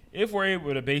consciousness, if we're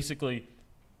able to basically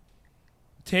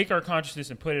take our consciousness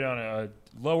and put it on a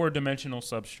lower dimensional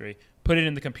substrate, put it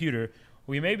in the computer,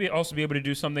 we may also be able to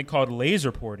do something called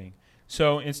laser porting.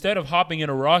 So instead of hopping in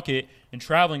a rocket and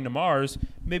traveling to Mars,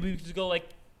 maybe we could just go like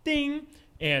ding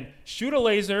and shoot a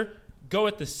laser, go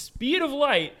at the speed of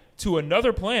light to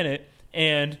another planet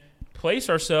and place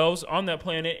ourselves on that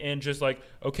planet and just like,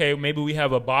 okay, maybe we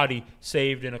have a body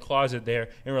saved in a closet there.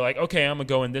 And we're like, okay, I'm going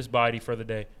to go in this body for the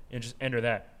day and just enter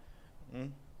that.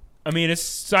 I mean, it's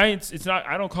science. It's not,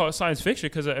 I don't call it science fiction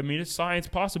because, I mean, it's science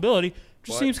possibility. It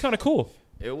just seems kind of cool.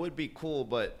 It would be cool,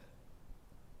 but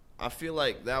I feel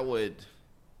like that would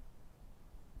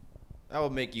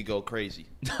make you go crazy.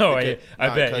 Oh, I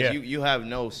bet. Because you have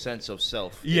no sense of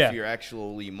self. Yeah. If you're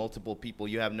actually multiple people,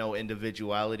 you have no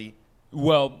individuality.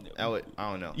 Well, I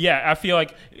don't know. Yeah, I feel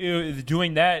like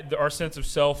doing that, our sense of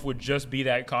self would just be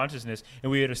that consciousness, and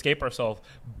we would escape ourselves.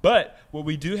 But what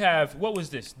we do have, what was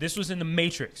this? This was in the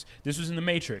Matrix.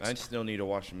 I still need to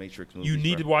watch the Matrix movie. You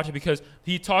need to watch it because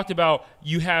he talked about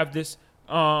you have this.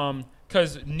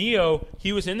 Because Neo,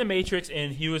 he was in the Matrix,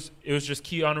 and it was just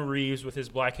Keanu Reeves with his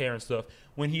black hair and stuff.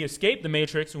 When he escaped the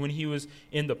Matrix, when he was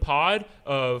in the pod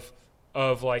of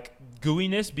like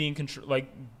gooiness being like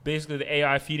basically the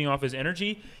AI feeding off his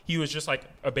energy, he was just like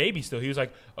a baby still. He was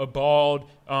like a bald,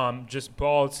 just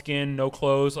bald skin, no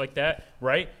clothes, like that,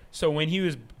 right? So when he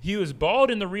was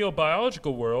bald in the real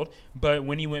biological world, but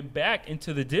when he went back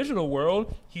into the digital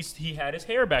world, he had his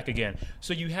hair back again.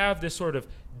 So you have this sort of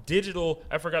digital,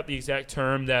 I forgot the exact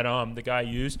term that the guy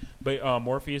used, but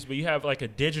Morpheus, but you have like a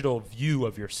digital view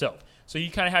of yourself. So you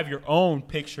kind of have your own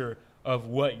picture of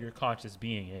what your conscious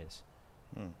being is.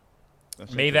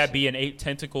 May that be an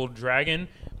 8-tentacled dragon?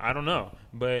 I don't know,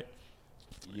 but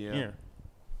yeah.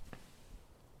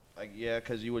 Like, yeah,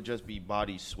 because you would just be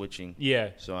body switching. Yeah.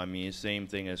 So I mean, it's same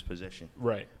thing as position.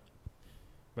 Right.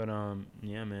 But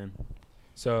yeah, man.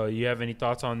 So you have any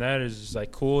thoughts on that? Is it just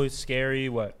like cool? It's scary?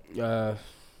 What?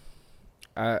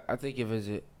 I think of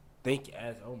it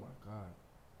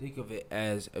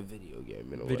as a video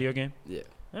game. In a video way. Game? Yeah.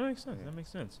 That makes sense. That makes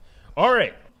sense. All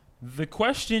right. The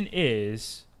question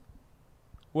is,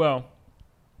 well,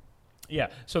 yeah.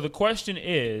 So the question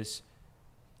is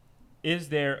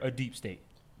there a deep state?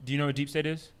 Do you know what deep state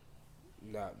is?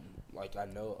 Not like I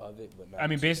know of it, but not. I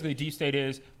mean, basically, deep state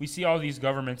is we see all these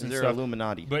governments and stuff. Is there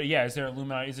Illuminati? But yeah, is there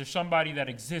Illuminati? Is there somebody that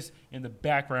exists in the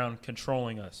background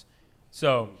controlling us?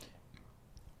 So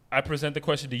I present the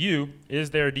question to you: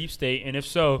 is there a deep state, and if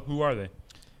so, who are they?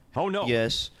 Oh no.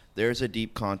 Yes, there's a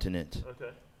deep continent. Okay.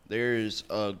 There's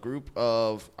a group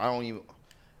of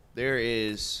there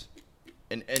is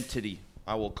an entity,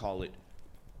 I will call it,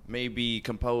 maybe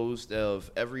composed of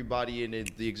everybody in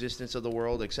the existence of the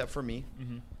world except for me.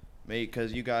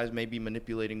 Because you guys may be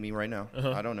manipulating me right now.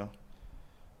 I don't know.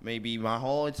 Maybe my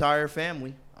whole entire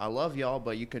family. I love y'all,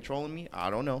 but you controlling me? I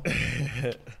don't know.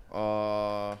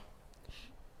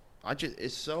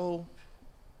 It's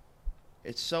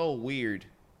so weird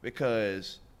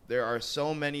because there are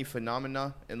so many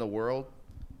phenomena in the world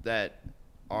that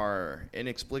are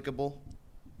inexplicable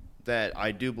that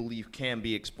I do believe can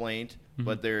be explained,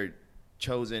 but they're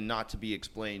chosen not to be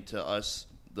explained to us,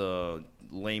 the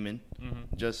laymen,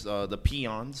 just the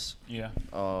peons,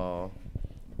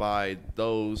 by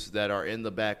those that are in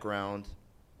the background,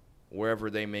 wherever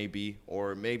they may be,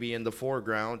 or maybe in the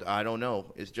foreground. I don't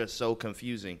know. It's just so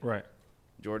confusing. Right.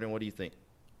 Jordan, what do you think?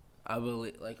 I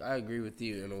agree with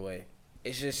you in a way.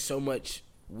 It's just so much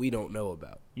we don't know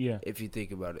about. Yeah. If you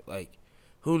think about it, like,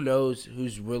 who knows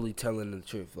who's really telling the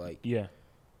truth? Like, yeah.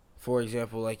 For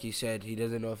example, like you said, he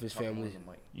doesn't know if his family.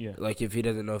 Yeah. Like, if he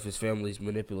doesn't know if his family's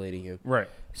manipulating him. Right.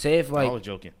 Say if like. I was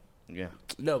joking. Yeah.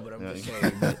 No, but I'm just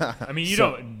saying. But, I mean, you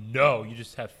don't know. You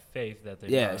just have faith that they're.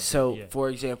 Yeah. So, for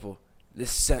example,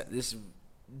 this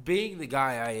being the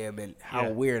guy I am and how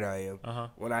weird I am.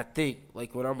 When I think,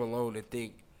 like, when I'm alone and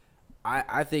think,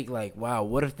 I think like, wow,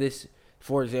 what if this?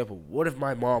 For example, what if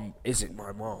my mom isn't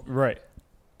my mom? Right.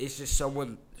 It's just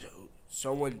someone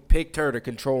picked her to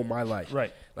control my life.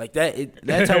 Right. Like that.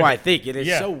 That's how I think. It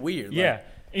is so weird. Yeah. Like,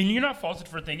 and you're not faulted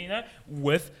for thinking that.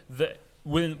 With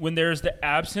when there's the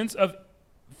absence of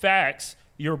facts,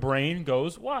 your brain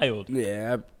goes wild.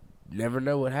 Yeah. never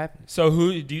know what happens. So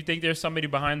who do you think there's somebody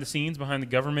behind the scenes, behind the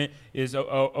government? Is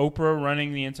Oprah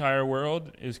running the entire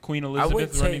world? Is Queen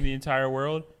Elizabeth running the entire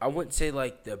world? I wouldn't say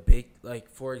like the big, like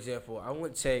for example, I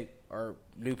wouldn't say our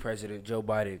new president, Joe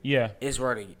Biden, is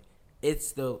running it.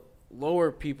 It's the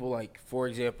lower people, like for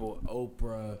example,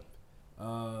 Oprah,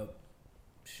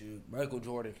 Michael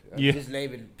Jordan. I'm just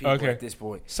naming people at this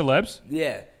point. Celebs?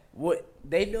 Yeah. What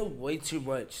they know way too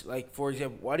much. Like for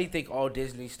example, why do you think all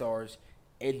Disney stars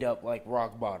end up like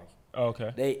rock bottom?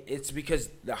 It's because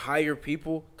the higher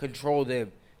people control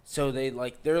them. So they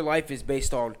like their life is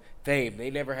based on fame. They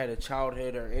never had a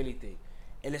childhood or anything.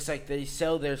 And it's like they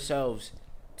sell themselves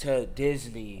to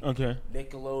Disney,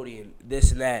 Nickelodeon,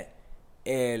 this and that.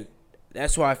 And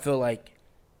that's why I feel like,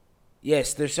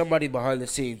 yes, there's somebody behind the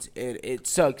scenes, and it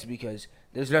sucks because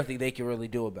there's nothing they can really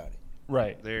do about it.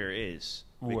 Right. There is.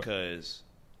 Because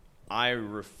I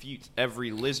refute every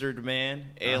lizard man,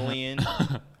 alien,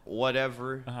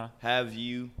 whatever, have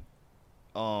you,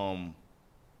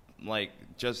 like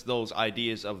just those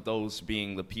ideas of those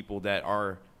being the people that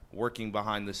are working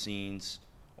behind the scenes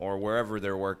or wherever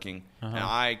they're working. And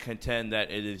I contend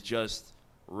that it is just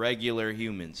regular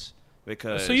humans.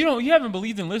 Because so you haven't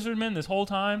believed in lizard men this whole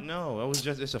time? No,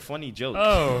 it's a funny joke.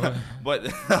 Oh.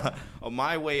 But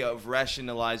my way of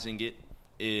rationalizing it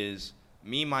is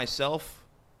me, myself,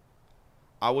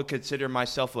 I would consider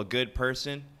myself a good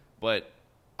person, but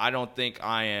I don't think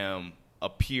I am a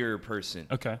pure person.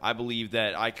 Okay. I believe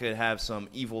that I could have some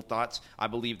evil thoughts. I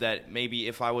believe that maybe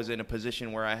if I was in a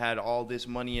position where I had all this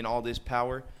money and all this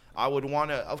power, I would want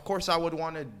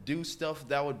to do stuff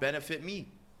that would benefit me.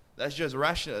 That's just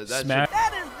rational.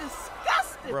 That is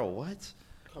disgusting. Bro, what?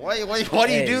 Why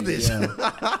do you do this?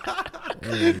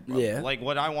 Yeah. Like,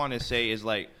 what I want to say is,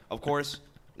 like, of course,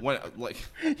 when, like...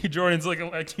 Jordan's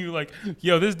looking at you like,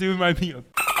 yo, this dude might be a...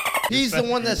 He's the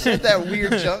one that said that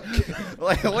weird junk.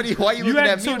 Like, why are you looking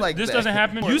at me like this that? This doesn't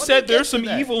happen. You said there's some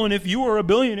evil, and if you were a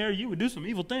billionaire, you would do some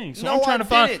evil things. So I'm trying to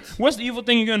find what's the evil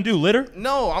thing you're gonna do? Litter?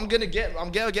 No, I'm gonna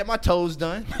get my toes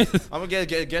done. I'm gonna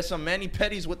get some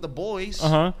mani-pedis with the boys.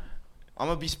 I'm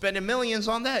gonna be spending millions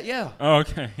on that. Yeah. Oh,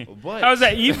 okay. But how's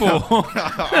that evil? All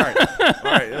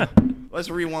right. Let's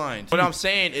rewind. What I'm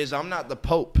saying is I'm not the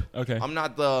Pope. Okay. I'm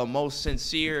not the most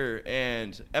sincere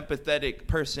and empathetic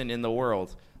person in the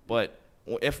world. But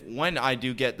when I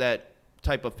do get that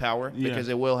type of power, because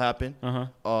it will happen,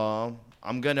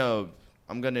 I'm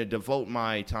gonna devote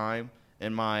my time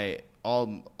and my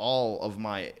all of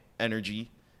my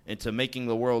energy into making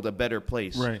the world a better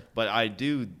place. Right. But I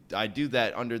do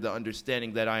that under the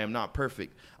understanding that I am not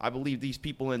perfect. I believe these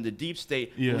people in the deep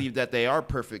state believe that they are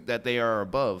perfect, that they are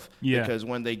above. Yeah. Because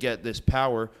when they get this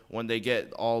power, when they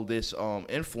get all this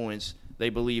influence, they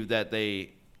believe that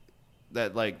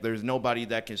like there's nobody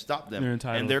that can stop them. They're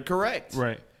entitled. And they're correct.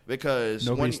 Right. Because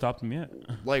nobody stopped them yet.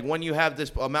 Like when you have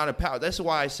this amount of power, that's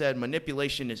why I said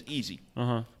manipulation is easy.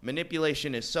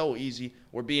 Manipulation is so easy.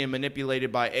 We're being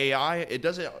manipulated by AI. It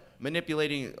doesn't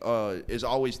manipulating is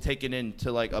always taken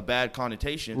into like a bad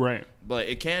connotation. Right. But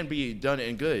it can be done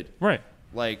in good. Right.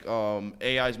 Like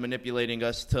AI is manipulating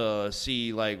us to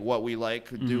see like what we like,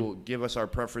 give us our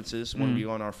preferences when we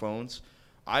go on our phones.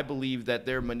 I believe that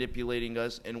they're manipulating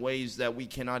us in ways that we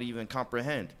cannot even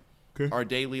comprehend. Okay. Our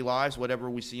daily lives, whatever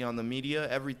we see on the media,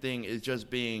 everything is just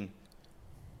being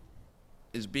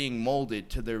molded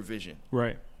to their vision.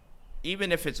 Right.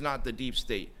 Even if it's not the deep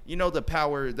state. You know the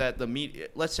power that the media,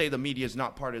 let's say the media is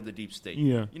not part of the deep state.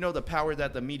 Yeah. You know the power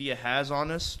that the media has on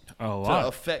us a lot. To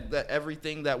affect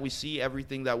everything that we see,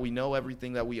 everything that we know,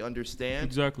 everything that we understand.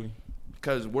 Exactly.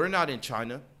 Because we're not in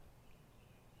China.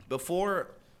 Before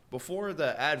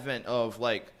the advent of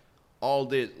like all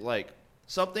this, like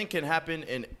something can happen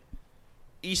in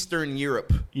Eastern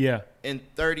Europe in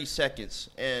 30 seconds,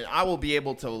 and I will be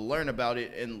able to learn about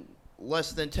it in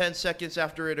less than 10 seconds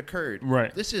after it occurred.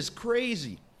 Right. This is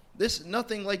crazy.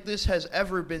 Nothing like this has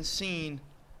ever been seen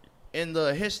in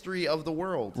the history of the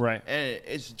world. Right. And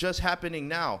it's just happening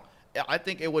now. I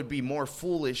think it would be more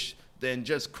foolish than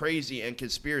just crazy and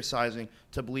conspiracizing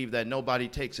to believe that nobody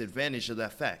takes advantage of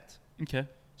that fact. Okay.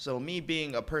 So me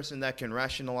being a person that can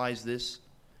rationalize this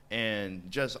and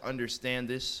just understand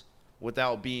this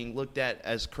without being looked at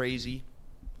as crazy,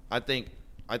 I think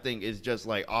it's just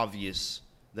like obvious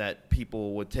that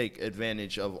people would take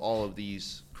advantage of all of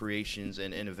these creations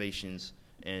and innovations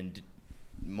and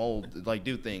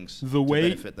do things to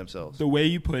benefit themselves. The way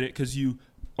you put it, because you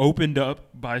opened up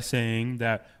by saying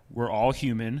that we're all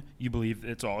human. You believe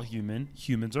it's all human.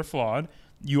 Humans are flawed.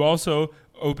 You also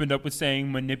opened up with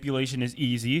saying manipulation is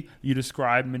easy. You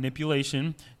described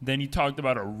manipulation. Then you talked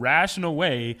about a rational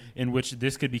way in which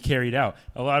this could be carried out.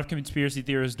 A lot of conspiracy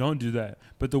theorists don't do that.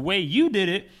 But the way you did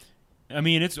it, I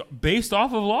mean, it's based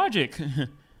off of logic.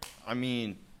 I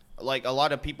mean, like, a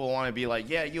lot of people want to be like,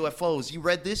 yeah, UFOs. You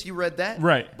read this, you read that.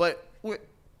 Right. But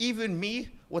even me,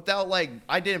 without, like,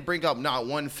 I didn't bring up not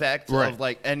one fact right. of,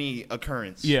 like, any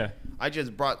occurrence. Yeah. I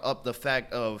just brought up the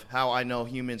fact of how I know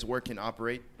humans work and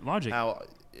operate. Logic.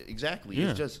 Exactly. Yeah.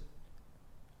 It's just,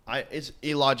 it's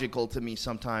illogical to me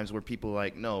sometimes where people are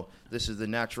like, no, this is the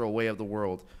natural way of the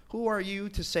world. Who are you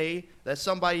to say that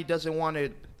somebody doesn't want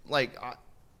to, like,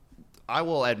 I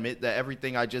will admit that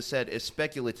everything I just said is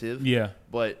speculative. Yeah.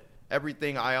 But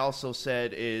everything I also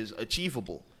said is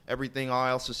achievable. Everything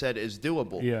I also said is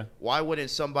doable. Yeah. Why wouldn't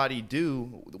somebody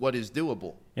do what is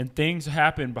doable? And things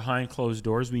happen behind closed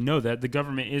doors. We know that. The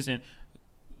government isn't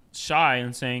shy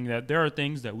in saying that there are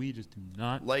things that we just do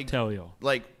not tell y'all.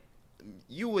 Like,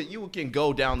 you can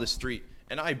go down the street,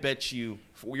 and I bet you're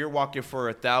walking for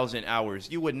 1,000 hours.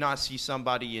 You would not see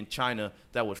somebody in China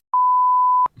that would.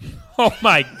 Oh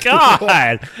my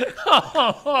God!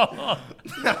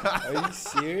 Are you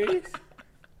serious?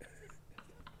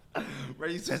 Bro,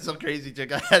 you said some crazy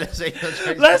shit. I had to say some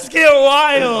crazy. Let's get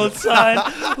wild, son.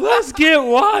 Let's get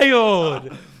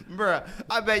wild. Bruh,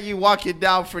 I bet you walking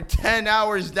down for 10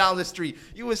 hours down the street,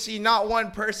 you would see not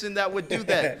one person that would do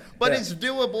that. But it's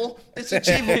doable. It's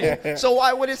achievable. So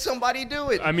why wouldn't somebody do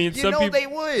it? I mean, they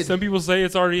would. Some people say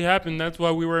it's already happened. That's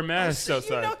why we wear masks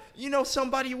outside. You know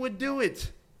somebody would do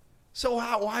it. So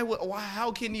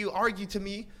how can you argue to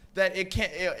me that it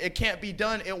can't be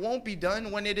done? It won't be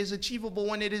done when it is achievable,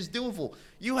 when it is doable.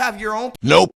 You have your own.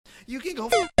 Nope. You can go.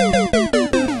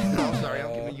 I'm sorry,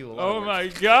 I'm giving you a lot. Oh my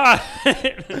God.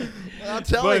 I'm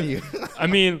telling you. I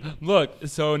mean, look.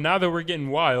 So now that we're getting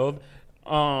wild,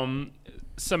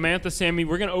 Samantha, Sammy,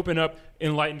 we're gonna open up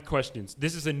enlightened questions.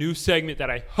 This is a new segment that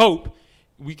I hope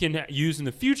we can use in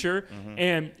the future,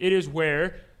 and it is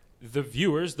where the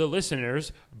viewers, the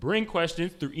listeners, bring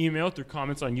questions through email, through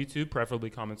comments on YouTube, preferably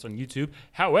comments on YouTube.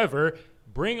 However,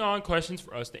 bring on questions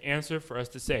for us to answer, for us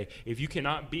to say. If you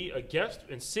cannot be a guest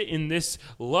and sit in this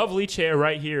lovely chair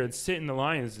right here and sit in the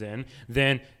lion's den,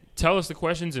 then tell us the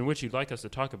questions in which you'd like us to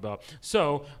talk about.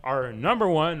 So our number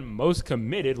one most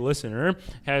committed listener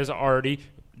has already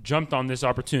jumped on this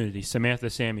opportunity.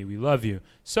 Samantha, Sammy, we love you.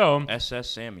 So SS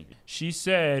Sammy. She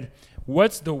said,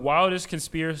 what's the wildest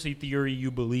conspiracy theory you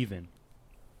believe in?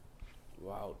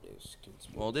 Wildest conspiracy.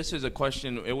 Well, this is a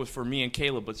question. It was for me and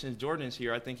Caleb, but since Jordan's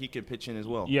here, I think he could pitch in as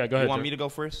well. Yeah, go ahead. You want me to go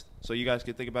first so you guys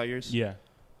can think about yours? Yeah.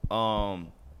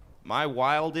 My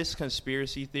wildest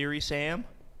conspiracy theory, Sam,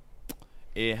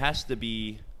 it has to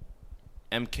be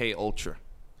MK Ultra.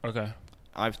 Okay.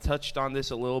 I've touched on this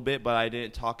a little bit, but I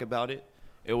didn't talk about it.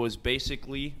 It was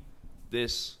basically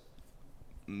this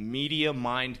media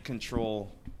mind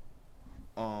control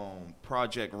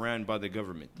project ran by the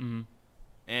government. Mm-hmm.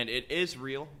 And it is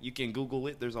real. You can Google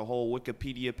it. There's a whole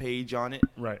Wikipedia page on it.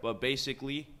 Right. But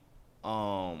basically,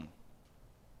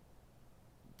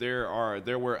 there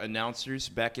were announcers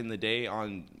back in the day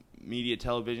on media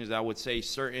televisions that would say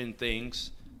certain things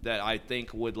that I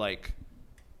think would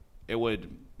it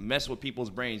would mess with people's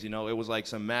brains. You know, it was like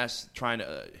some mass trying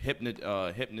to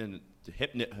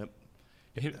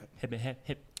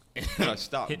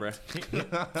stop, bruh.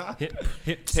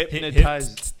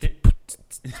 Hypnotize.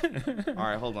 All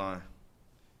right, hold on.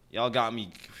 Y'all got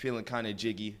me feeling kind of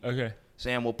jiggy. Okay.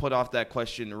 Sam, we'll put off that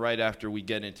question right after we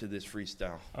get into this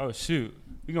freestyle. Oh, shoot.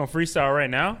 We going to freestyle right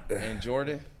now? And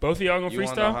Jordan? Both of y'all going to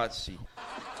freestyle? You on the hot seat.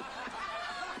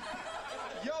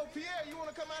 Yo, Pierre, you want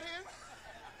to come out here?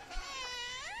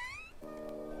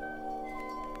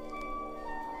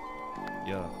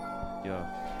 Yo,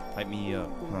 hype me up,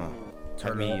 huh?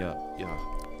 Hype me up, yeah.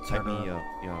 Hype me up,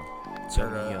 yeah.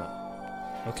 Turn me up.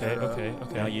 Okay.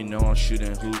 Now you know I'm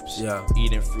shooting hoops, yeah.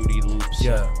 Eating Fruity Loops,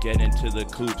 yeah. Get into the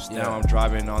coops. Yeah. Now I'm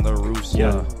driving on the roofs,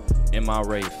 yeah. In my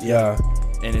Wraith, yeah.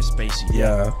 And it's spacey,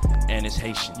 yeah. And it's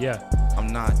Haitian, yeah. I'm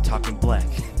not talking black,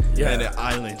 yeah. And an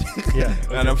island, yeah.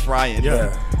 And I'm frying,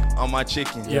 yeah. On my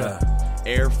chicken, yeah.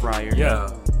 Air fryer, yeah.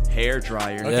 Hair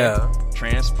dryer, yeah.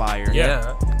 Transpire,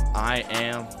 yeah. I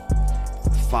am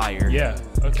fire, yeah.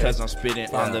 Okay. Cause I'm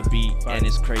spitting on the beat and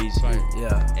it's crazy.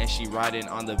 Yeah. And she riding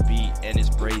on the beat and it's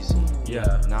brazy.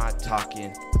 Yeah. Not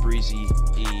talking breezy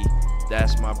E.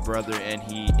 That's my brother and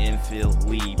he in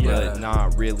Philly, but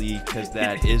not really, cause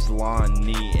that is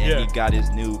Lonnie and he got his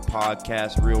new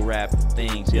podcast, Real Rap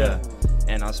Things. Yeah.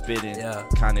 And I'm spitting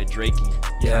kinda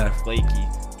Drakey, kinda flaky,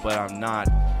 but I'm not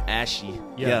ashy.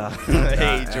 Yeah.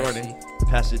 Hey Jordan,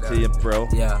 pass it to you, bro.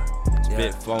 Yeah.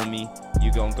 Bit foamy.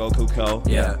 You gon' go Goku.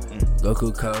 Yeah.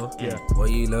 Goku Co. Yeah. Well,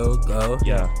 you know, go.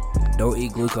 Yeah. Don't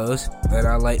eat glucose. Man,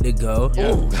 I like to go.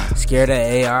 Yeah. Scared of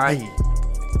AI? Hey.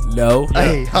 No.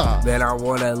 Hey, huh. Man, I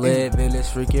want to live in this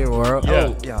freaking world.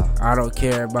 Yeah. Yeah. I don't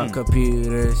care about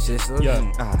computer systems.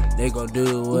 Yeah. They gonna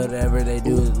do whatever they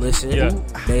do. Listen. Yeah.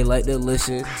 They like to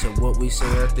listen to what we say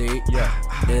or think. Yeah.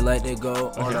 They like to go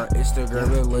on our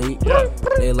Instagram and link. Yeah.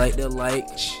 They like to like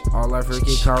all our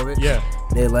freaking comments. Yeah.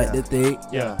 They like to think.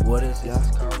 Yeah. What is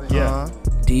this comment? Yeah.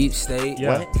 Deep state.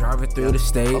 Yeah. What? Driving through the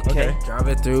state. Okay.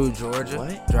 Driving through Georgia.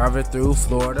 What? Driving through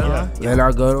Florida. Yeah. Then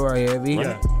I'll go to Miami.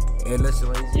 Yeah. And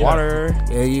listen, lazy. Water.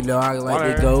 Yeah, you know I like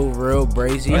Water. to go real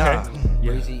brazy. Okay. Yeah.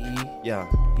 Brazy E. Yeah.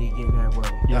 He getting that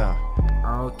money. Yeah.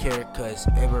 I don't care cause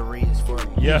Emery is for me.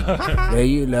 Yeah. Yeah,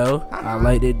 you know, I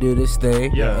like to do this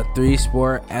thing. Yeah. A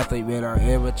 3-sport athlete, man. I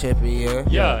am a champion.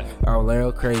 Yeah. I'm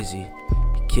Lero Crazy.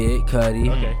 Kid Cudi.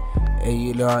 Okay. And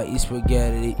you know I eat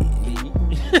spaghetti.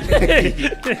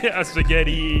 A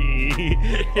spaghetti.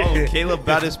 Oh, Caleb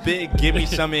about his big. Give me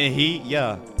some in heat.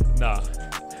 Yeah. Nah.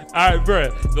 All right, bro.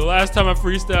 The last time I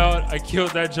freestyled, I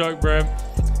killed that junk, bro.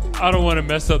 I don't want to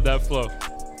mess up that flow.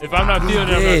 If I'm not feeling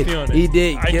it, I'm not feeling it. He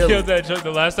did I kill killed it. that junk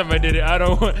the last time I did it. I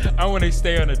want to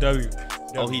stay on a W.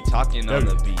 Oh, he talking on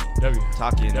the beat. W.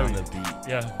 Talking W. on the beat.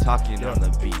 Yeah. Talking Yeah. on the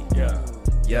beat. Yeah.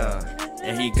 Yeah.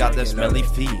 And he got the smelly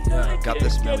feet. Yeah. Got the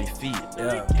smelly feet.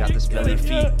 Yeah. Got the smelly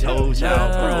feet. Toes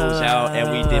out, bros out, and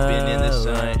we dipping in the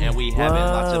sun, and we having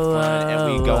lots of fun,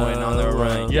 and we going on the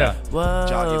run. Yeah.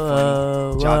 Jogging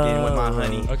funny, jogging with my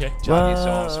honey. Okay. Jogging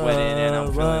so I'm sweating and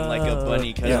I'm feeling like a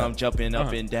bunny cause Yeah. I'm jumping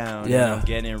up and down. Yeah. And I'm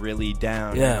getting really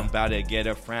down. Yeah. And I'm about to get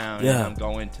a frown. Yeah. And I'm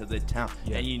going to the town.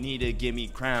 Yeah. And you need to give me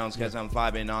crowns cause I'm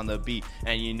vibing on the beat.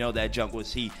 And you know that junk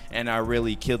was heat. And I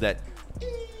really killed that.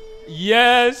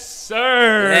 Yes,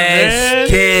 sir. Let's man.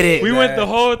 get it, We man. went the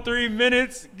whole 3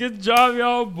 minutes. Good job,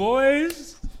 y'all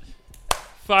boys.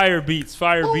 Fire beats,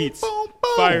 fire beats, boom,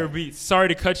 boom. fire beats. Sorry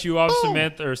to cut you off,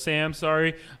 Samantha or Sam.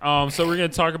 Sorry. So we're gonna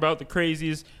talk about the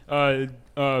craziest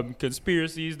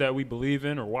conspiracies that we believe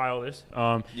in or wildest.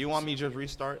 You want me to just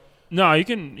restart? No, you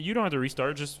can. You don't have to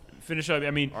restart. Just finish up.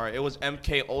 I mean, All right, it was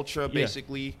MK Ultra, Yeah.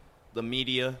 basically. The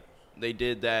media, they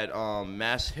did that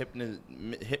mass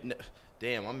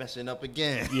Damn, I'm messing up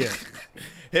again. Yeah.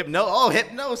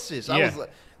 Hypnosis. Yeah.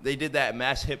 They did that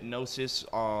mass hypnosis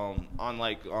on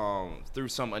like through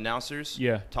some announcers.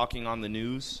 Yeah. Talking on the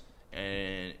news,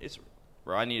 and it's.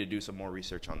 Bro, I need to do some more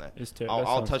research on that. It's that I'll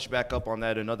sounds- touch back up on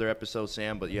that another episode,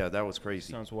 Sam. But yeah, that was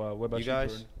crazy. sounds wild. What about You guys?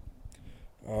 Jordan?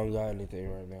 I don't got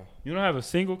anything right now. You don't have a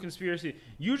single conspiracy.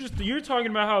 You're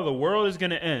talking about how the world is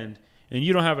gonna end, and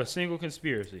you don't have a single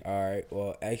conspiracy. All right.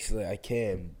 Well, actually, I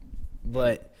can,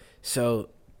 but so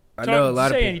I know a Talk-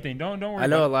 lot of say people. anything. Don't worry. I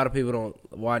know a about lot of people don't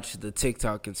watch the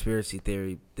TikTok conspiracy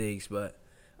theory things, but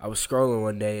I was scrolling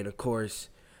one day, and of course,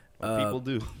 People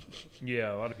do. it.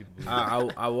 Yeah, a lot of people. Do.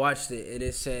 I watched it, and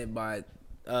it said by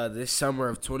this summer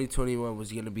of 2021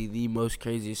 was going to be the most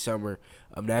craziest summer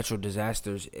of natural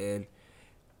disasters, and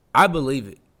I believe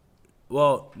it.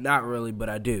 Well, not really, but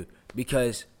I do.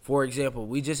 Because, for example,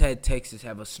 we just had Texas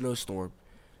have a snowstorm,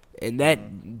 and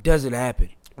that doesn't happen.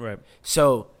 Right.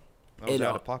 So, That was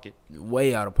out of pocket.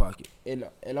 way out of pocket. In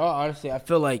all honesty, I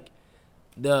feel like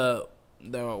the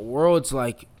world's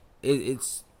like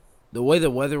it's the way the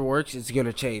weather works. It's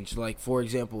gonna change. Like, for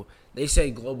example, they say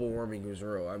global warming is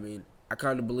real. I mean, I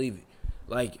kind of believe it.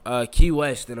 Like Key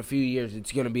West, in a few years,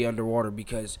 it's gonna be underwater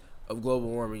because of global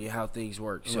warming and how things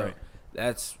work. So Right.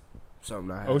 that's something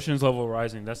I have. Ocean's level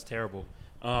rising. That's terrible.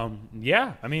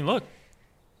 Yeah. I mean, look.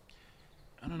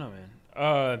 I don't know,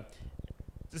 man.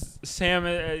 Sam,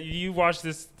 you watched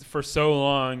this for so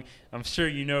long. I'm sure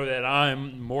you know that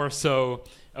I'm more so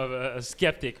of a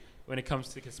skeptic when it comes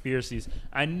to conspiracies.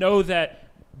 I know that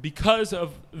because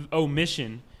of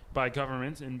omission by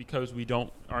governments and because we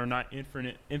are not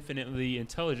infinitely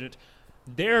intelligent,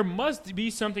 there must be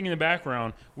something in the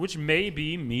background, which may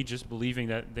be me just believing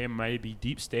that there might be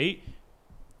deep state.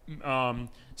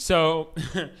 So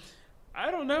I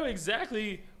don't know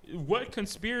exactly what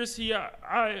conspiracy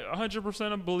I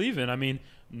 100% believe in. I mean,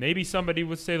 maybe somebody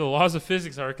would say the laws of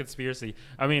physics are a conspiracy.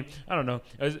 I mean, I don't know.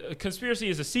 A conspiracy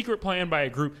is a secret plan by a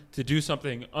group to do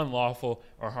something unlawful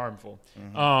or harmful.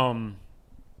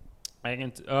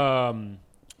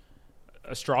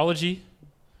 Astrology.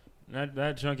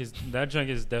 That junk is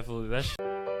definitely that.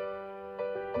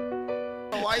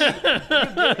 Why you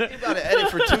about to edit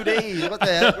for 2 days? What the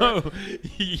hell? Bro?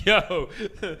 Yo,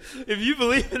 if you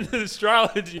believe in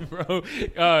astrology, bro,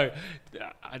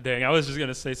 dang, I was just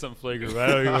gonna say something flagrant, but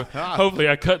I don't even, hopefully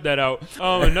I cut that out.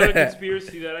 Another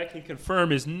conspiracy that I can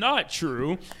confirm is not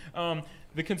true.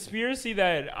 the conspiracy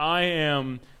that I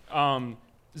am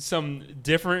some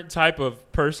different type of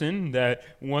person that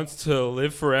wants to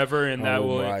live forever and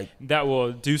that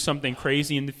will do something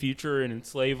crazy in the future and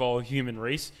enslave all human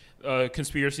race.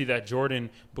 Conspiracy that Jordan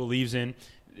believes in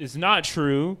is not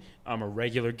true. I'm a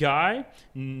regular guy,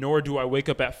 nor do I wake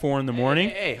up at 4 a.m.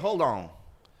 Hey, hold on.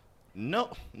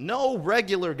 No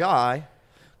regular guy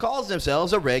calls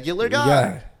themselves a regular guy.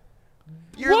 Yeah.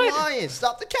 You're lying.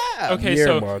 Stop the cap. Okay, You're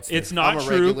so a monster. it's not I'm a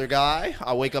true. regular guy.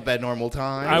 I wake up at normal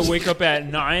times. I wake up at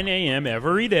 9 a.m.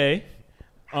 every day.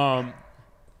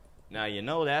 Now you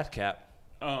know that's cap.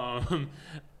 I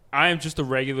am just a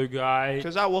regular guy.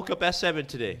 Because I woke up at 7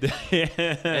 today.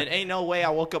 And ain't no way I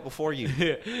woke up before you.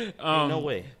 Ain't no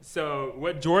way. So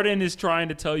what Jordan is trying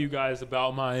to tell you guys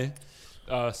about my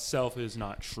self is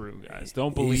not true, guys.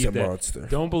 Don't believe that. Monster.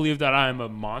 Don't believe that I'm a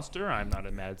monster. I'm not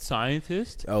a mad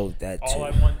scientist. Oh, that too. All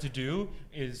I want to do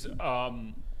is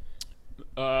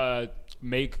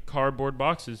make cardboard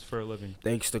boxes for a living.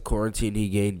 Thanks to quarantine, he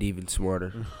gained even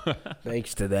smarter.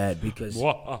 Thanks to that, because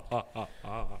yeah.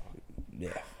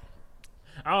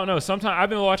 I don't know. Sometimes I've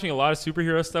been watching a lot of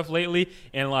superhero stuff lately,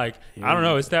 and I don't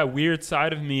know. It's that weird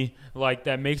side of me,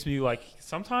 that makes me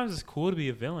sometimes it's cool to be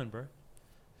a villain, bro.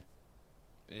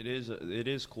 It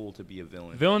is cool to be a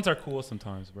villain. Villains are cool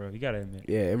sometimes, bro. You gotta admit.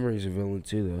 Yeah, Emery's a villain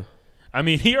too, though. I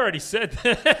mean, he already said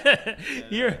that.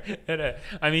 He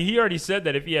already said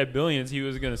that if he had billions, he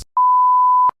was gonna.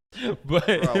 But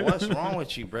bro, what's wrong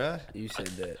with you, bro? You said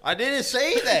that. I didn't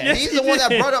say that. Yes, He's you the one that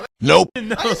did. brought up. Nope.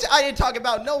 No. I didn't talk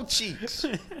about no cheeks.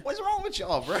 What's wrong with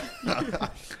y'all, bro?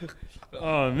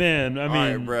 Oh man, I All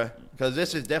mean, right, bro. Because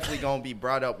this is definitely gonna be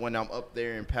brought up when I'm up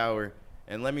there in power.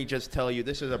 And let me just tell you,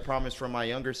 this is a promise from my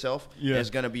younger self. Yeah. It's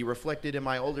gonna be reflected in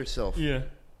my older self. yeah,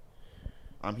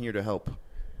 I'm here to help.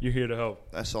 you're here to help.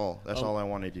 That's all. That's all I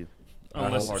want to do.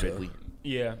 Unless- Wholeheartedly.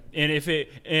 Yeah, and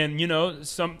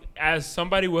as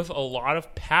somebody with a lot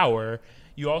of power,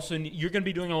 you're going to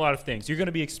be doing a lot of things. You're going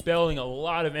to be expelling a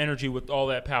lot of energy with all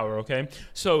that power, okay?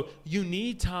 So you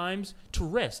need times to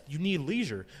rest. You need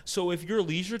leisure. So if your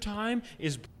leisure time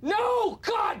is No!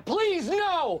 God, please,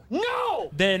 no! No!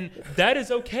 then that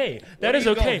is okay. That is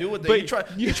What are okay. you gonna do with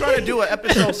that? You try to do an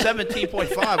episode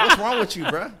 17.5. What's wrong with you,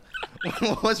 bro?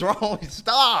 What's wrong with you?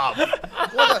 Stop.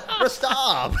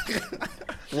 Stop.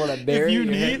 If you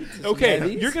need,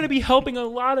 you're going to be helping a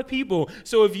lot of people.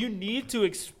 So if you need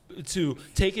to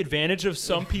take advantage of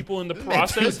some people in the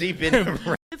process, Deep in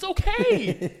it's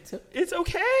okay. It's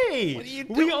okay. What are you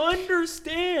We doing?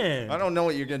 understand. I don't know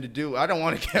what you're going to do. I don't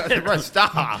want to get bro,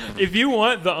 stop. If you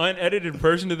want the unedited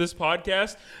version of this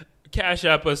podcast, Cash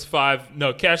App us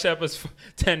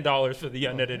 $10 for the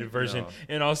unedited version,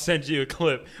 and I'll send you a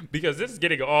clip because this is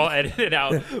getting all edited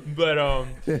out. But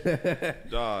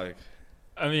Dog.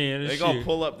 I mean, They gonna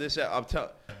pull up this.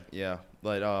 Yeah,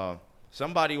 but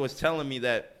somebody was telling me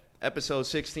that episode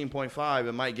 16.5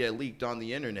 it might get leaked on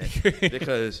the internet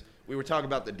because we were talking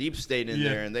about the deep state in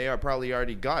there, and they are probably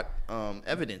already got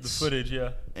evidence, the footage, yeah.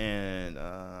 And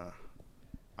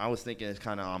I was thinking it's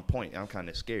kind of on point. I'm kind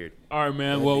of scared. All right,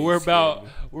 man. Well,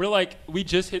 we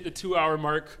just hit the 2-hour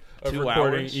mark of 2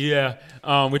 recording. hours?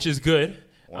 Yeah, which is good.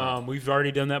 Wow. We've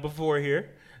already done that before here.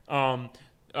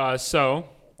 So,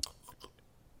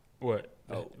 what?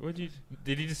 Oh,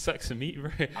 did he just suck some meat?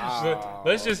 Right?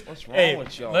 Let's just. What's wrong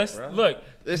with y'all, bro? Look.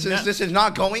 This is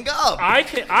not going up.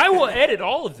 I will edit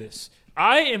all of this.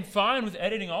 I am fine with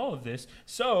editing all of this.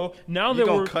 So now You're that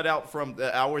gonna we're cut out from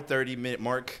the hour 30-minute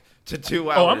mark to 2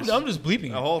 oh, hours. I'm just bleeping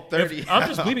it. The whole 30. I'm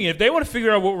just bleeping it. If they want to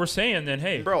figure out what we're saying, then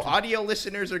hey, Bro, audio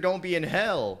listeners are gonna be in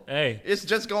hell. Hey, It's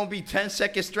just gonna be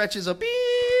 10-second stretches of beep.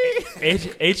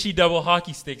 HE double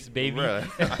hockey sticks, baby. Bruh.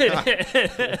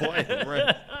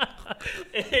 Bruh.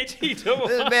 HE double.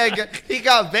 This man, he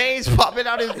got veins popping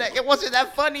out his neck. It wasn't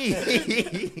that funny.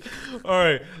 All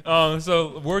right.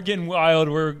 So we're getting wild.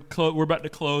 We're about to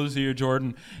close here,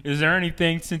 Jordan. Is there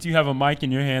anything, since you have a mic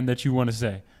in your hand, that you want to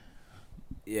say?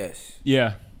 Yes.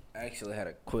 Yeah. I actually had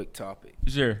a quick topic.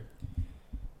 Sure.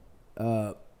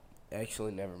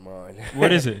 Actually, never mind.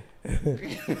 What is it?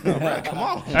 Come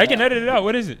on. I can edit it out.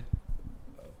 What is it?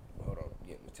 Hold on,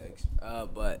 get my text.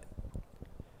 But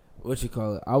what you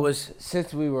call it?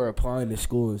 Since we were applying to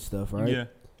school and stuff, right? Yeah.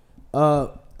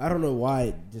 I don't know why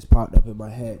it just popped up in my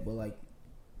head, but like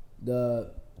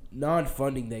the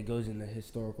non-funding that goes into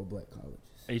historical black colleges.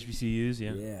 HBCUs,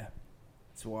 yeah. Yeah,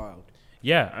 it's wild.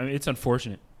 Yeah, I mean, it's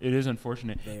unfortunate. It is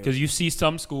unfortunate because you see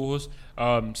some schools,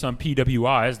 some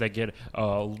PWIs that get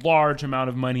a large amount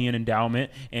of money in endowment,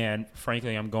 and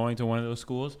frankly, I'm going to one of those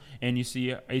schools, and you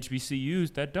see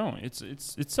HBCUs that don't. It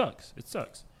sucks. It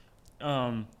sucks.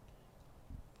 And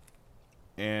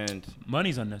And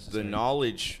money's unnecessary. The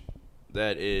knowledge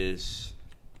that is,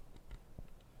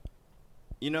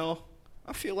 I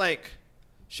feel like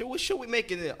should we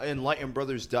make it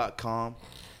EnlightenedBrothers.com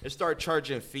and start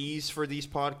charging fees for these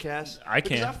podcasts?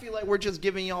 Because I feel like we're just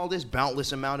giving y'all this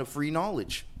boundless amount of free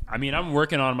knowledge. I mean, I'm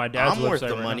working on my dad's website. I'm worth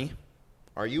the right money. Now.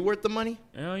 Are you worth the money?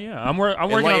 Hell yeah. I'm working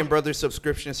Enlightened Brothers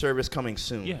subscription service coming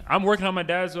soon. Yeah, I'm working on my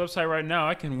dad's website right now.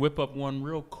 I can whip up one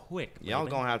real quick. Y'all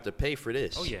going to have to pay for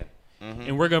this. Oh, yeah. Mm-hmm.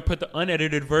 And we're going to put the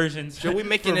unedited versions. Should we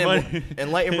make it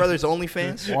Enlightened Brothers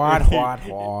OnlyFans? What?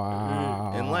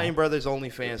 Enlightened Brothers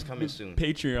OnlyFans coming soon.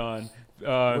 Patreon.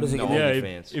 What is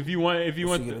it? If you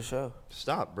want the show.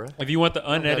 Stop, bro. If you want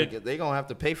the unedited, they gonna have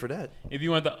to pay for that. If you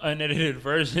want the unedited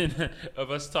version of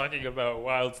us talking about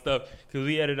wild stuff, because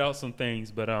we edit out some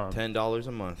things, but $10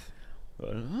 a month.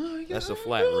 That's a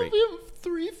flat rate.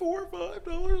 $3, $4,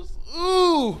 $5.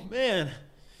 Ooh, man.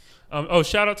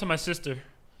 Shout out to my sister.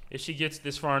 If she gets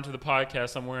this far into the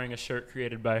podcast, I'm wearing a shirt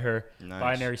created by her. Nice.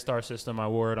 Binary Star System. I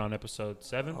wore it on episode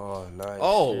 7. Oh, nice.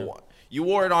 Oh, yeah. You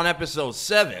wore it on episode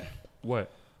 7.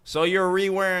 What? So you're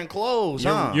re-wearing clothes,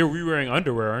 huh? You're re-wearing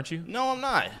underwear, aren't you? No, I'm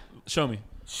not. Show me.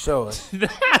 Show us.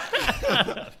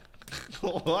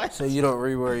 What? So you don't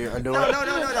re-wear your underwear?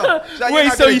 No. So you're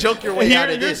not going to joke your way out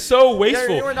of this. You're so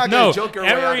wasteful. You're not going to joke your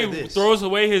way out of this. Throws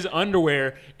away his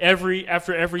underwear every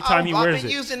time he wears it. I've been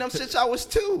using them since I was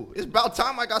 2. It's about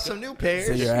time I got some new pairs.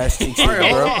 So your ass cheeks, all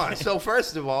right, bro. hold on. So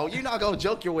first of all, you're not going to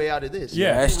joke your way out of this.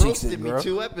 Yeah. You roasted me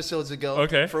 2 episodes ago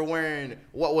for wearing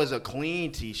what was a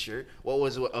clean T-shirt, what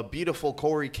was a beautiful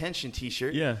Corey Kenshin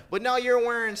T-shirt. Yeah. But now you're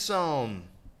wearing some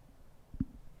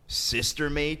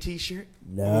sister-made T-shirt.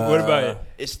 No. What about it?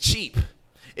 It's cheap.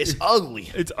 It's ugly.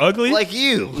 It's ugly? Like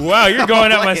you. Wow, you're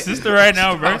going at my sister right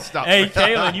now, bro. Stop, hey,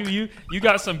 Kaylin, you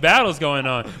got some battles going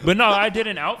on. But no, I did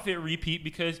an outfit repeat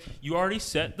because you already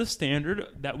set the standard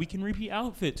that we can repeat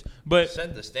outfits. But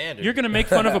set the standard. You're gonna make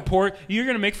fun of a poor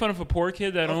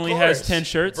kid that only has 10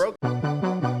 shirts. You can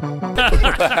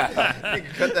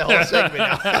cut that whole segment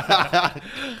out.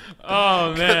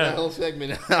 Oh man. Cut that whole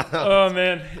segment out. Oh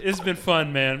man, it's been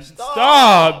fun, man.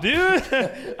 Stop, dude.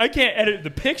 I can't edit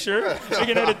the picture. I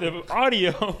can edit the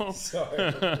audio.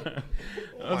 Sorry.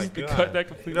 I'll just cut that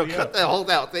completely out. Cut that whole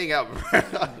thing out.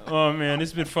 Oh man,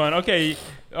 it's been fun. Okay.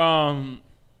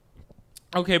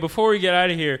 Okay, before we get out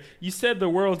of here, you said the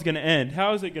world's gonna end.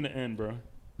 How is it gonna end, bro?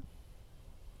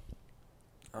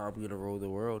 I'm gonna rule the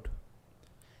world.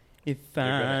 If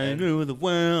I rule the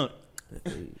world,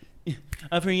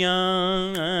 of your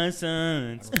young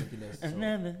sons.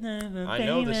 I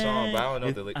know the song, but I don't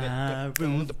know the lyrics. I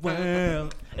rule the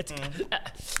world.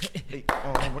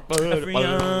 Of your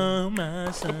young my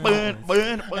sons.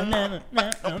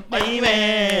 Baby.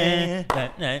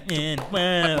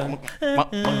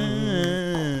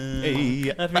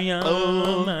 Of your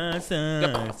young my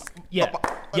sons. Yeah.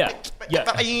 If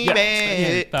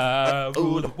I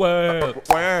rule the world.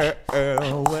 Of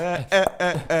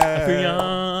your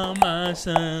young my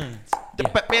sons.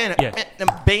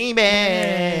 Baby.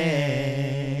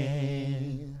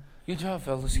 Good job,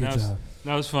 fellas. Good job.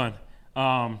 That was fun.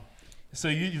 So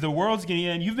the world's going to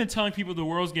end. You've been telling people the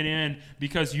world's going to end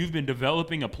because you've been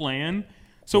developing a plan.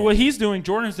 So what he's doing,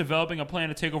 Jordan's developing a plan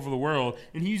to take over the world,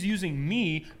 and he's using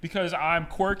me because I'm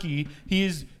quirky.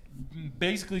 He's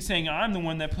basically saying I'm the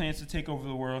one that plans to take over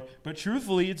the world, but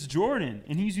truthfully, it's Jordan,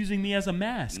 and he's using me as a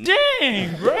mask.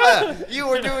 Dang, bro! You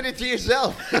were doing it to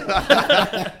yourself. Oh,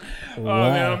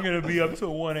 man, I'm going to be up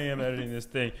till 1 a.m. editing this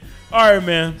thing. All right,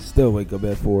 man. Still wake up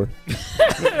at 4.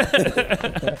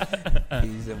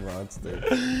 He's a monster.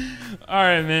 All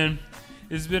right, man.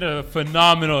 It's been a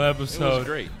phenomenal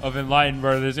episode of Enlightened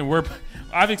Brothers, and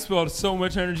I've expelled so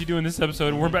much energy doing this episode,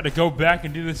 and we're about to go back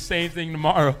and do the same thing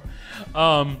tomorrow.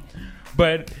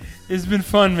 But it's been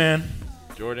fun, man.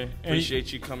 Jordan,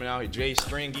 appreciate you coming out. Jay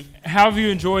Stringy. How have you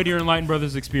enjoyed your Enlightened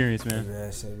Brothers experience, man?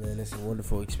 Man, it's a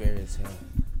wonderful experience.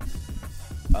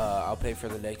 I'll pay for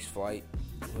the next flight.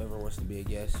 Whoever wants to be a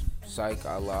guest. Psych,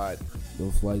 I lied. No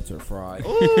flights are fried.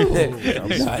 I'm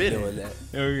not doing that.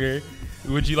 Okay.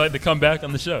 Would you like to come back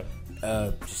on the show?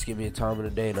 Just give me a time of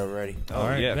the day and I'm ready. All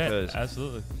right, yeah, because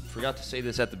absolutely. Forgot to say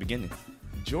this at the beginning.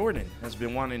 Jordan has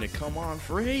been wanting to come on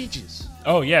for ages.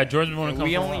 Oh yeah, Jordan's been wanting to come on.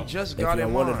 We only just got him on. If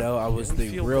you want to know, I was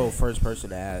the real first person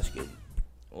to ask it.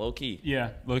 Low key. Yeah,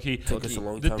 low key. Took us a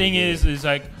long time. The thing is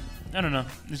like, I don't know.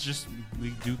 It's just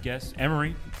we do guests.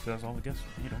 Emery does all the guests.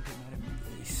 Hey, don't get mad at me.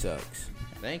 He sucks.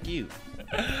 Thank you.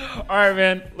 All right,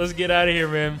 man. Let's get out of here,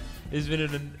 man. It's been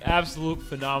an absolute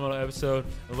phenomenal episode.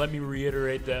 And let me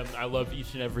reiterate that I love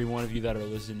each and every one of you that are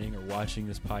listening or watching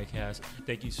this podcast.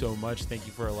 Thank you so much. Thank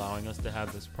you for allowing us to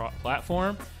have this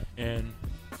platform. And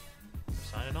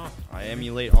Signing off. I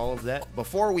emulate all of that.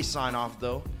 Before we sign off,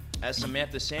 though, as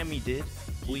Samantha Sammy did,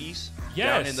 please,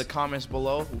 down in the comments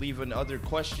below, leave other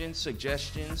questions,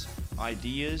 suggestions,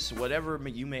 ideas, whatever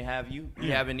you may have. You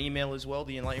have an email as well,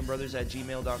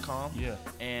 theenlightenedbrothers@gmail.com. Yeah.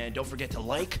 And don't forget to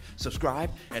like,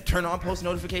 subscribe, and turn on post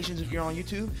notifications if you're on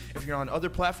YouTube. If you're on other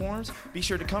platforms, be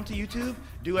sure to come to YouTube,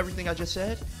 do everything I just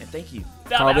said, and thank you.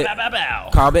 Comment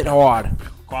hard.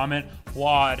 Comment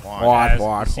WAD. Wad.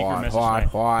 All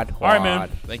right, man.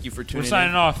 Thank you for tuning in. We're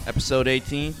signing off. Episode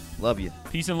 18. Love you.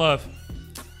 Peace and love.